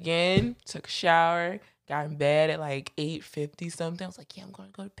 Took it again, took a shower, got in bed at like 8:50 something. I was like, yeah, I'm going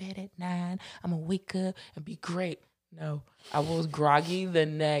to go to bed at 9. I'm going to wake up and be great. No, I was groggy the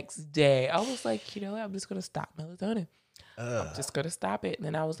next day. I was like, I'm just going to stop melatonin. I'm just going to stop it. And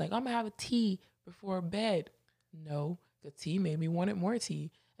then I was like, I'm going to have a tea before bed. No, the tea made me want more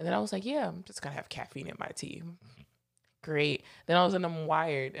tea. And then I was like, yeah, I'm just going to have caffeine in my tea. Great. Then all of a sudden I'm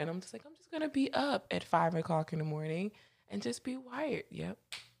wired. And I'm just like, I'm just going to be up at 5 o'clock in the morning and just be wired. Yep.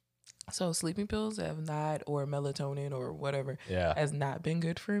 So sleeping pills have not, or melatonin or whatever, has not been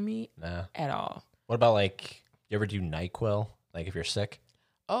good for me at all. What about like, you ever do NyQuil? Like if you're sick?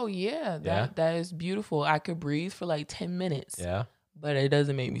 Oh, yeah. That is beautiful. I could breathe for like 10 minutes. Yeah. But it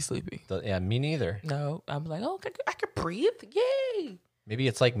doesn't make me sleepy. Yeah, me neither. No. I'm like, oh, I could breathe? Yay. Maybe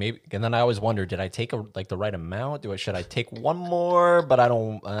it's like and then I always wonder, did I take the right amount? Should I take one more? But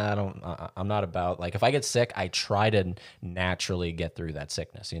I'm not about, like, if I get sick, I try to naturally get through that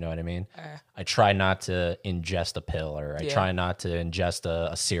sickness. You know what I mean? I try not to ingest a pill, or I try not to ingest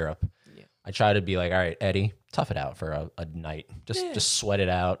a syrup. Yeah. I try to be like, all right, Eddie, tough it out for a night. Just sweat it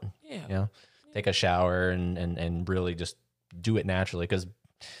out. Yeah. Take a shower and really just do it naturally, because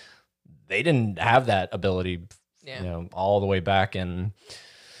they didn't have that ability. Yeah. All the way back in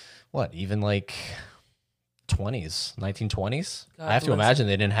even like 1920s. I have to imagine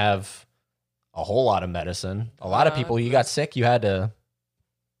they didn't have a whole lot of medicine. A lot of people, you got sick, you had to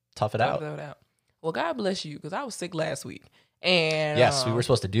tough it out. Well, God bless you, because I was sick last week. And yes, we were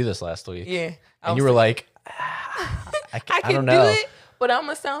supposed to do this last week. Yeah. And you were like, I don't know. Do it, but I'm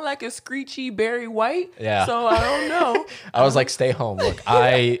going to sound like a screechy Barry White. Yeah. So I don't know. I was like, stay home. Look,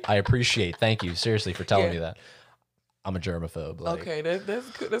 I appreciate, thank you seriously for telling me that. I'm a germaphobe. Like. Okay,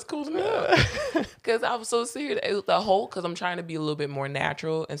 that's cool to know. Because I was so serious. Because I'm trying to be a little bit more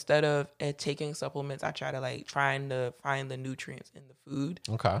natural. Instead of taking supplements, I try to trying to find the nutrients in the food.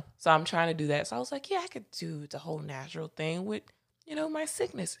 Okay. So I'm trying to do that. So I was like, yeah, I could do the whole natural thing with, my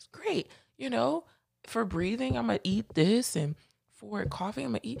sickness. It's great. For breathing, I'm going to eat this. And for coffee,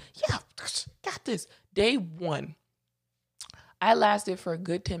 I'm going to eat. Yeah, got this. Day 1, I lasted for a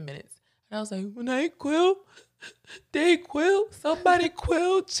good 10 minutes. And I was like, NyQuil. Dayquil, somebody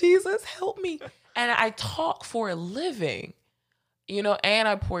quill, Jesus help me. And I talk for a living, and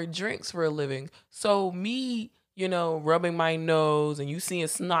I pour drinks for a living. So me, rubbing my nose and you seeing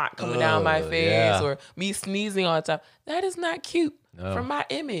snot coming down my face, or me sneezing all the time, that is not cute for my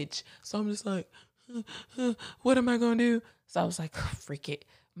image. So I'm just like, what am I going to do? So I was like, freak it.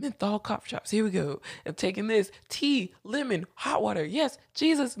 Menthol cough drops. Here we go. I'm taking this tea, lemon, hot water. Yes,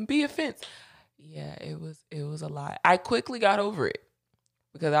 Jesus, be offense. Yeah, it was a lot. I quickly got over it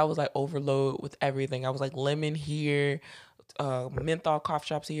because I was like overload with everything. I was like lemon here, menthol cough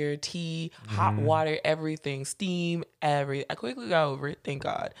drops here, tea, hot water, everything, steam, everything. I quickly got over it, thank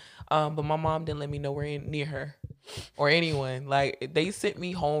God. But my mom didn't let me nowhere near her. or anyone. Like, they sent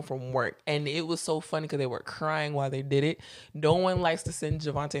me home from work, and it was so funny because they were crying while they did it. No one likes to send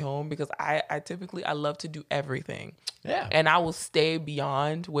Javante home because I typically I love to do everything. Yeah. And I will stay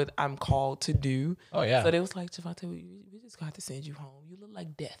beyond what I'm called to do. Oh, yeah. So they was like, Javante, we just got to send you home. You look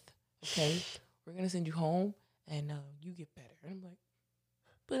like death. Okay, we're gonna send you home, and you get better. And I'm like,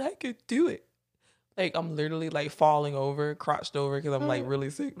 but I could do it. Like, I'm literally like falling over, crouched over because I'm like really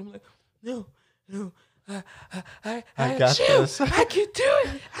sick. I'm like, no, I got this. I can do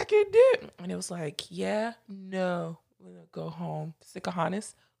it. I can do it. And it was like, yeah, no, we're gonna go home.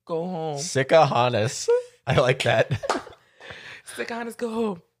 Sikahanis, go home. Sikahanis. I like that. Sikahanis, go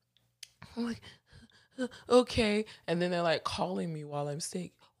home. I'm like, okay. And then they're like calling me while I'm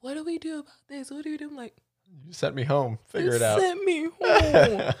sick. What do we do about this? What do we do? I'm like, You sent me home. Figure it out. Sent me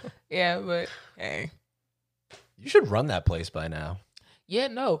home. Yeah, but hey. You should run that place by now. Yeah,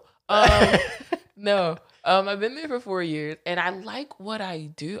 no. No. I've been there for 4 years, and I like what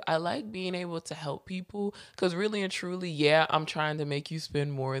I do. I like being able to help people because really and truly, yeah, I'm trying to make you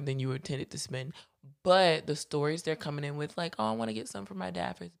spend more than you intended to spend. But the stories they're coming in with, like, oh, I want to get something for my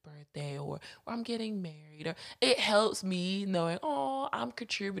dad for his birthday, or I'm getting married, or it helps me knowing, oh, I'm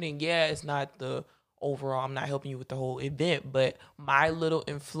contributing. Yeah, it's not the overall, I'm not helping you with the whole event, but my little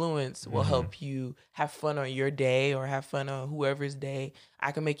influence will help you have fun on your day or have fun on whoever's day.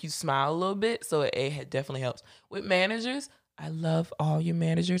 I can make you smile a little bit, so it definitely helps. With managers, I love all your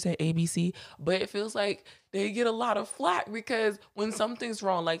managers at ABC, but it feels like they get a lot of flack because when something's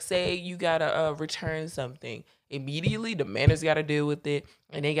wrong, like say you gotta return something, immediately the manager's gotta deal with it,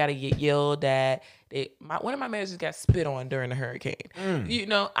 and they gotta get yelled at. One of my managers got spit on during the hurricane. You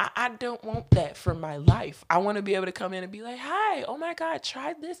know, I don't want that for my life. I want to be able to come in and be like, hi, oh my God,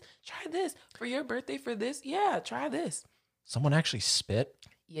 try this for your birthday, for this. Yeah, try this. Someone actually spit?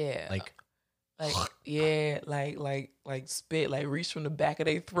 Yeah. Like yeah, like spit, like reach from the back of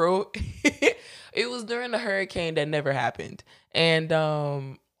their throat. It was during the hurricane that never happened. And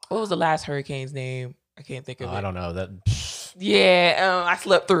what was the last hurricane's name? I can't think of it. I don't know that. Yeah, I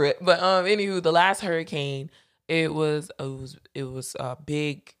slept through it. But anywho, the last hurricane, it was a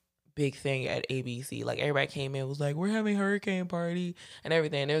big thing at ABC. Like everybody came in, was like, we're having a hurricane party and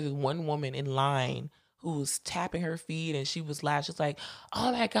everything. And there was this one woman in line who was tapping her feet, and she was laughing. She's like,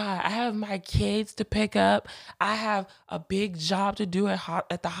 oh my God, I have my kids to pick up. I have a big job to do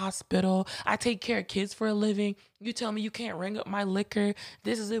at the hospital. I take care of kids for a living. You tell me you can't ring up my liquor.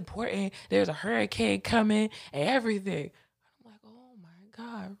 This is important. There's a hurricane coming and everything. I'm like, oh my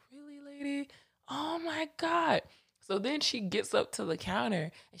God, really, lady? Oh my God. So then she gets up to the counter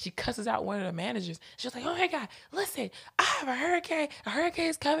and she cusses out one of the managers. She's like, oh my God, listen, I have a hurricane. A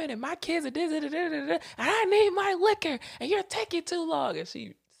hurricane's coming and my kids are this, and I need my liquor and you're taking too long. And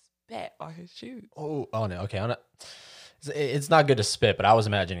she spat on his shoes. Oh no. Okay. It's not good to spit, but I was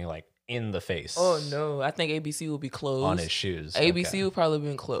imagining like in the face. Oh no. I think ABC will be closed. On his shoes. ABC will probably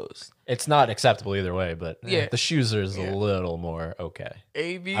been closed. It's not acceptable either way, but yeah, the shoes are a little more okay.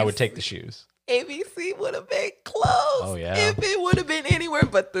 ABC. I would take the shoes. ABC would have been closed. Oh, yeah. If it would have been anywhere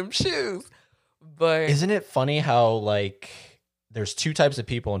but them shoes. But isn't it funny how like there's two types of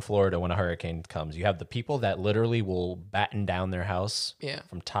people in Florida when a hurricane comes? You have the people that literally will batten down their house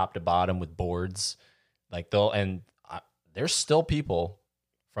from top to bottom with boards. Like there's still people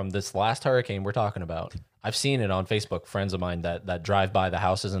from this last hurricane we're talking about. I've seen it on Facebook, friends of mine that drive by the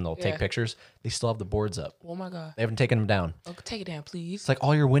houses and they'll take pictures. They still have the boards up. Oh my God. They haven't taken them down. Oh, take it down, please. It's like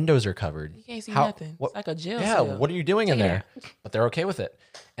all your windows are covered. You can't see nothing. It's like a jail cell. What are you doing in there? But they're okay with it.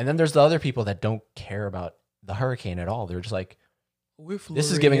 And then there's the other people that don't care about the hurricane at all. They're just like,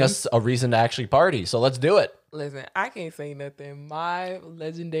 this is giving us a reason to actually party, so let's do it. Listen, I can't say nothing. My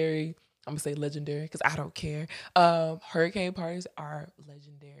legendary, I'm going to say legendary because I don't care. Hurricane parties are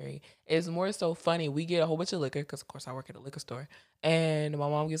legendary. It's more so funny. We get a whole bunch of liquor because, of course, I work at a liquor store. And my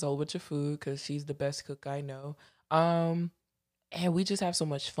mom gets a whole bunch of food because she's the best cook I know. And we just have so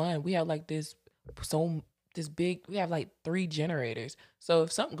much fun. We have like we have like 3 generators. So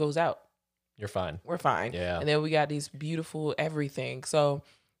if something goes out, you're fine. We're fine. Yeah. And then we got these beautiful everything. So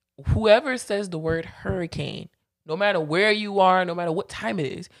whoever says the word hurricane, no matter where you are, no matter what time it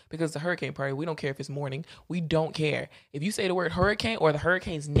is, because it's a hurricane party, we don't care if it's morning. We don't care. If you say the word hurricane or the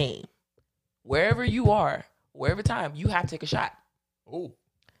hurricane's name, wherever you are, wherever time, you have to take a shot. Oh.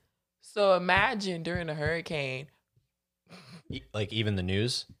 So imagine during a hurricane. Like even the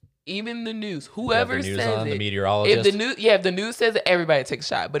news? Even the news. Whoever the news says on, it. The meteorologist. If the news says it, everybody takes a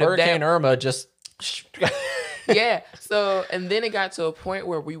shot. But Hurricane Irma just... yeah. So, and then it got to a point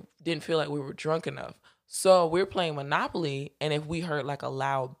where we didn't feel like we were drunk enough. So we're playing Monopoly, and if we heard like a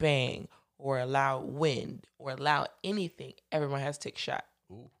loud bang or allow wind or allow anything, everyone has to take a shot.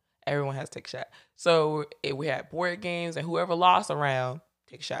 Ooh. Everyone has to take a shot. So we had board games, and whoever lost around,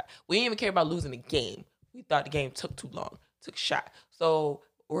 take a shot. We didn't even care about losing the game. We thought the game took too long. Took a shot. So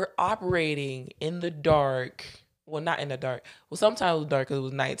we're operating in the dark. Well, not in the dark. Well, sometimes it was dark because it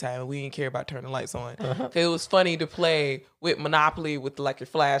was nighttime and we didn't care about turning the lights on. Cause it was funny to play with Monopoly with like your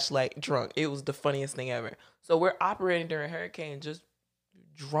flashlight drunk. It was the funniest thing ever. So we're operating during a hurricane just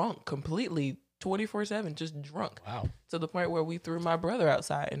drunk, completely 24/7, just drunk. Wow. To the point where we threw my brother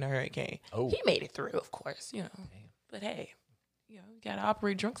outside in the hurricane. Oh. He made it through, of course, you know. But hey, you gotta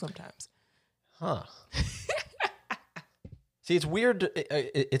operate drunk sometimes. Huh. See, it's weird.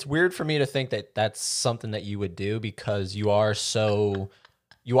 It's weird for me to think that that's something that you would do because you are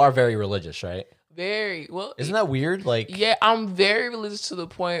very religious, right? Very well. Isn't that weird? Like, yeah, I'm very religious to the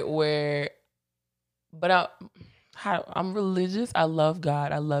point where, but I'm religious. I love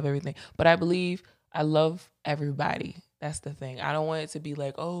God. I love everything. But I believe I love everybody. That's the thing. I don't want it to be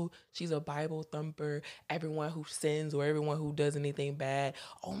like, oh, she's a Bible thumper. Everyone who sins or everyone who does anything bad,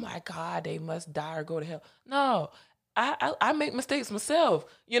 oh my God, they must die or go to hell. No. I make mistakes myself.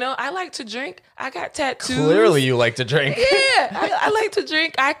 You know, I like to drink. I got tattoos. Clearly you like to drink. Yeah, I like to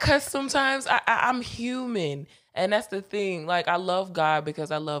drink. I cuss sometimes. I'm human. And that's the thing. Like, I love God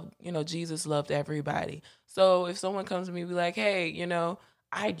because I love, Jesus loved everybody. So if someone comes to me and be like, hey,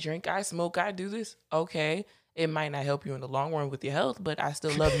 I drink, I smoke, I do this. Okay. It might not help you in the long run with your health, but I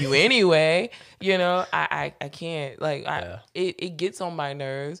still love you anyway. I can't, it gets on my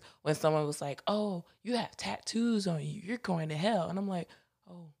nerves when someone was like, oh, you have tattoos on you, you're going to hell. And I'm like,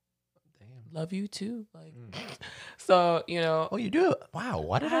 oh, damn, love you too. Like, so, Oh, you do? Wow.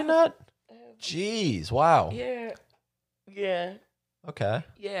 Why did I not? Jeez. Wow. Yeah. Yeah. Okay.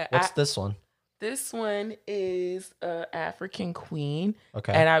 Yeah. What's this one? This one is African Queen.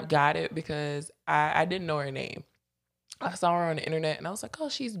 Okay. And I got it because I didn't know her name. I saw her on the internet and I was like, oh,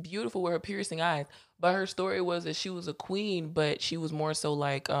 she's beautiful with her piercing eyes. But her story was that she was a queen, but she was more so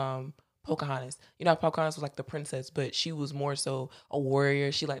like Pocahontas. Pocahontas was like the princess, but she was more so a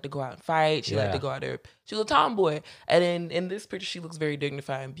warrior. She liked to go out and fight. She liked to go out there. She was a tomboy. And then in this picture, she looks very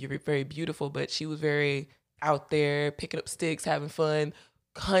dignified and very beautiful, but she was very out there picking up sticks, having fun,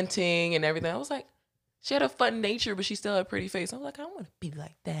 hunting and everything. I was like, she had a fun nature, but she still had a pretty face. I was like, I want to be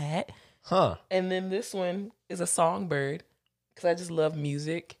like that. Huh. And then this one is a songbird because I just love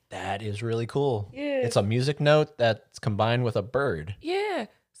music. That is really cool. Yeah. It's a music note that's combined with a bird. Yeah.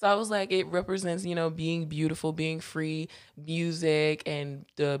 So I was like, it represents, being beautiful, being free, music, and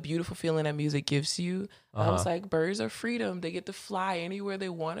the beautiful feeling that music gives you. I was like, birds are freedom. They get to fly anywhere they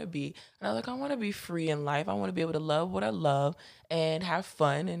want to be. And I was like, I want to be free in life. I want to be able to love what I love and have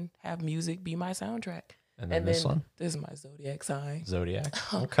fun and have music be my soundtrack. And then this one? This is my zodiac sign. Zodiac.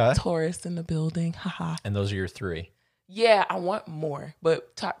 Okay. Taurus in the building. Haha. And those are your three. Yeah, I want more,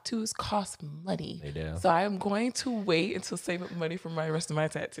 but tattoos cost money. They do. So I am going to wait until save up money for my rest of my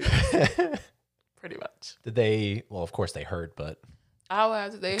tattoos. Pretty much. Did they? Well, of course they hurt, but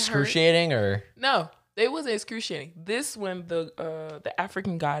They excruciating hurt. or no? They wasn't excruciating. This one, the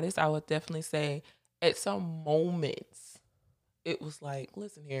African goddess, I would definitely say at some moments it was like,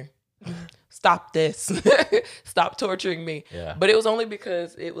 listen here. Stop this. Stop torturing me. Yeah. But it was only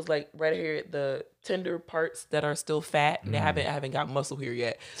because it was like right here, the tender parts that are still fat and I haven't got muscle here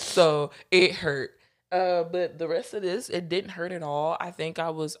yet. So it hurt. But the rest of this, it didn't hurt at all. I think I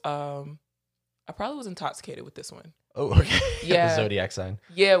probably was intoxicated with this one. Oh, okay. Yeah. The zodiac sign.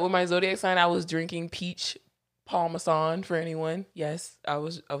 Yeah, with my zodiac sign, I was drinking peach parmesan for anyone. Yes, I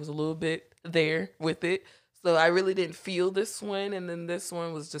was a little bit there with it. So I really didn't feel this one, and then this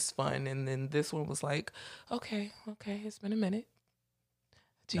one was just fun, and then this one was like, okay, it's been a minute.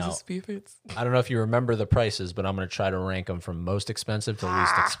 Jesus spirits. I don't know if you remember the prices, but I'm going to try to rank them from most expensive to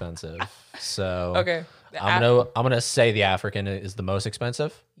least expensive. So okay, I'm gonna say the African is the most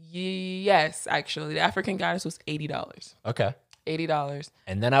expensive. Yes, actually, the African goddess was $80. Okay, $80.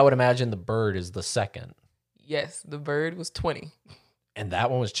 And then I would imagine the bird is the second. Yes, the bird was $20. And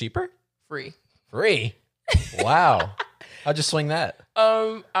that one was cheaper. Free. Wow. How'd you swing that?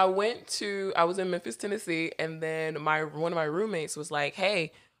 I was in Memphis, Tennessee, and then one of my roommates was like,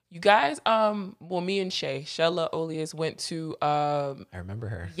 hey, you guys, me and Shella Olias went to I remember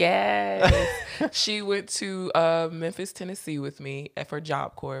her. Yes. She went to Memphis, Tennessee with me for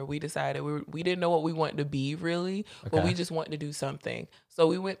Job Corps. We decided we didn't know what we wanted to be really, but we just wanted to do something. So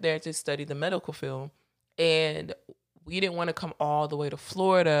we went there to study the medical field, and we didn't want to come all the way to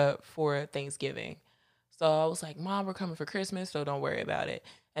Florida for Thanksgiving. So I was like, Mom, we're coming for Christmas, so don't worry about it.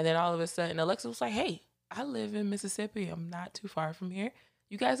 And then all of a sudden, Alexa was like, hey, I live in Mississippi. I'm not too far from here.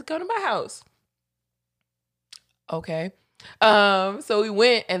 you guys come to my house. Okay. So we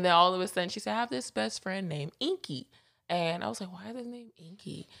went, and then all of a sudden she said, I have this best friend named Inky. And I was like, why is his name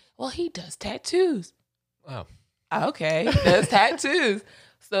Inky? Well, he does tattoos. Wow. Okay, does tattoos.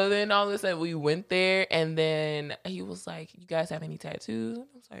 So then all of a sudden we went there, and then he was like, you guys have any tattoos? I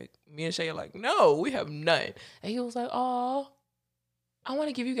was like, me and Shay are like, no, we have none. And he was like, oh, I want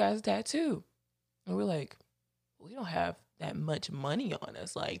to give you guys a tattoo. And we're like, we don't have that much money on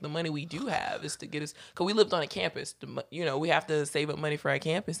us. Like, the money we do have is to get us, because we lived on a campus. You know, we have to save up money for our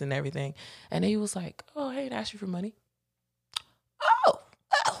campus and everything. And he was like, oh, I ain't asked you for money. Oh.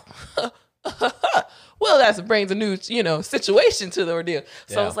 Well, that brings a new, situation to the ordeal.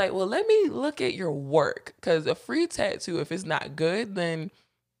 So I was like, well, let me look at your work, because a free tattoo, if it's not good, then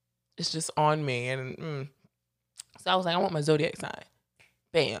it's just on me. And so I was like, I want my zodiac sign.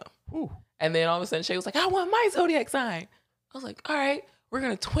 Bam. Ooh. And then all of a sudden, Shay was like, I want my zodiac sign. I was like, all right, we're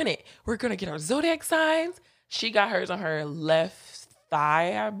going to twin it. We're going to get our zodiac signs. She got hers on her left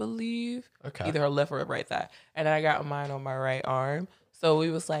thigh, I believe. Okay. Either her left or her right thigh. And I got mine on my right arm. So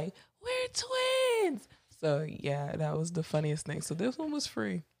we was like, we're twins. So yeah, that was the funniest thing. So this one was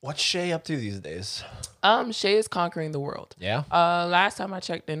free. What's Shay up to these days? Shay is conquering the world. Yeah. Last time I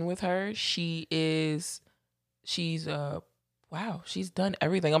checked in with her, she's done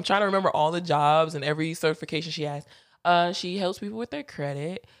everything. I'm trying to remember all the jobs and every certification she has. She helps people with their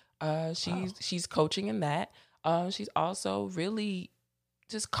credit. She's coaching in that. She's also really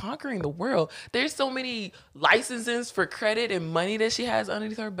just conquering the world. There's so many licenses for credit and money that she has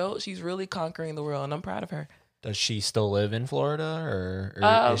underneath her belt. She's really conquering the world, and I'm proud of her. Does she still live in Florida,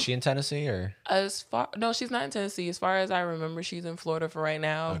 or is she in Tennessee? Or No, she's not in Tennessee. As far as I remember, she's in Florida for right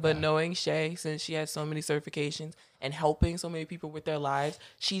now. Okay. But knowing Shay, since she has so many certifications and helping so many people with their lives,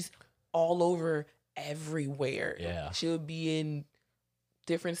 she's all over everywhere. Yeah, she'll be in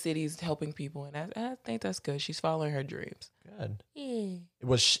different cities helping people, and I think that's good. She's following her dreams. Good. Yeah. It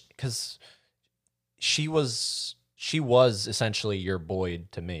was because she was essentially your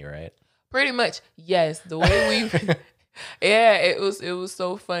Boyd to me, right? Pretty much, yes. The way we, yeah, it was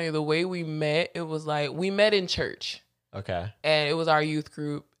so funny. The way we met, it was like we met in church. Okay. And it was our youth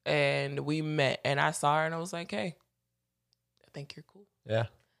group, and we met, and I saw her, and I was like, hey, I think you're cool. Yeah.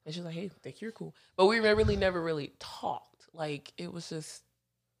 And she was like, hey, I think you're cool. But we really never really talked. Like, it was just,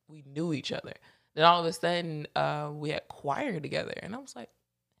 we knew each other. Then all of a sudden, we had choir together. And I was like,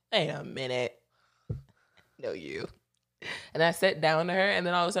 wait a minute. No, you. And I sat down to her, and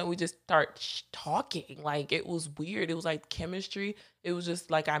then all of a sudden we just start talking. Like, it was weird. It was like chemistry. It was just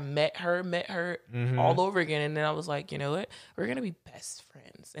like I met her all over again. And then I was like, you know what? We're going to be best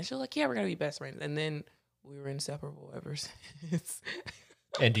friends. And she was like, yeah, we're going to be best friends. And then we were inseparable ever since.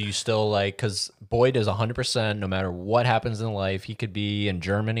 And do you still like, because Boyd is 100%, no matter what happens in life, he could be in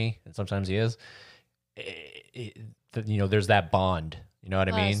Germany, and sometimes he is, there's that bond, you know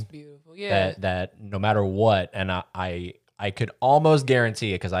what I mean? That's beautiful, yeah. That no matter what, and I could almost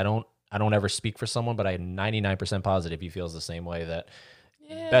guarantee it, because I don't ever speak for someone, but I'm 99% positive he feels the same way, that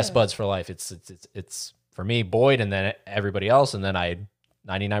best buds for life. It's for me, Boyd, and then everybody else, and then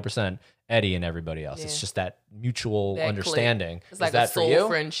 99% Eddie and everybody else. Yeah. It's just that mutual understanding. It's like a soul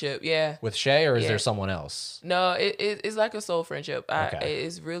friendship, yeah. With Shay, or is there someone else? No, it's like a soul friendship.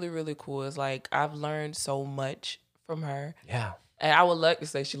 It's really, really cool. It's like I've learned so much from her. Yeah. And I would like to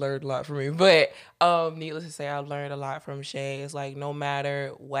say she learned a lot from me, but needless to say, I've learned a lot from Shay. It's like no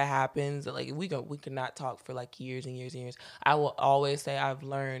matter what happens, like we could not talk for like years and years and years. I will always say I've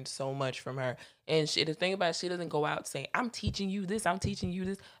learned so much from her. And the thing about it, she doesn't go out saying, I'm teaching you this, I'm teaching you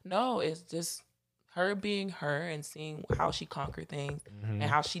this. No, it's just her being her and seeing how she conquered things and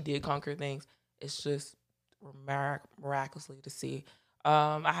how she did conquer things. It's just miraculously to see.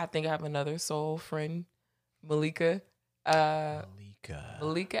 I think I have another soul friend, Malika.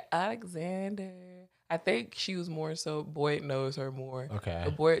 Malika Alexander. I think she was more so Boyd knows her more. Okay.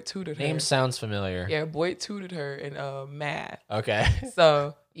 But Boyd tutored her. Name sounds familiar. Yeah, Boyd tutored her in math. Okay.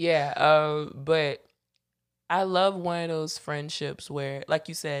 So yeah, but I love one of those friendships where, like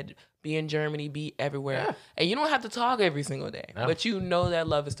you said, be in Germany, be everywhere. Yeah. And you don't have to talk every single day. No. But you know that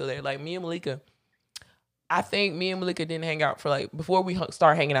love is still there. Like me and Malika, I think me and Malika didn't hang out for like, before we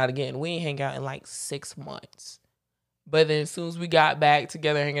start hanging out again, we ain't hang out in like 6 months. But then as soon as we got back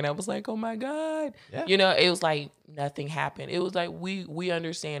together hanging out, I was like, oh my God. Yeah. You know, it was like nothing happened. It was like we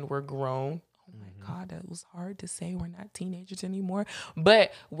understand we're grown. Oh my God, that was hard to say. We're not teenagers anymore.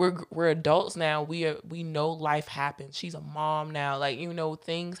 But we're adults now. We know life happens. She's a mom now. Like, you know,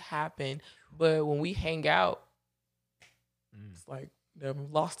 things happen. But when we hang out, it's like never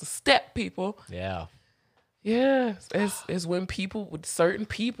lost a step, people. Yeah. Yeah, it's when people with certain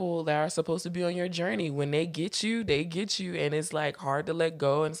people that are supposed to be on your journey, when they get you, and it's like hard to let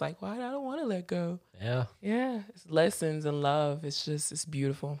go, and it's like, why I don't want to let go. Yeah. Yeah, it's lessons and love. It's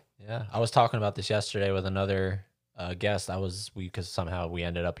beautiful. Yeah. I was talking about this yesterday with another guest. Because somehow we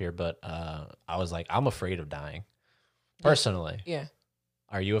ended up here, but I was like, I'm afraid of dying. Personally. Yeah,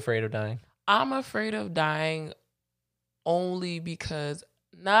 Are you afraid of dying? I'm afraid of dying only because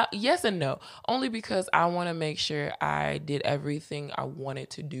not yes and no. Only because I want to make sure I did everything I wanted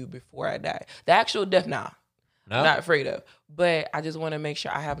to do before I die. The actual death, nah, No. not afraid of. But I just want to make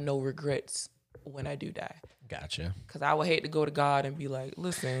sure I have no regrets when I do die. Gotcha. Because I would hate to go to God and be like,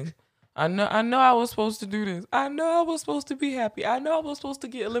 listen, I know I was supposed to do this. I know I was supposed to be happy. I know I was supposed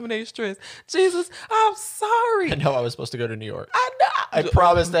to eliminate stress. Jesus, I'm sorry. I know I was supposed to go to New York. I know. I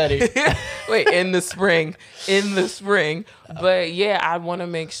promised Eddie. Wait, in the spring. But yeah, I want to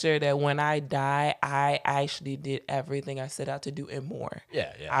make sure that when I die, I actually did everything I set out to do and more.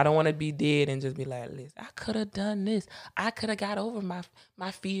 Yeah. I don't want to be dead and just be like, listen, I could have done this. I could have got over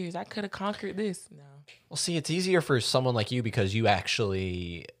my fears. I could have conquered this. No. Well, see, it's easier for someone like you because you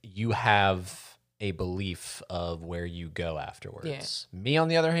have a belief of where you go afterwards. Yeah. Me, on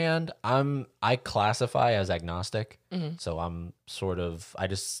the other hand, I classify as agnostic. Mm-hmm. So I'm sort of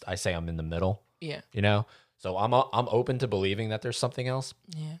I say I'm in the middle. Yeah. You know? So I'm open to believing that there's something else.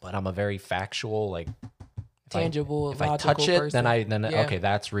 Yeah. But I'm a very factual, like Tangible, if I logical touch it, person. then Yeah. okay,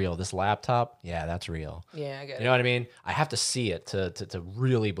 that's real. This laptop, yeah, that's real. Yeah, I get You know what I mean? I have to see it to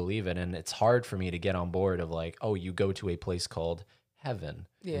really believe it. And it's hard for me to get on board of like, oh, you go to a place called heaven.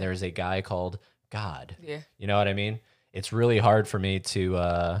 Yeah. And there's a guy called God. Yeah. You know what I mean? It's really hard for me to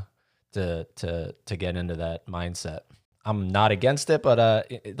get into that mindset. I'm not against it, but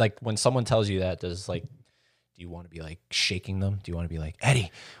like when someone tells you that, do you want to be like shaking them? Do you want to be like,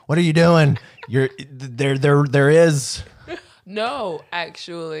 Eddie, what are you doing? There is. No,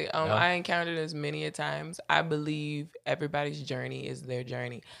 actually, No? I encountered this many a times. I believe everybody's journey is their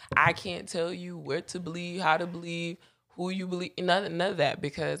journey. I can't tell you where to believe, how to believe, who you believe, none of that,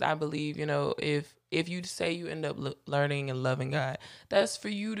 because I believe, if you say you end up learning and loving God, that's for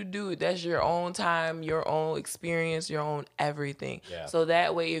you to do it. That's your own time, your own experience, your own everything. Yeah. So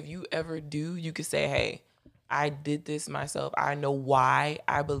that way, if you ever do, you could say, hey, I did this myself. I know why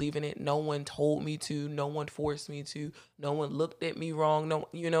I believe in it. No one told me to. No one forced me to. No one looked at me wrong. No,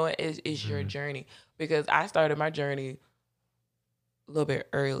 it's your journey. Because I started my journey a little bit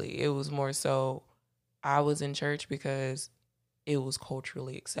early. It was more so I was in church because it was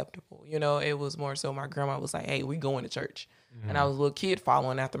culturally acceptable. It was more so my grandma was like, hey, we going to church. And I was a little kid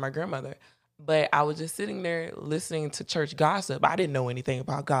following after my grandmother. But I was just sitting there listening to church gossip. I didn't know anything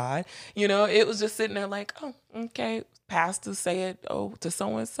about God. It was just sitting there like, oh, okay, pastor said, oh, to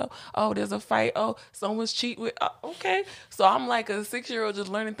so-and-so, oh, there's a fight. Oh, someone's cheating with, okay. So I'm like a 6-year-old just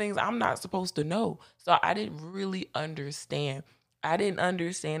learning things I'm not supposed to know. So I didn't really understand. I didn't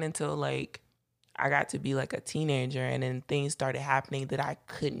understand until like I got to be like a teenager, and then things started happening that I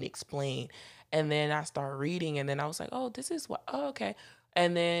couldn't explain. And then I started reading, and then I was like, oh, this is what, oh, okay.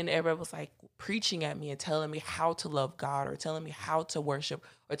 And then everybody was like preaching at me and telling me how to love God, or telling me how to worship,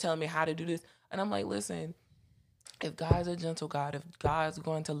 or telling me how to do this. And I'm like, listen, if God's a gentle God, if God's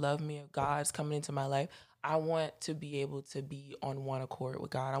going to love me, if God's coming into my life, I want to be able to be on one accord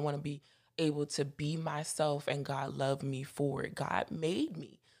with God. I want to be able to be myself, and God loved me for it. God made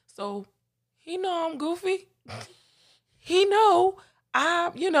me. So he know I'm goofy. He know I'm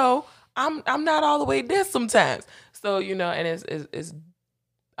not all the way there sometimes. So, and it's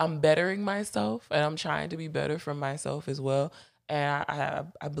I'm bettering myself, and I'm trying to be better for myself as well. And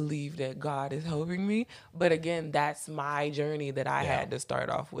I believe that God is helping me. But again, that's my journey that I had to start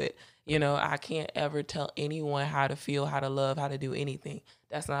off with. I can't ever tell anyone how to feel, how to love, how to do anything.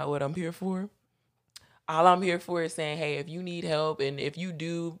 That's not what I'm here for. All I'm here for is saying, hey, if you need help, and if you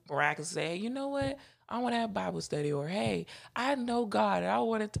do miraculously say, hey, you know what? I want to have Bible study, or hey, I know God, and I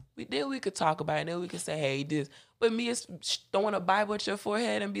want to. Then we could talk about it, and then we could say, hey, this. But me is throwing a Bible at your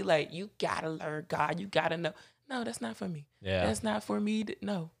forehead and be like, you gotta learn God, you gotta know. No, that's not for me. Yeah, that's not for me.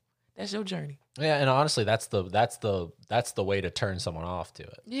 No, that's your journey. Yeah, and honestly, that's the way to turn someone off to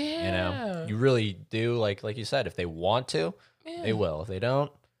it. Yeah, you really do. Like you said, if they want to, they will. If they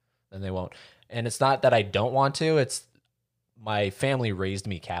don't, then they won't. And it's not that I don't want to. It's my family raised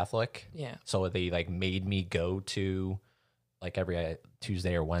me Catholic. Yeah. So they like made me go to like every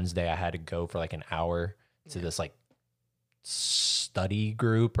Tuesday or Wednesday. I had to go for like an hour to this like study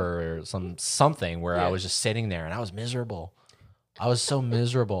group or something where I was just sitting there, and I was miserable. I was so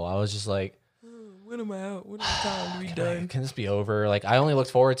miserable. I was just like, when am I out? When is the time to be done? Can this be over? Like, I only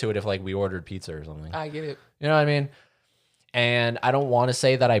looked forward to it if like we ordered pizza or something. I get it. You know what I mean? And I don't want to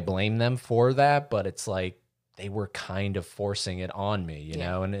say that I blame them for that, but it's like they were kind of forcing it on me, you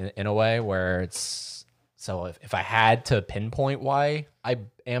know, in a way where it's, so if I had to pinpoint why I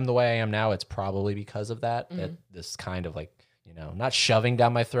am the way I am now, it's probably because of that, that this kind of like, you know, not shoving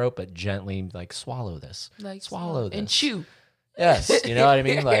down my throat, but gently like swallow this, Like swallow this. and chew. Yes. You know what I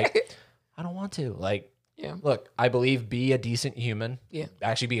mean? Like, I don't want to. Like, Yeah. look, I believe be a decent human. Yeah.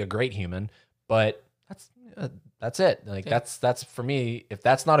 Actually be a great human, but that's it. Like that's for me. If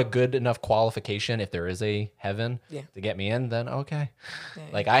that's not a good enough qualification, if there is a heaven to get me in, then okay. Yeah.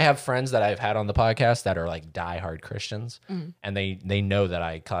 Like I have friends that I've had on the podcast that are like diehard Christians, and they know that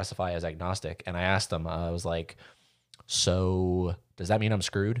I classify as agnostic. And I asked them, I was like, so does that mean I'm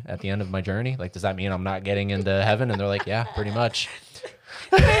screwed at the end of my journey? Like, does that mean I'm not getting into heaven? And they're like, yeah, pretty much.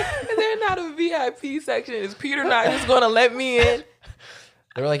 And they're not a VIP section. Is Peter not just going to let me in?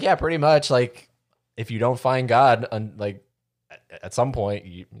 They were like, yeah, pretty much. Like, if you don't find God, like at some point,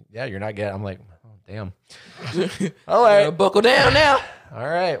 you're not getting. I'm like, oh, damn. All right, buckle down now. All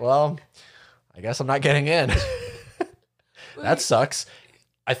right, well, I guess I'm not getting in. That sucks.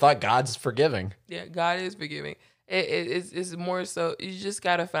 I thought God's forgiving. Yeah, God is forgiving. It's more so you just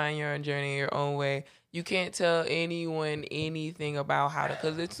gotta find your own journey, your own way. You can't tell anyone anything about how to,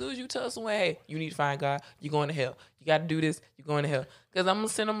 because as soon as you tell someone, hey, you need to find God, you're going to hell. You got to do this, you're going to hell. Because I'm going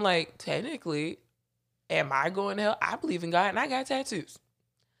to send them like, technically, am I going to hell? I believe in God and I got tattoos.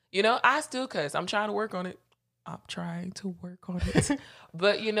 You know, I still cuss. I'm trying to work on it.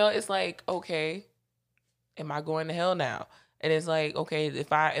 But, you know, it's like, okay, am I going to hell now? And it's like, okay,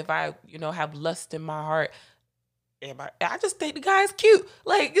 if I you know, have lust in my heart, I just think the guy's cute.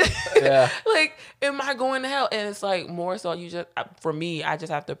 Like, like, am I going to hell? And it's like more so for me, I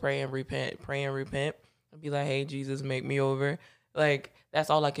just have to pray and repent, and be like, hey, Jesus, make me over. Like,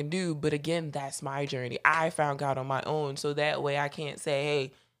 that's all I can do. But again, that's my journey. I found God on my own. So that way I can't say,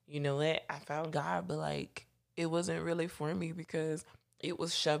 hey, you know what? I found God, but like, it wasn't really for me because it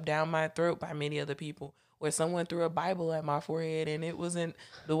was shoved down my throat by many other people. Where someone threw a Bible at my forehead and it wasn't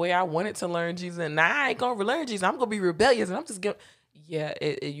the way I wanted to learn Jesus. And now I ain't going to learn Jesus. I'm going to be rebellious and I'm just going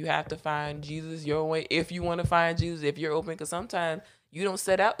to, you have to find Jesus your way if you want to find Jesus, if you're open. Because sometimes you don't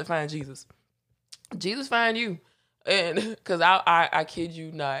set out to find Jesus. Jesus find you. And because I kid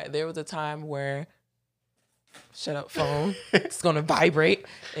you not, there was a time where, shut up phone, it's going to vibrate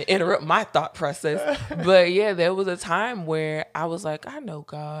and interrupt my thought process. But yeah, there was a time where I was like, I know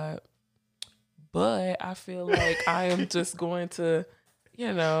God. But I feel like I am just going to,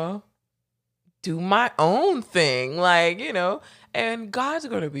 you know, do my own thing. Like, you know, and God's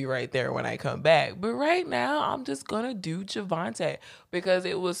going to be right there when I come back. But right now, I'm just going to do Javante because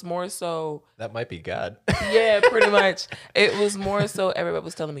it was more so. That might be God. Yeah, pretty much. It was more so everybody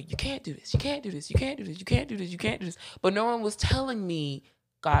was telling me, you can't do this. You can't do this. You can't do this. You can't do this. You can't do this. But no one was telling me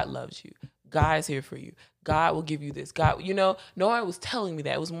God loves you. God is here for you. God will give you this. God, you know, no one was telling me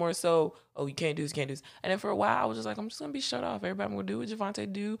that. It was more so, oh, you can't do this, can't do this. And then for a while, I was just like, I'm just going to be shut off. Everybody going to do what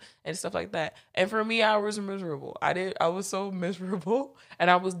Javante do and stuff like that. And for me, I was miserable. I was so miserable. And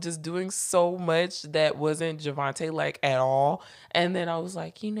I was just doing so much that wasn't Javante like at all. And then I was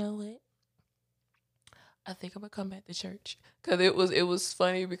like, you know what? I think I'm going to come back to church. Because it was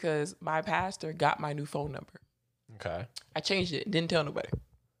funny because my pastor got my new phone number. Okay. I changed it. Didn't tell nobody.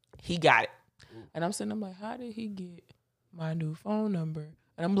 He got it. And I'm sitting, I'm like, how did he get my new phone number?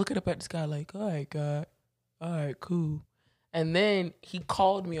 And I'm looking up at this guy like, all right, God. All right, cool. And then he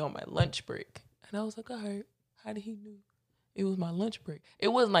called me on my lunch break. And I was like, all right, how did he know? It was my lunch break. It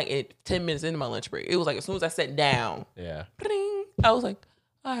wasn't like 10 minutes into my lunch break. It was like as soon as I sat down. Yeah. Ding, I was like,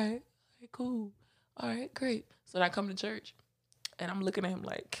 all right, cool. All right, great. So then I come to church. And I'm looking at him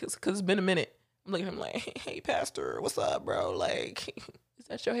like, because it's been a minute. I'm looking at him like, hey, pastor, what's up, bro? Like, is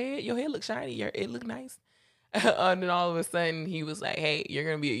that your head? Your head look shiny. Your head look nice. And then all of a sudden, he was like, hey, you're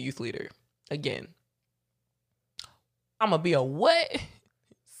going to be a youth leader again. I'm going to be a what?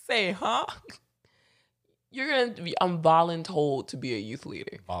 Say, huh? You're going to be, I'm voluntold to be a youth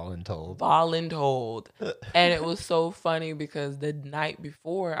leader. Voluntold. And it was so funny because the night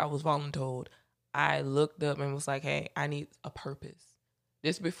before I was voluntold, I looked up and was like, hey, I need a purpose.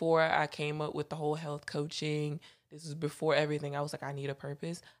 This before I came up with the whole health coaching. This is before everything. I was like, I need a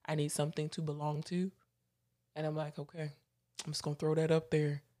purpose. I need something to belong to. And I'm like, okay, I'm just going to throw that up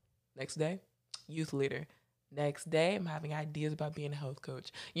there. Next day, youth leader. Next day, I'm having ideas about being a health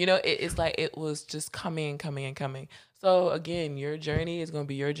coach. You know, it's like it was just coming. So again, your journey is going to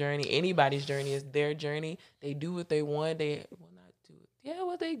be your journey. Anybody's journey is their journey. They do what they want. They will not do it. Yeah,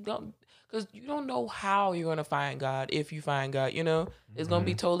 well, they don't. because you don't know how you're gonna find God. If you find God, you know, it's gonna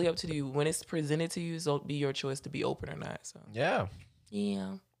be totally up to you. When it's presented to you, it'll be your choice to be open or not. So Yeah.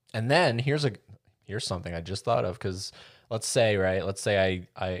 yeah. And then here's something I just thought of, because let's say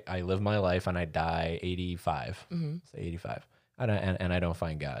I live my life and I die 85, say 85, and I don't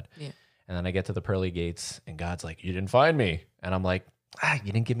find God. Yeah. And then I get to the pearly gates and God's like, you didn't find me. And I'm like,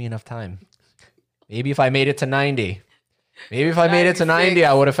 you didn't give me enough time. Maybe if I made it to 90,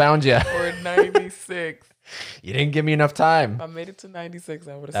 I would have found you. Or 96. You didn't give me enough time. If I made it to 96,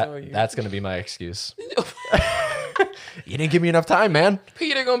 I would have saw you. That's going to be my excuse. You didn't give me enough time, man.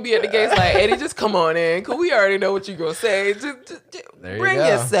 Peter gonna be at the gates like, Eddie, just come on in, cause we already know what you gonna say. Just bring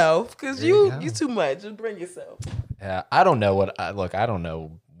yourself, cause you too much. Just bring yourself. Yeah, I don't know I don't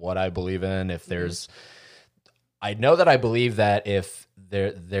know what I believe in. If there's, I know that I believe that if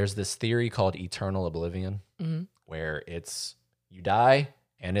there's this theory called eternal oblivion, where it's you die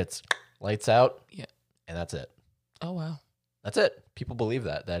and it's lights out, and that's it. Oh wow, that's it. People believe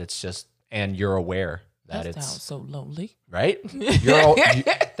that it's just, and you're aware that it's sounds so lonely, right?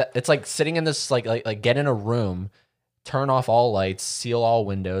 It's like sitting in this like get in a room, turn off all lights, seal all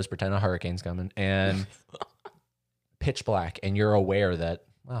windows, pretend a hurricane's coming, and pitch black, and you're aware that,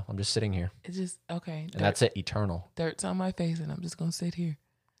 wow, I'm just sitting here. It's just okay, and that's it. Eternal. Dirt's on my face, and I'm just gonna sit here.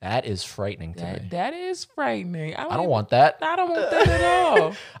 That is frightening to me. That is frightening. I don't want that. I don't want that at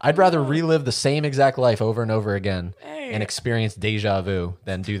all. I'd rather relive the same exact life over and over again and experience deja vu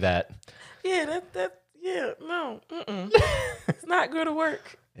than do that. Yeah, no. It's not going to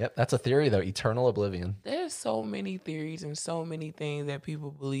work. Yep, that's a theory, though. Eternal oblivion. There's so many theories and so many things that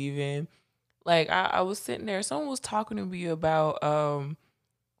people believe in. Like, I was sitting there, someone was talking to me about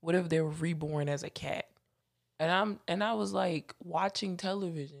what if they were reborn as a cat? And I was like watching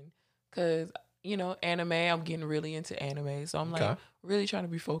television because, you know, anime, I'm getting really into anime. So I'm like really trying to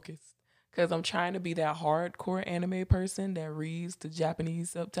be focused because I'm trying to be that hardcore anime person that reads the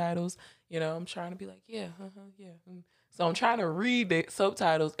Japanese subtitles. You know, I'm trying to be like, yeah. So I'm trying to read the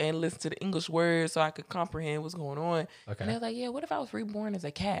subtitles and listen to the English words so I could comprehend what's going on. Okay. And they're like, yeah, what if I was reborn as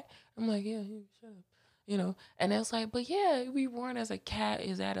a cat? I'm like, yeah, shut up. You know, and it's like, but yeah, reborn as a cat,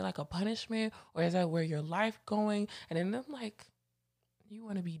 is that like a punishment, or is that where your life going? And then I'm like, you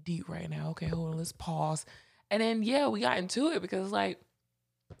want to be deep right now? Okay, hold on, let's pause. And then we got into it because like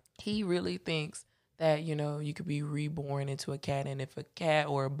he really thinks that, you know, you could be reborn into a cat, and if a cat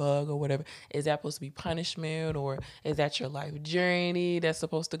or a bug or whatever, is that supposed to be punishment, or is that your life journey that's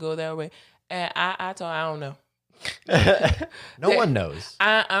supposed to go that way? And I told him, I don't know. No one knows.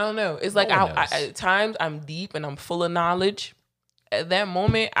 I don't know. It's like I at times I'm deep and I'm full of knowledge. At that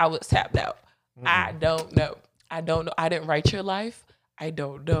moment, I was tapped out. I don't know. I didn't write your life. I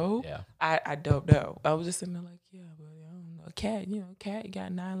don't know. Yeah. I don't know. I was just sitting there like, yeah, but I don't know. A cat, you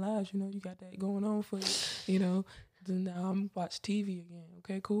got 9 lives. You know, you got that going on for you. You know. Then now I'm watch TV again.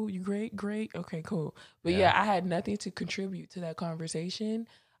 Okay, cool. You great. Okay, cool. But yeah, I had nothing to contribute to that conversation.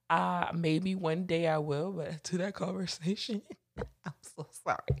 Maybe one day I will, but to that conversation, I'm so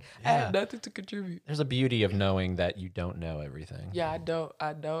sorry. Yeah. I had nothing to contribute. There's a beauty of knowing that you don't know everything. Yeah, I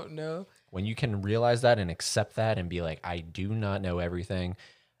don't know. When you can realize that and accept that and be like, I do not know everything.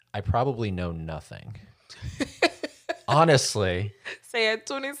 I probably know nothing. Honestly. Say at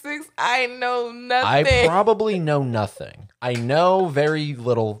 26, I know nothing. I probably know nothing. I know very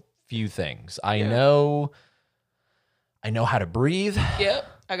few things. I know how to breathe.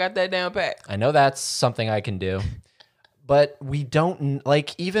 Yep. I got that down pat. I know that's something I can do, but we don't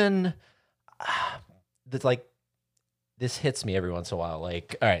like even this hits me every once in a while.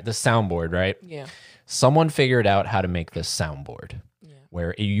 Like, all right, the soundboard, right? Yeah. Someone figured out how to make this soundboard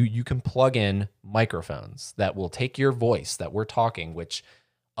where you can plug in microphones that will take your voice that we're talking, which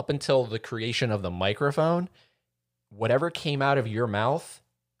up until the creation of the microphone, whatever came out of your mouth,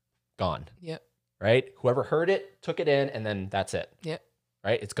 gone. Yep. Right? Whoever heard it, took it in, and then that's it. Yep.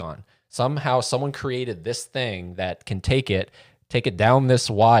 Right? It's gone. Somehow someone created this thing that can take it down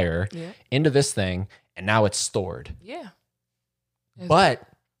this wire into this thing, and now it's stored. Yeah. But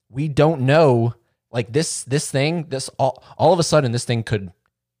we don't know, like this thing, all of a sudden this thing could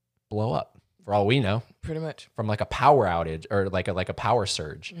blow up for all we know. Pretty much. From like a power outage or like a power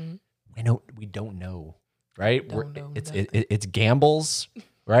surge. Mm-hmm. We don't know. Right? It's gambles,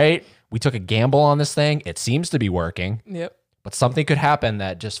 right? We took a gamble on this thing. It seems to be working. Yep. But something could happen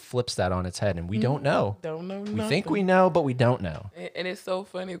that just flips that on its head, and we don't know. Don't know nothing. We think we know, but we don't know. And it's so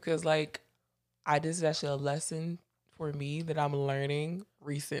funny because, like, this is actually a lesson for me that I'm learning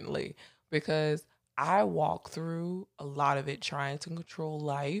recently because I walk through a lot of it trying to control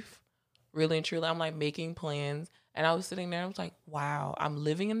life really and truly. I'm like making plans. And I was sitting there, I was like, wow, I'm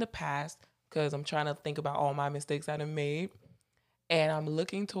living in the past because I'm trying to think about all my mistakes that I made. And I'm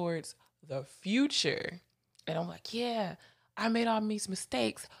looking towards the future. And I'm like, yeah, I made all these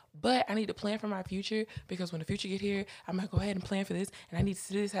mistakes, but I need to plan for my future because when the future get here, I'm going to go ahead and plan for this. And I need to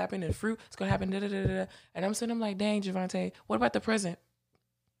see this happen and the fruit is going to happen. Da, da, da, da. And I'm sitting, I'm like, dang, Javante, what about the present?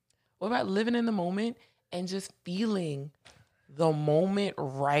 What about living in the moment and just feeling the moment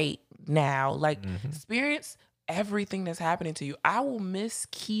right now? Like, experience everything that's happening to you. I will miss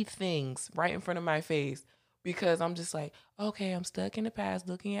key things right in front of my face because I'm just like, okay, I'm stuck in the past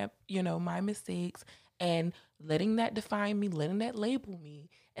looking at, my mistakes and letting that define me, letting that label me.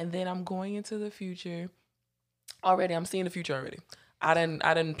 And then I'm going into the future. Already, I'm seeing the future already. I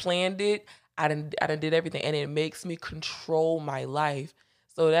done planned it. I done did everything. And it makes me control my life.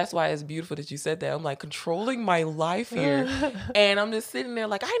 So that's why it's beautiful that you said that. I'm like controlling my life here. And I'm just sitting there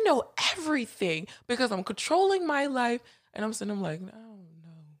like, I know everything because I'm controlling my life. And I'm sitting there like, I don't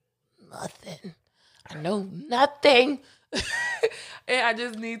know nothing. I know nothing. And I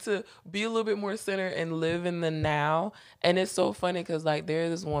just need to be a little bit more centered and live in the now. And it's so funny because like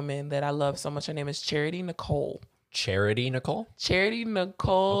there's this woman that I love so much. Her name is Charity Nicole. Charity Nicole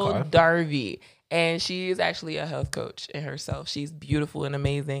Okay. Darby. And she is actually a health coach in herself. She's beautiful and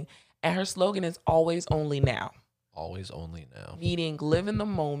amazing. And her slogan is always only now. Always only now. Meaning live in the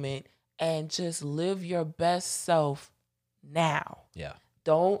moment and just live your best self now. Yeah.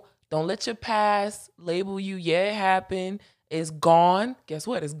 Don't let your past label you. Yeah, it happened. It's gone. Guess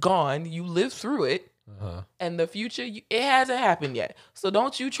what? It's gone. You lived through it. And the future, it hasn't happened yet. So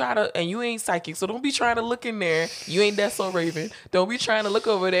don't you try to, and you ain't psychic, so don't be trying to look in there. You ain't That's So Raven. Don't be trying to look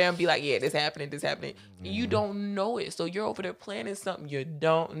over there and be like, yeah, this happening. You don't know it. So you're over there planning something you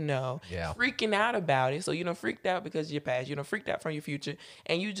don't know. Yeah. Freaking out about it. So you done freaked out because of your past. You done freaked out from your future.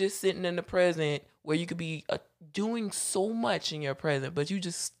 And you just sitting in the present where you could be doing so much in your present, but you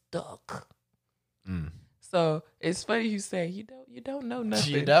just stuck. So it's funny you say you don't know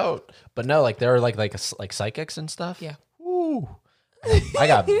nothing. You don't. But no, like there are like psychics and stuff. Yeah. Woo. I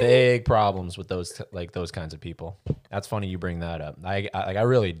got big problems with those those kinds of people. That's funny you bring that up. I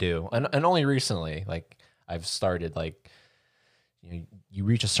really do. And only recently like I've started like you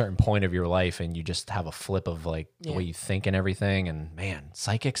reach a certain point of your life and you just have a flip of like the way you think and everything. And man,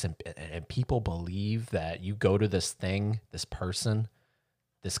 psychics and people believe that you go to this thing, this person,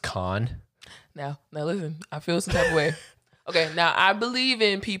 this con. Now listen, I feel some type of way. Okay, now I believe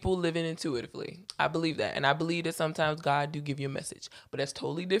in people living intuitively. I believe that. And I believe that sometimes God do give you a message. But that's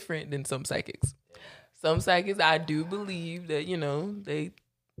totally different than some psychics. Some psychics, I do believe that,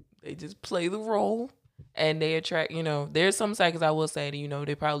 they just play the role and they attract, there's some psychics I will say that,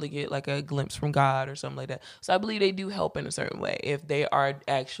 they probably get like a glimpse from God or something like that. So I believe they do help in a certain way if they are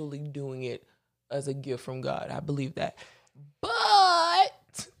actually doing it as a gift from God. I believe that. But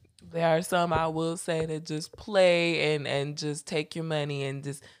there are some I will say that just play and just take your money and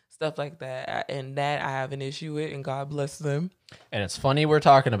just stuff like that. And that I have an issue with, and God bless them. And it's funny we're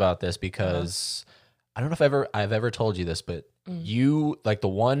talking about this because I don't know if I've ever told you this, but you, like the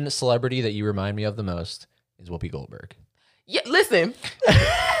one celebrity that you remind me of the most is Whoopi Goldberg. Yeah, listen.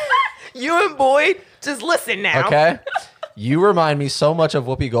 You and Boyd, just listen now. Okay. You remind me so much of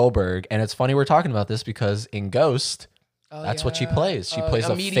Whoopi Goldberg. And it's funny we're talking about this because in Ghost, that's what she plays. She plays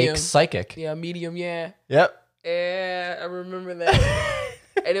a fake psychic. Yeah, medium, yeah. Yep. Yeah, I remember that.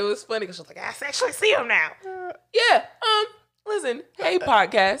 And it was funny because she was like, I actually see him now. Yeah. Listen, hey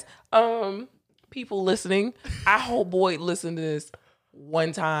podcast. People listening, I hope Boyd listened to this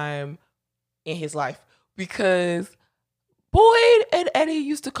one time in his life because Boyd and Eddie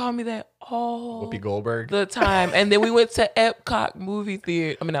used to call me that all Whoopi Goldberg the time. And then we went to Epcot movie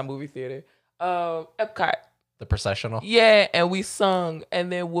theater. I mean, not movie theater. Epcot. The processional. Yeah, and we sung,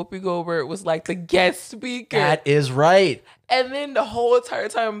 and then Whoopi Goldberg was like the guest speaker. That is right. And then the whole entire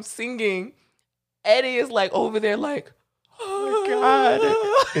time singing, Eddie is like over there like, oh my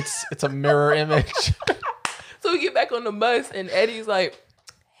God. It's a mirror image. So we get back on the bus, and Eddie's like,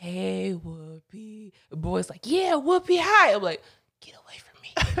 hey, Whoopi. The boy's like, yeah, Whoopi, hi. I'm like, get away from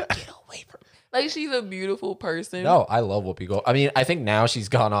me. Get away from me. Like, she's a beautiful person. No, I love Whoopi Goldberg. I mean, I think now she's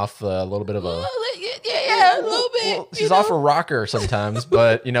gone off a little bit of a... Yeah, a little bit. Well, she's off a rocker sometimes,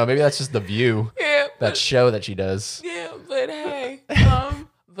 but, maybe that's just the View. Yeah. That show that she does. Yeah, but hey.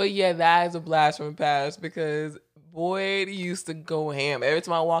 But yeah, that is a blast from the past because Boyd used to go ham. Every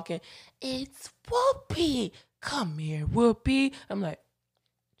time I walk in, it's Whoopi. Come here, Whoopi. I'm like,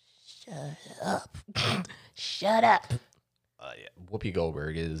 shut up. Shut up. Yeah. Whoopi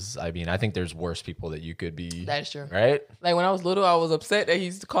Goldberg is, I mean, I think there's worse people that you could be. That's true. Right? Like when I was little, I was upset that he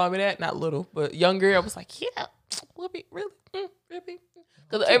used to call me that. Not little, but younger. I was like, yeah, Whoopi, really? Whoopi?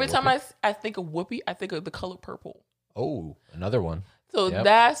 Because every time I think of Whoopi, I think of The Color Purple. Oh, another one. So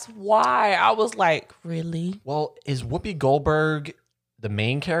that's why I was like, really? Well, is Whoopi Goldberg the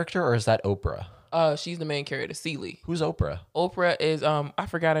main character or is that Oprah? She's the main character, Celie. Who's Oprah? Oprah is I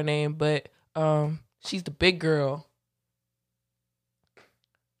forgot her name, but she's the big girl.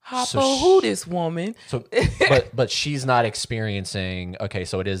 Who this woman? So, but she's not experiencing. Okay,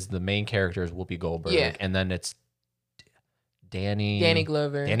 so it is the main character is Whoopi Goldberg, and then it's Danny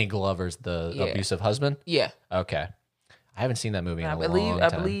Glover. Danny Glover's the abusive husband. Yeah. Okay, I haven't seen that movie in a long time.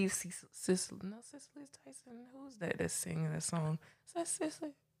 I believe Cicely Tyson. Who's that that's singing that song? Is that Cicely?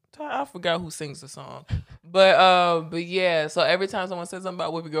 I forgot who sings the song, but yeah. So every time someone says something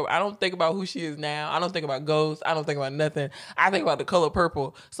about Whoopi Goldberg, I don't think about who she is now. I don't think about Ghost. I don't think about nothing. I think about The Color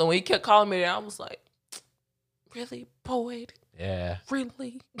Purple. So when he kept calling me that, I was like, really, poet? Yeah,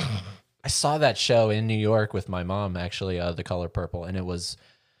 really. I saw that show in New York with my mom, actually, The Color Purple, and it was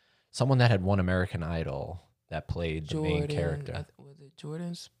someone that had won American Idol that played the main character. Was it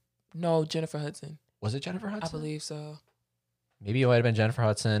Jordan's? No, Jennifer Hudson. Was it Jennifer Hudson? I believe so. Maybe it might have been Jennifer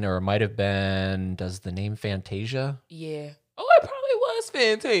Hudson, or it might have been, does the name Fantasia? Yeah. Oh, it probably was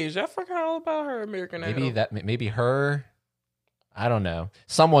Fantasia. I forgot all about her American Idol. Maybe her. I don't know.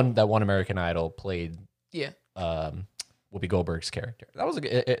 Someone that won American Idol played Whoopi Goldberg's character. That was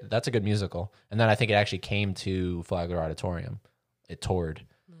that's a good musical. And then I think it actually came to Flagler Auditorium. It toured.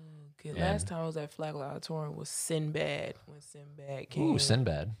 Okay. Last time I was at Flagler Auditorium was Sinbad, when Sinbad came. Ooh,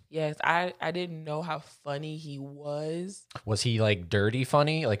 Sinbad. Yes, I didn't know how funny he was. Was he like dirty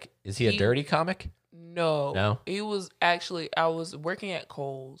funny? Like, is he a dirty comic? No. He was actually, I was working at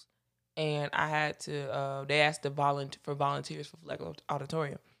Kohl's and I had to, they asked for volunteers for Flagler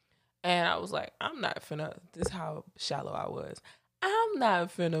Auditorium. And I was like, I'm not finna, this is how shallow I was. I'm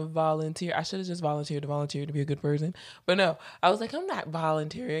not finna volunteer. I should have just volunteered to be a good person. But no, I was like, I'm not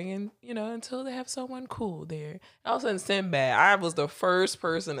volunteering and, until they have someone cool there. And all of a sudden, Sinbad, I was the first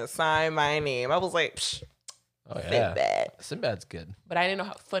person to sign my name. I was like, psh, Sinbad. Sinbad's good. But I didn't know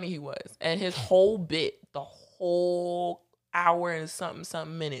how funny he was. And his whole bit, the whole hour and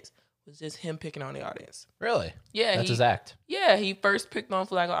something minutes, was just him picking on the audience. Really? Yeah. That's his act. Yeah, he first picked on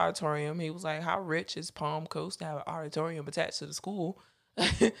Flagler Auditorium. He was like, how rich is Palm Coast to have an auditorium attached to the school?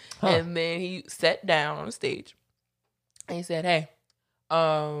 And then he sat down on the stage and he said, hey,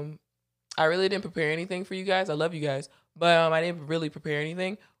 I really didn't prepare anything for you guys. I love you guys, but I didn't really prepare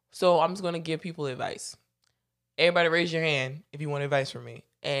anything. So I'm just going to give people advice. Everybody raise your hand if you want advice from me.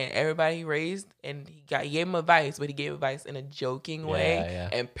 And everybody raised, and he gave him advice, but he gave advice in a joking way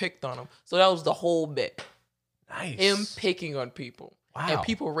and picked on him. So that was the whole bit. Nice. Him picking on people. Wow. And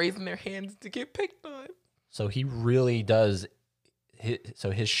people raising their hands to get picked on. So he really does. So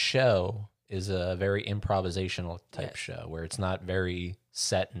his show is a very improvisational type show where it's not very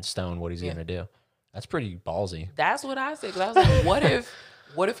set in stone what he's going to do. That's pretty ballsy. That's what I said. Because I was like,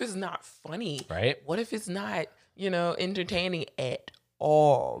 what if it's not funny? Right. What if it's not, entertaining at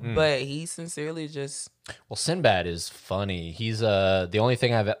all? But he sincerely just. Well, Sinbad is funny. He's the only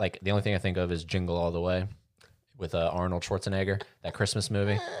thing I think of is Jingle All the Way with Arnold Schwarzenegger, that Christmas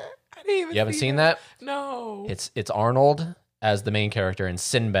movie. I didn't even. You haven't seen that? No. It's Arnold as the main character and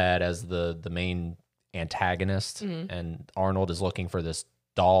Sinbad as the main antagonist, and Arnold is looking for this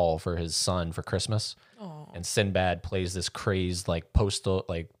doll for his son for Christmas. Oh. And Sinbad plays this crazed post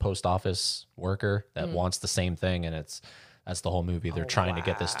office worker that wants the same thing, and that's the whole movie. They're trying to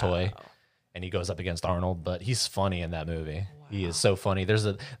get this toy, and he goes up against Arnold, but he's funny in that movie. Wow. He is so funny. There's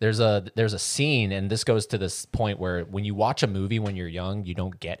a scene, and this goes to this point where when you watch a movie when you're young, you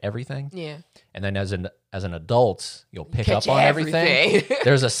don't get everything. Yeah. And then as an adult, you'll pick up on everything.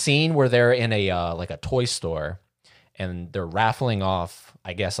 There's a scene where they're in a toy store, and they're raffling off,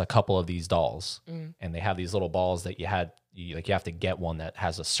 I guess, a couple of these dolls, and they have these little balls that you have to get one that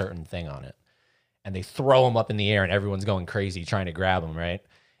has a certain thing on it, and they throw them up in the air, and everyone's going crazy trying to grab them, right?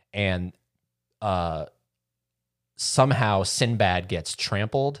 And somehow Sinbad gets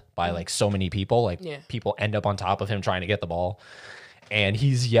trampled by so many people. People end up on top of him trying to get the ball, and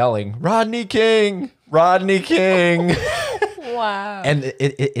he's yelling, "Rodney King, Rodney King!" Wow. And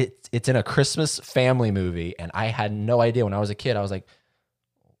it's in a Christmas family movie, and I had no idea when I was a kid. I was like,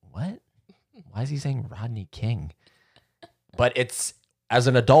 "What? Why is he saying Rodney King?" But as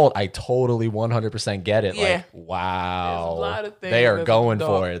an adult, I totally 100% get it. Yeah. Wow, there's a lot of things they are going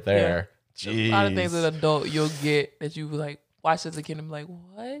for it there. Yeah. A lot of things as an adult you'll get that you watch as a kid and be like,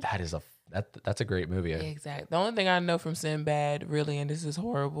 what? That is That's a great movie. Exactly. The only thing I know from Sinbad, really, and this is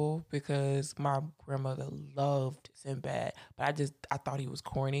horrible because my grandmother loved Sinbad, but I thought he was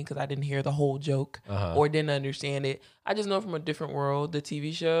corny because I didn't hear the whole joke or didn't understand it. I just know from A Different World, the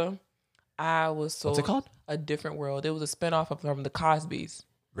TV show. I was so What's it called? A Different World. It was a spinoff from the Cosbys.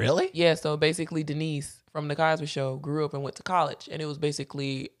 Really? Yeah, so basically Denise from the Cosby Show grew up and went to college, and it was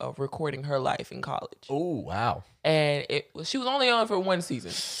basically recording her life in college. Oh, wow. And she was only on for one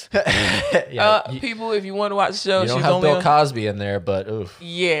season. People, if you want to watch the show, you don't she was have only Bill on, Cosby in there, but oof.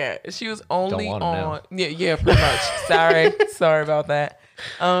 yeah, she was only Don't want on. Yeah, pretty much. Sorry about that.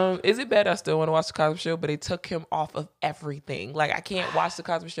 Is it bad? I still want to watch the Cosby Show, but they took him off of everything. Like I can't watch the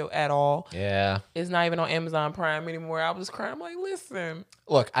Cosby Show at all. Yeah. It's not even on Amazon Prime anymore. I was just crying. I'm like, listen.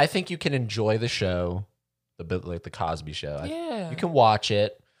 Look, I think you can enjoy the show, like the Cosby Show. Yeah. You can watch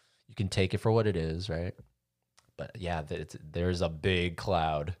it. You can take it for what it is, right? But yeah, there's a big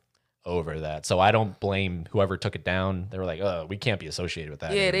cloud over that. So I don't blame whoever took it down. They were like, oh, we can't be associated with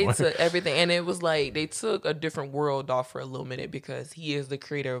that anymore. They took everything. And it was like they took A Different World off for a little minute because he is the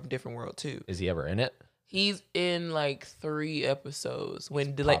creator of Different World too. Is he ever in it? He's in like 3 episodes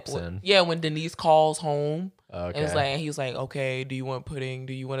when in. when Denise calls home. Okay. And he was like, okay, do you want pudding?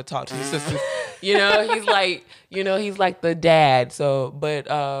 Do you want to talk to your sisters? He's like, he's like the dad. So, but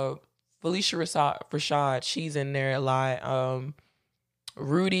Felicia Rashad, she's in there a lot.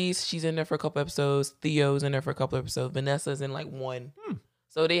 Rudy's, she's in there for a couple episodes. Theo's in there for a couple episodes. Vanessa's in like 1.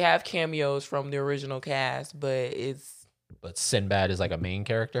 So they have cameos from the original cast, but Sinbad is like a main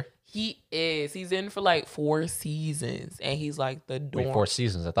character? He is. He's in for like 4 seasons, and he's like the dorm. Wait, 4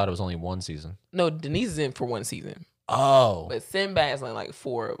 seasons? I thought it was only 1 season. No, Denise is in for 1 season. Oh. But Sinbad's in like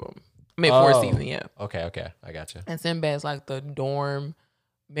 4 of them. I mean, 4 seasons, yeah. Okay. I got you. And Sinbad's like the dorm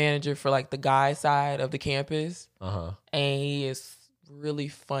manager for like the guy side of the campus. And he is really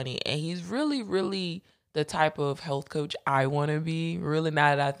funny. And he's really, really the type of health coach I want to be, really,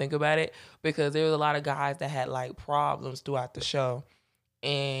 now that I think about it, because there was a lot of guys that had like problems throughout the show.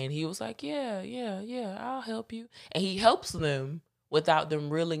 And he was like, yeah, I'll help you. And he helps them without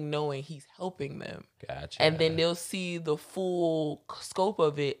them really knowing he's helping them. Gotcha. And then they'll see the full scope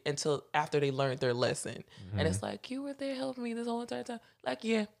of it until after they learned their lesson. And it's like, you were there helping me this whole entire time. Like,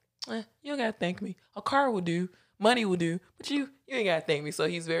 yeah, you don't got to thank me. A car will do. Money will do. But you ain't got to thank me. So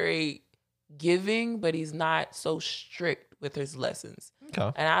he's very giving, but he's not so strict with his lessons.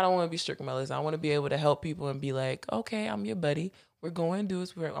 Okay. And I don't want to be strict with my lessons. I want to be able to help people and be like, okay, I'm your buddy. We're going to do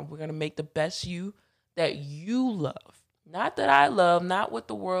this. We're going to make the best you that you love. Not that I love, not what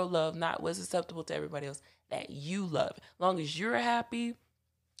the world loves, not what's acceptable to everybody else, that you love. As long as you're happy,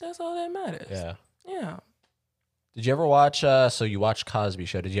 that's all that matters. Yeah. Yeah. Did you ever watch, so you watched Cosby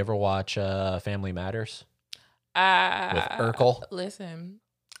Show. Did you ever watch Family Matters? With Urkel? Listen,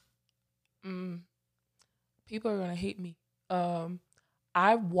 people are going to hate me.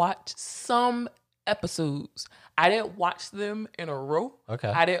 I watched some episodes. I didn't watch them in a row. Okay.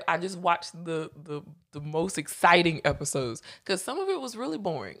 I just watched the most exciting episodes because some of it was really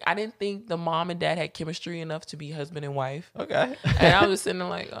boring. I didn't think the mom and dad had chemistry enough to be husband and wife. Okay. And I was sitting there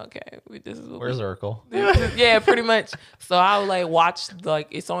like, okay, this is where's Urkel? Yeah, pretty much. So I would like watch, like,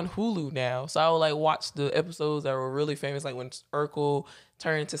 it's on Hulu now. So I would like watch the episodes that were really famous, like when Urkel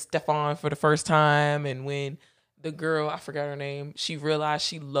turned to Stefan for the first time, and when the girl, I forgot her name, she realized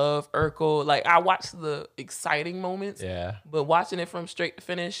she loved Urkel. Like, I watched the exciting moments. Yeah. But watching it from straight to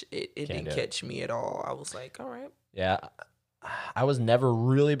finish, it didn't catch me at all. I was like, all right. Yeah. I was never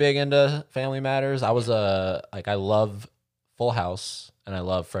really big into Family Matters. I was I love Full House and I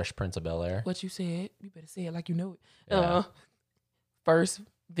love Fresh Prince of Bel-Air. What you said, you better say it like you know it. Yeah. First,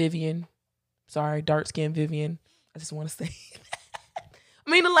 Vivian. Sorry, dark-skinned Vivian. I just want to say I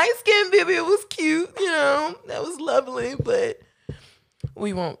mean, the light-skinned Vivian was cute, that was lovely, but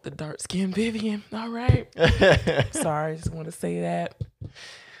we want the dark-skinned Vivian, all right? Sorry, I just want to say that.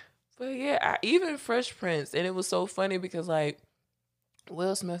 But yeah, even Fresh Prince, and it was so funny because, like,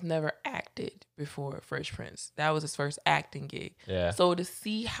 Will Smith never acted before Fresh Prince. That was his first acting gig. Yeah. So to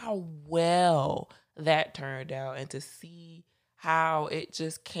see how well that turned out and to see how it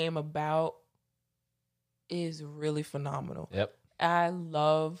just came about is really phenomenal. Yep. I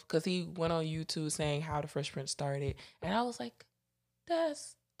love, because he went on YouTube saying how the Fresh Prince started, and I was like,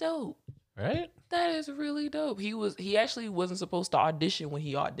 that's dope. Right? That is really dope. He actually wasn't supposed to audition when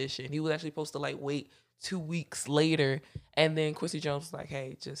he auditioned. He was actually supposed to like wait 2 weeks later, and then Quincy Jones was like,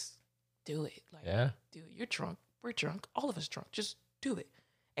 hey, just do it. Like, yeah. Do it. You're drunk. We're drunk. All of us drunk. Just do it.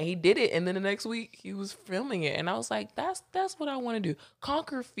 And he did it, and then the next week he was filming it, and I was like, that's what I want to do.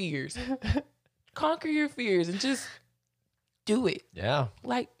 Conquer fears. Conquer your fears and just do it. Yeah.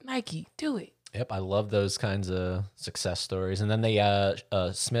 Like Nike, do it. Yep, I love those kinds of success stories. And then they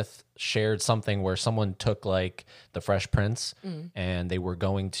Smith shared something where someone took like the Fresh Prince and they were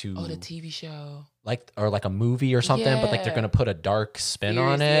going to Oh, the TV show. like a movie or something, but like they're Yeah. gonna put a dark spin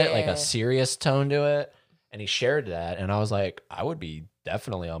Serious, on it, like yeah. a serious tone to it. And he shared that, and I was like, I would be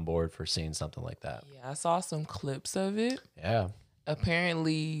definitely on board for seeing something like that. Yeah, I saw some clips of it. Yeah.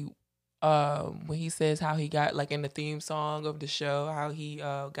 Apparently, when he says how he got like in the theme song of the show, how he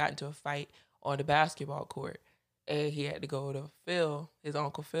got into a fight on the basketball court, and he had to go to Phil, his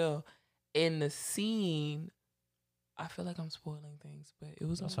uncle Phil, in the scene. I feel like I'm spoiling things, but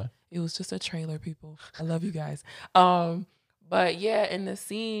That's fine. it was just a trailer, people. I love you guys. But yeah, in the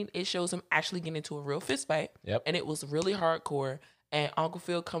scene, it shows him actually getting into a real fist fight. Yep. And it was really hardcore. And Uncle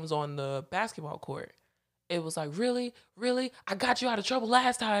Phil comes on the basketball court. It was like, really? Really? I got you out of trouble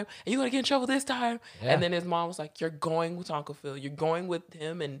last time, and you're going to get in trouble this time? Yeah. And then his mom was like, you're going with Uncle Phil. You're going with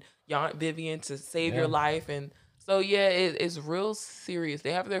him and your Aunt Vivian to save your life. And so, yeah, it's real serious.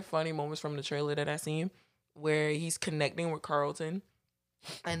 They have their funny moments from the trailer that I seen where he's connecting with Carlton.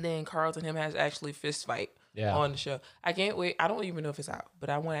 And then Carlton and him has actually fist fight on the show. I can't wait. I don't even know if it's out, but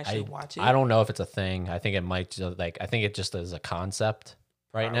I want to actually watch it. I don't know if it's a thing. I think it might just, I think it just is a concept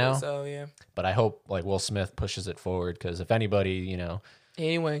right now. So, yeah. But I hope like Will Smith pushes it forward, because if anybody,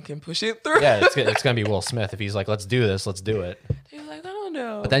 anyone can push it through. yeah, it's gonna be Will Smith. If he's like, let's do this, let's do it. He's like, I don't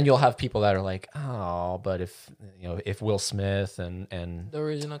know. But then you'll have people that are like, oh, but if Will Smith and the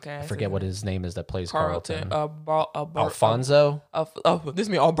original cast. I forget what his name is that plays Carlton. Alfonso. This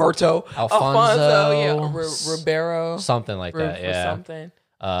means Alberto. Alfonso. Yeah. Ribeiro. Something like that. Yeah. Something.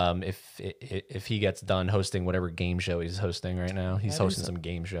 If he gets done hosting whatever game show he's hosting right now, he's hosting some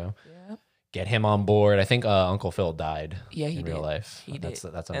game show. Yeah. Get him on board. I think Uncle Phil died. Yeah, he in did. real life. He That's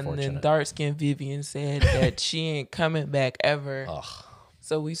did. unfortunate. And then dark skinned Vivian said that she ain't coming back ever. Ugh.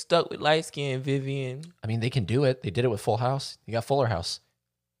 So we stuck with light skinned Vivian. I mean, they can do it. They did it with Full House. You got Fuller House.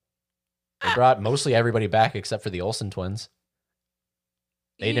 They brought mostly everybody back except for the Olsen twins.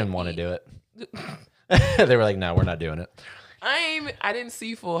 They didn't want to do it. They were like, no, we're not doing it. I didn't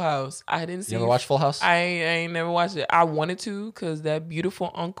see Full House. I didn't see. You ever watch Full House? I ain't never watched it. I wanted to because that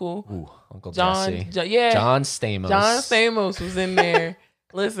beautiful uncle. Ooh, Uncle John, Jesse. John Stamos. John Stamos was in there.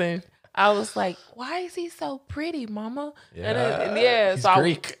 Listen, I was like, why is he so pretty, mama? Yeah, he's so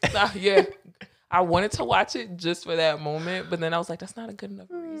Greek. I wanted to watch it just for that moment, but then I was like, that's not a good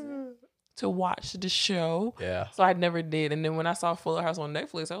enough reason to watch the show. Yeah. So I never did. And then when I saw Fuller House on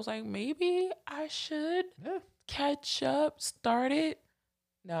Netflix, I was like, maybe I should catch up, start it.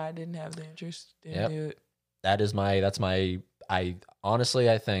 No, I didn't have the interest. Didn't do it. I honestly,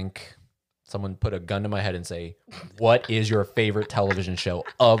 I think someone put a gun to my head and say, what is your favorite television show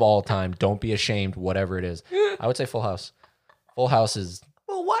of all time? Don't be ashamed, whatever it is. I would say Full House. Full House is...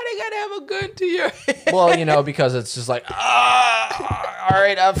 Well, why they gotta have a gun to your head? Well, because it's just like, all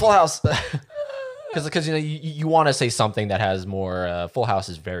right, Full House. Because you want to say something that has more... Full House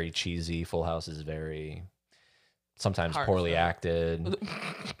is very cheesy. Full House is very... sometimes poorly acted.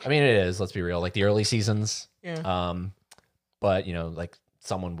 I mean, it is, let's be real. Like the early seasons. Yeah. But, like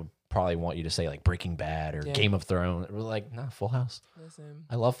someone would probably want you to say like Breaking Bad or Game of Thrones. We're like, no, Full House. Listen.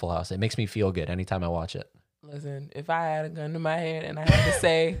 I love Full House. It makes me feel good anytime I watch it. Listen, if I had a gun to my head and I had to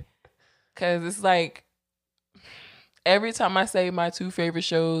say, because it's like, every time I say my two favorite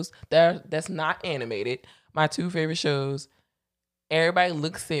shows that's not animated, my two favorite shows, everybody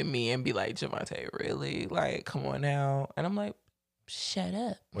looks at me and be like, Javante, really? Like, come on now. And I'm like, shut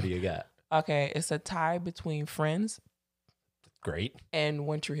up. What do you got? Okay, it's a tie between Friends. Great. And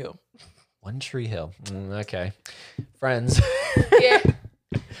One Tree Hill. One Tree Hill. Okay. Friends.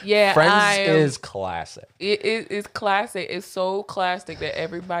 Yeah. Friends is classic. It's classic. It's so classic that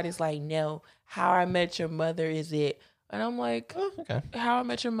everybody's like, no, How I Met Your Mother is it. And I'm like, oh, okay. How I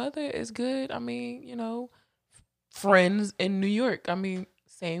Met Your Mother is good. I mean, Friends in New York. I mean,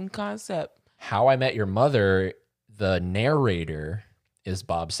 same concept. How I Met Your Mother, the narrator is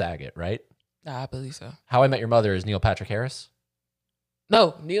Bob Saget, right? I believe so. How I Met Your Mother is Neil Patrick Harris?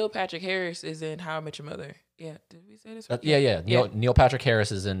 No, Neil Patrick Harris is in How I Met Your Mother. Yeah, did we say this? Yeah. Neil Patrick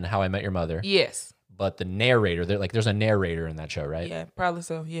Harris is in How I Met Your Mother. Yes. But the narrator, there's a narrator in that show, right? Yeah, probably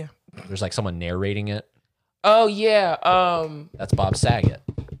so, yeah. There's like someone narrating it. Oh, yeah. That's Bob Saget.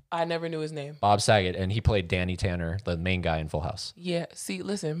 I never knew his name. Bob Saget, and he played Danny Tanner, the main guy in Full House. Yeah, see,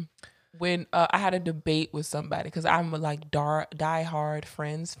 listen, when I had a debate with somebody, because I'm a die-hard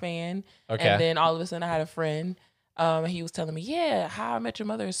Friends fan, okay. And then all of a sudden I had a friend, he was telling me, yeah, How I Met Your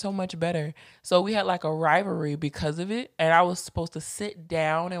Mother is so much better. So we had like a rivalry because of it, and I was supposed to sit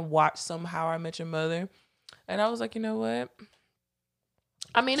down and watch some How I Met Your Mother, And I was like, you know what?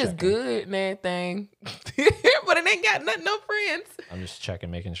 I mean, it's Checking. good and everything, but it ain't got no friends. I'm just checking,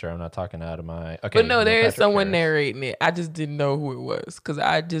 making sure I'm not talking out of my. Okay, But no, there is Patrick someone Harris. narrating it. I just didn't know who it was because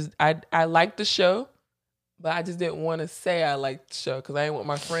I liked the show, but I just didn't want to say I liked the show because I didn't want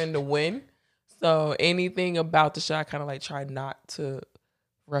my friend to win. So anything about the show, I kind of like tried not to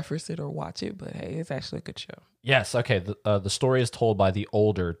reference it or watch it. But hey, it's actually a good show. Yes. Okay. The story is told by the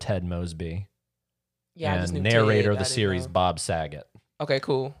older Ted Mosby Yeah, I just and knew narrator Ted. of I the didn't series, know. Bob Saget. Okay,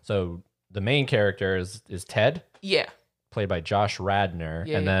 cool. So the main character is Ted, Yeah. played by Josh Radnor,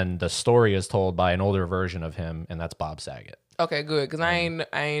 Yeah, and yeah. then the story is told by an older version of him, and that's Bob Saget. Okay, good. Because I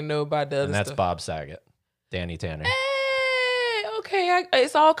ain't know about the other And that's stuff. Bob Saget, Danny Tanner. Hey, okay,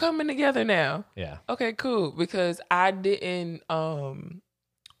 it's all coming together now. Yeah. Okay, cool. Because I didn't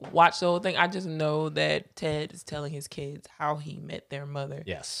watch the whole thing. I just know that Ted is telling his kids how he met their mother.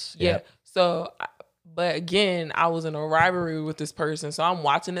 Yes. Yeah. Yep. So, but again, I was in a rivalry with this person, so I'm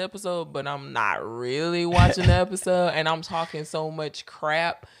watching the episode, but I'm not really watching the episode, and I'm talking so much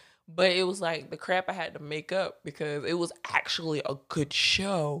crap. But it was like the crap I had to make up because it was actually a good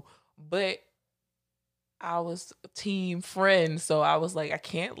show, but I was team friend, so I was like, I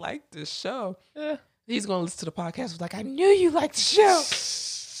can't like this show. Yeah. He's gonna listen to the podcast. Was like, I knew you liked the show.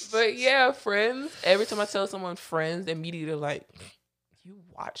 But yeah, Friends. Every time I tell someone Friends, they immediately like, you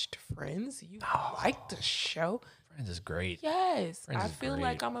watched Friends? You liked the show? Friends is great. Yes. Friends I is feel great.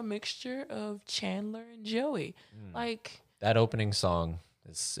 like I'm a mixture of Chandler and Joey. Like, That opening song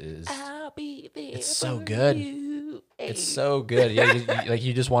is I'll be there. It's so for good. you. it's Hey. so good. Yeah,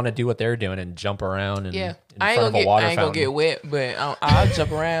 you just want to do what they're doing and jump around and Yeah, in I front of a water ain't gonna fountain. get wet, but I'll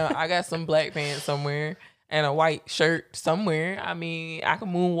jump around. I got some black pants somewhere and a white shirt somewhere. I mean, I can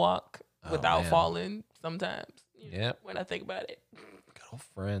moonwalk without man. falling sometimes. Yep. When I think about it. Good old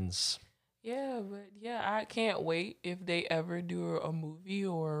Friends. Yeah, but yeah, I can't wait if they ever do a movie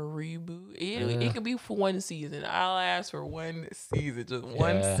or a reboot. It could be for one season. I'll ask for one season, just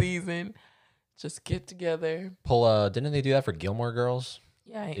one Yeah. season. Just get together. Didn't they do that for Gilmore Girls?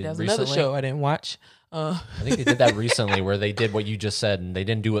 Yeah, Did that's another recently? show I didn't watch. I think they did that recently where they did what you just said, and they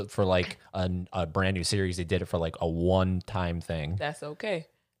didn't do it for like a brand new series. They did it for like a one-time thing. That's okay.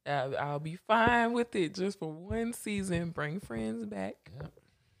 I'll be fine with it just for one season. Bring Friends back. Yep.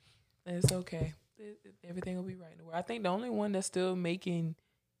 It's okay. Everything will be right in the world. I think the only one that's still making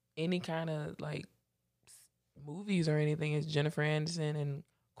any kind of like movies or anything is Jennifer Aniston and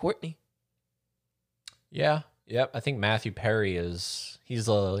Courtney. Yeah. Yep. I think Matthew Perry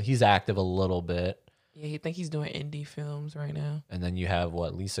he's active a little bit. Yeah, he think he's doing indie films right now. And then you have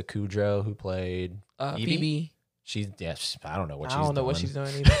Lisa Kudrow, who played Evie? Phoebe. I don't know what I she's don't know doing. what she's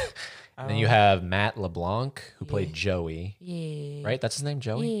doing either. And then you have Matt LeBlanc, who played Yeah. Joey. Yeah. Right? That's his name,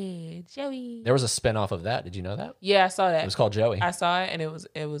 Joey? Yeah, Joey. There was a spin-off of that. Did you know that? Yeah, I saw It that. was called Joey. I saw it and it was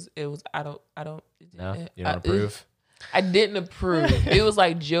I don't No? You don't approve? I didn't approve. It was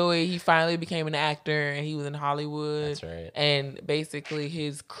like Joey, he finally became an actor and he was in Hollywood. That's right. And basically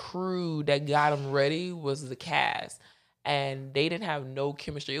his crew that got him ready was the cast. And they didn't have no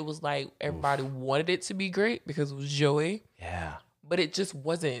chemistry. It was like everybody wanted it to be great because it was Joey, Yeah. but it just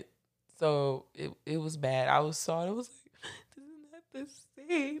wasn't. So it was bad. I saw it. I was like, this is not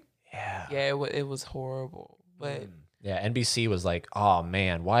the same. Yeah. Yeah, it was horrible. But Yeah, NBC was like, oh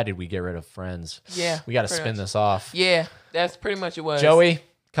man, why did we get rid of Friends? yeah, We got to pretty spin much. this off. Yeah, that's pretty much it was. Joey,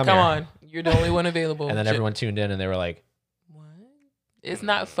 come come here. on. You're the only one available. And then everyone tuned in and they were like, What? It's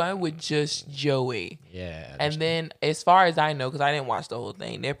not fun with just Joey. yeah. And then, as far as I know, because I didn't watch the whole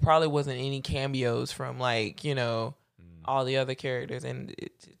thing, there probably wasn't any cameos from like all the other characters, and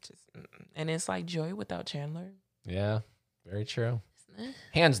it just and it's like Joey without Chandler. Yeah, very true.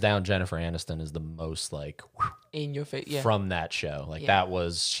 Hands down, Jennifer Aniston is the most like In your face, yeah. from that show. Like Yeah.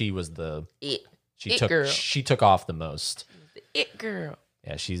 she was the It she It took girl. she took off the most. it girl.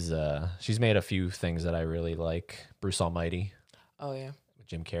 Yeah, she's made a few things that I really like. Bruce Almighty Oh yeah. with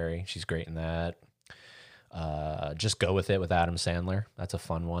Jim Carrey, she's great in that. Just Go With It with Adam Sandler. That's a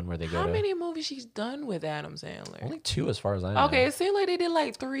fun one where they go How to many movies she's done with Adam Sandler? only 2 as far as I know. Okay, it seemed like they did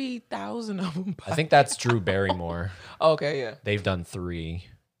like 3,000 of them. I think that's Drew Barrymore. Okay, yeah. They've done 3.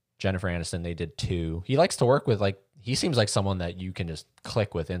 Jennifer Aniston, they did 2. He likes to work with he seems like someone that you can just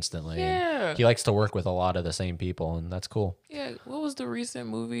click with instantly. and Yeah. He likes to work with a lot of the same people, and that's cool. Yeah, what was the recent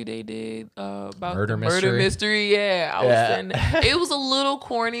movie they did about Murder the Mystery? murder mystery? Yeah, I was Yeah. saying that. It was a little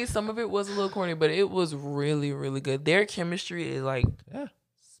corny. Some of it was a little corny, but it was really, really good. Their chemistry is like Yeah.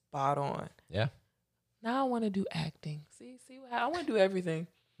 spot on. Yeah. Now I want to do acting. See, I want to do everything.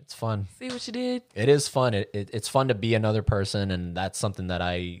 It's fun. See what you did? It is fun. It's fun to be another person, and that's something that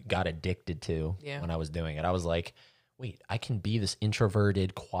I got addicted to when I was doing it. I was like, wait, I can be this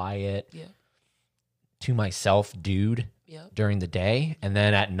introverted, quiet, to myself dude during the day, and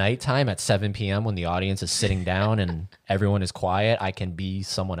then at nighttime at 7 p.m. when the audience is sitting down and everyone is quiet, I can be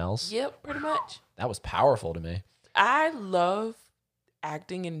someone else. Yep, pretty much. That was powerful to me. I love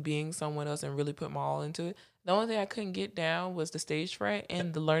acting and being someone else and really put my all into it. The only thing I couldn't get down was the stage fright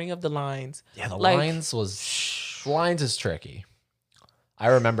and the learning of the lines. Yeah, the lines is tricky. I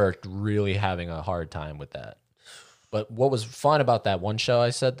remember really having a hard time with that. But what was fun about that one show I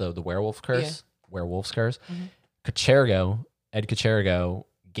said, the Werewolf Curse, Werewolf's Curse, Ed Cachergo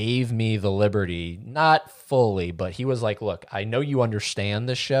gave me the liberty, not fully, but he was like, look, I know you understand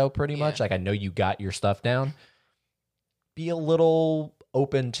this show pretty much. Like, I know you got your stuff down. Be a little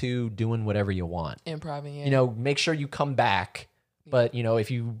open to doing whatever you want. Improving, You know, make sure you come back. But, you know,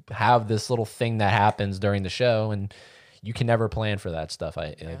 if you have this little thing that happens during the show, and you can never plan for that stuff,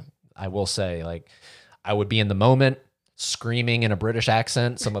 I will say, like, I would be in the moment screaming in a British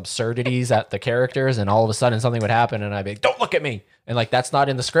accent some absurdities at the characters, and all of a sudden something would happen and I'd be like, don't look at me. And like, that's not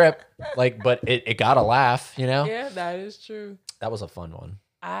in the script. Like, but it got a laugh, you know? Yeah, that is true. That was a fun one.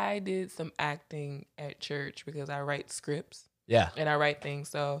 I did some acting at church because I write scripts. Yeah. And I write things.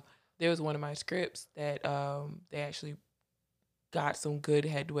 So there was one of my scripts that they actually got some good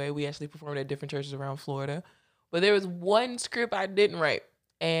headway. We actually performed at different churches around Florida. But there was one script I didn't write.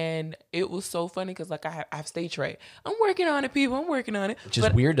 And it was so funny because, like, I have stage fright. I'm working on it, people. I'm working on it. Which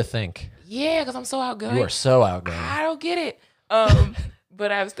is weird to think. Yeah, because I'm so outgoing. You are so outgoing. I don't get it.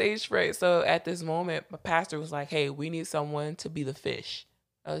 But I have stage fright. So at this moment, my pastor was like, hey, we need someone to be the fish.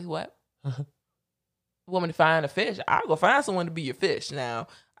 I was like, what? Want me to find a fish? I'll go find someone to be your fish. Now,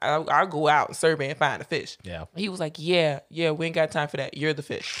 I'll go out and survey and find a fish. Yeah. He was like, yeah, we ain't got time for that. You're the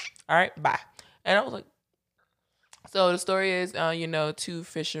fish. All right, bye. And I was like, so the story is, two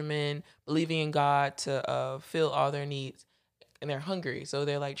fishermen believing in God to fill all their needs, and they're hungry. So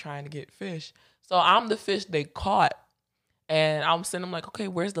they're like trying to get fish. So I'm the fish they caught, and I'm sitting them like, okay,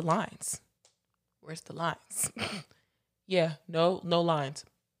 where's the lines? Where's the lines? Yeah, no lines.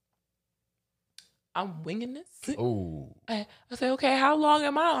 I'm winging this. Oh. I say, okay, how long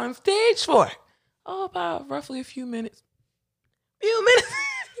am I on stage for? Oh, about roughly a few minutes.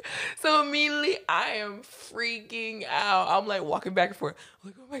 So immediately I am freaking out. I'm like walking back and forth. I'm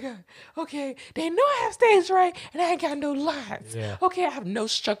like, oh my God. Okay, they know I have stage right and I ain't got no lines. Yeah. Okay, I have no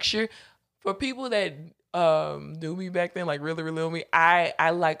structure. For people that knew me back then, like really, really knew me,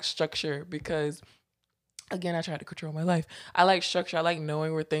 I like structure because, again, I try to control my life. I like structure. I like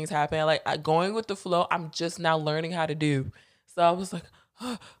knowing where things happen. I like going with the flow. I'm just now learning how to do. So I was like,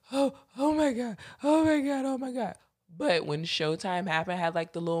 oh my God. Oh my God. Oh my God. But when Showtime happened, I had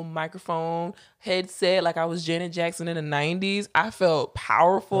like the little microphone headset, like I was Janet Jackson in the 90s. I felt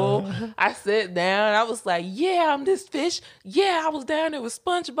powerful. I sat down. I was like, yeah, I'm this fish. Yeah, I was down there with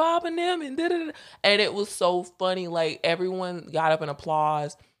SpongeBob and them and da-da-da. And it was so funny. Like everyone got up and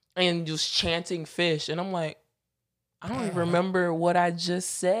applause and just chanting fish. And I'm like, I don't even remember what I just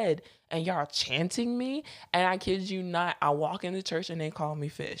said. And y'all chanting me? And I kid you not, I walk into church and they call me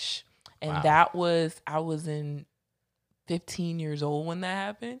fish. And I was in 15 years old when that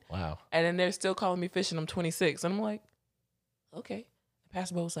happened. Wow. And then they're still calling me fish and I'm 26. And I'm like, okay. The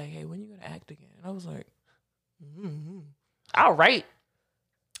pastor was like, hey, when you gonna act again? And I was like, I'll write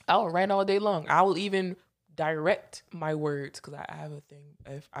all day long. I will even direct my words because I have a thing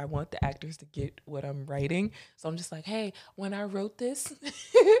if I want the actors to get what I'm writing. So I'm just like, hey, when I wrote this,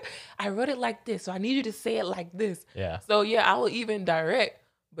 I wrote it like this. So I need you to say it like this. Yeah. So yeah, I will even direct.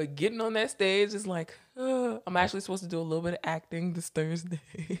 But getting on that stage is like, I'm actually supposed to do a little bit of acting this Thursday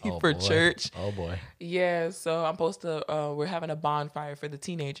for church. Oh boy. Yeah, so I'm supposed to, we're having a bonfire for the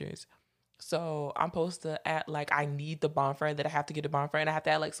teenagers. So I'm supposed to act like I need the bonfire, that I have to get a bonfire, and I have to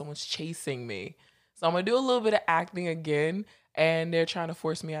act like someone's chasing me. So I'm going to do a little bit of acting again, and they're trying to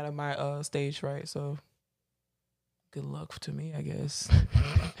force me out of my stage fright. So good luck to me, I guess.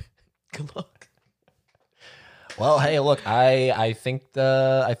 Good luck. Well, hey, look, I think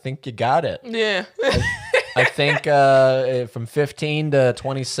you got it. Yeah. I think from 15 to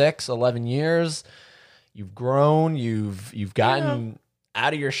 26, 11 years, you've grown, you've gotten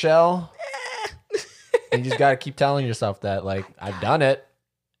out of your shell. And you just got to keep telling yourself that, like, I've done it,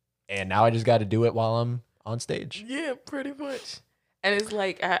 and now I just got to do it while I'm on stage. Yeah, pretty much. And it's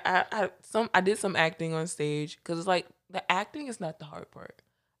like I did some acting on stage because it's like the acting is not the hard part.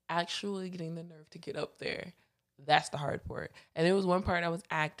 Actually getting the nerve to get up there. That's the hard part. And there was one part I was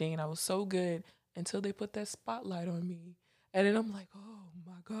acting and I was so good until they put that spotlight on me. And then I'm like, oh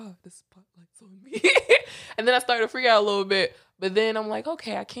my God, the spotlight's on me. And then I started to freak out a little bit. But then I'm like,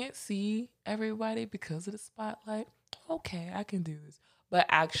 okay, I can't see everybody because of the spotlight. Okay, I can do this. But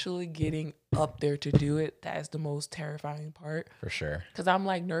actually getting up there to do it, that's the most terrifying part. For sure. Because I'm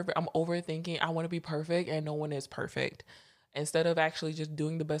like nervous. I'm overthinking. I want to be perfect and no one is perfect. Instead of actually just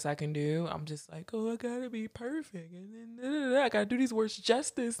doing the best I can do, I'm just like, oh, I gotta be perfect. And then I gotta do these words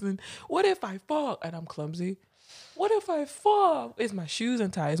justice. And what if I fall? And I'm clumsy. What if I fall? Is my shoes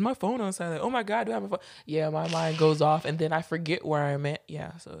untied? Is my phone on silent? Oh my God, do I have my phone? Yeah, my mind goes off and then I forget where I'm at.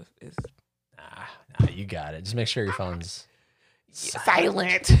 Yeah, so it's... Nah, you got it. Just make sure your phone's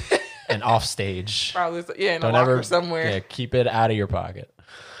silent. and off stage. Probably, yeah, in a locker somewhere. Yeah, keep it out of your pocket.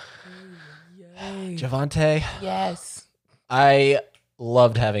 Yay. Javante. Yes. I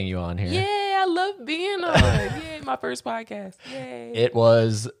loved having you on here. Yeah, I love being on. Yay, my first podcast. Yay. It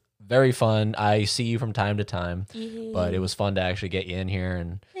was very fun. I see you from time to time, but it was fun to actually get you in here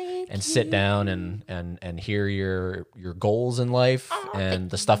and sit down and hear your goals in life and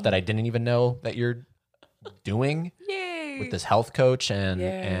the stuff that I didn't even know that you're doing. Yay. With this health coach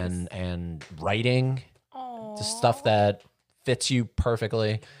and writing. Aww. The stuff that fits you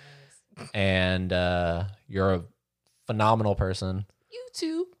perfectly. And you're a phenomenal person. You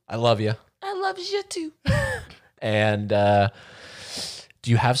too. I love you. I love you too. And do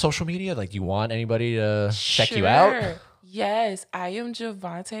you have social media? Like, do you want anybody to check you out? Yes, I am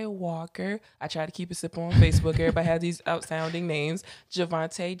Javante Walker. I try to keep it simple on Facebook. Everybody has these outsounding names.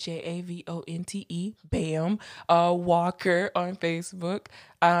 Javante, Javonte, bam. Walker on Facebook.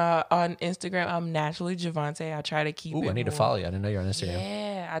 On Instagram, I'm naturally Javante. I try to keep it I need to follow you. I didn't know you're on Instagram.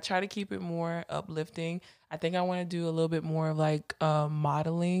 Yeah, I try to keep it more uplifting. I think I want to do a little bit more of like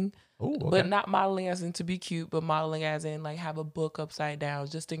modeling. Ooh, okay. But not modeling as in to be cute, but modeling as in like have a book upside down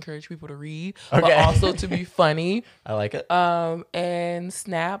just to encourage people to read, but also to be funny. I like it. And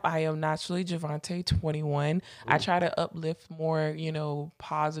Snap, I am naturally Javante 21. Ooh. I try to uplift more,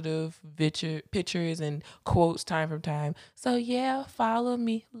 positive pictures and quotes time from time. So yeah, follow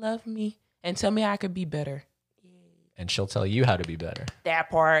me, love me, and tell me I could be better. And she'll tell you how to be better.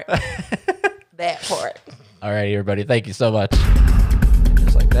 That part. That part. All right, everybody. Thank you so much.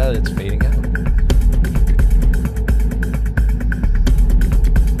 Just like that, it's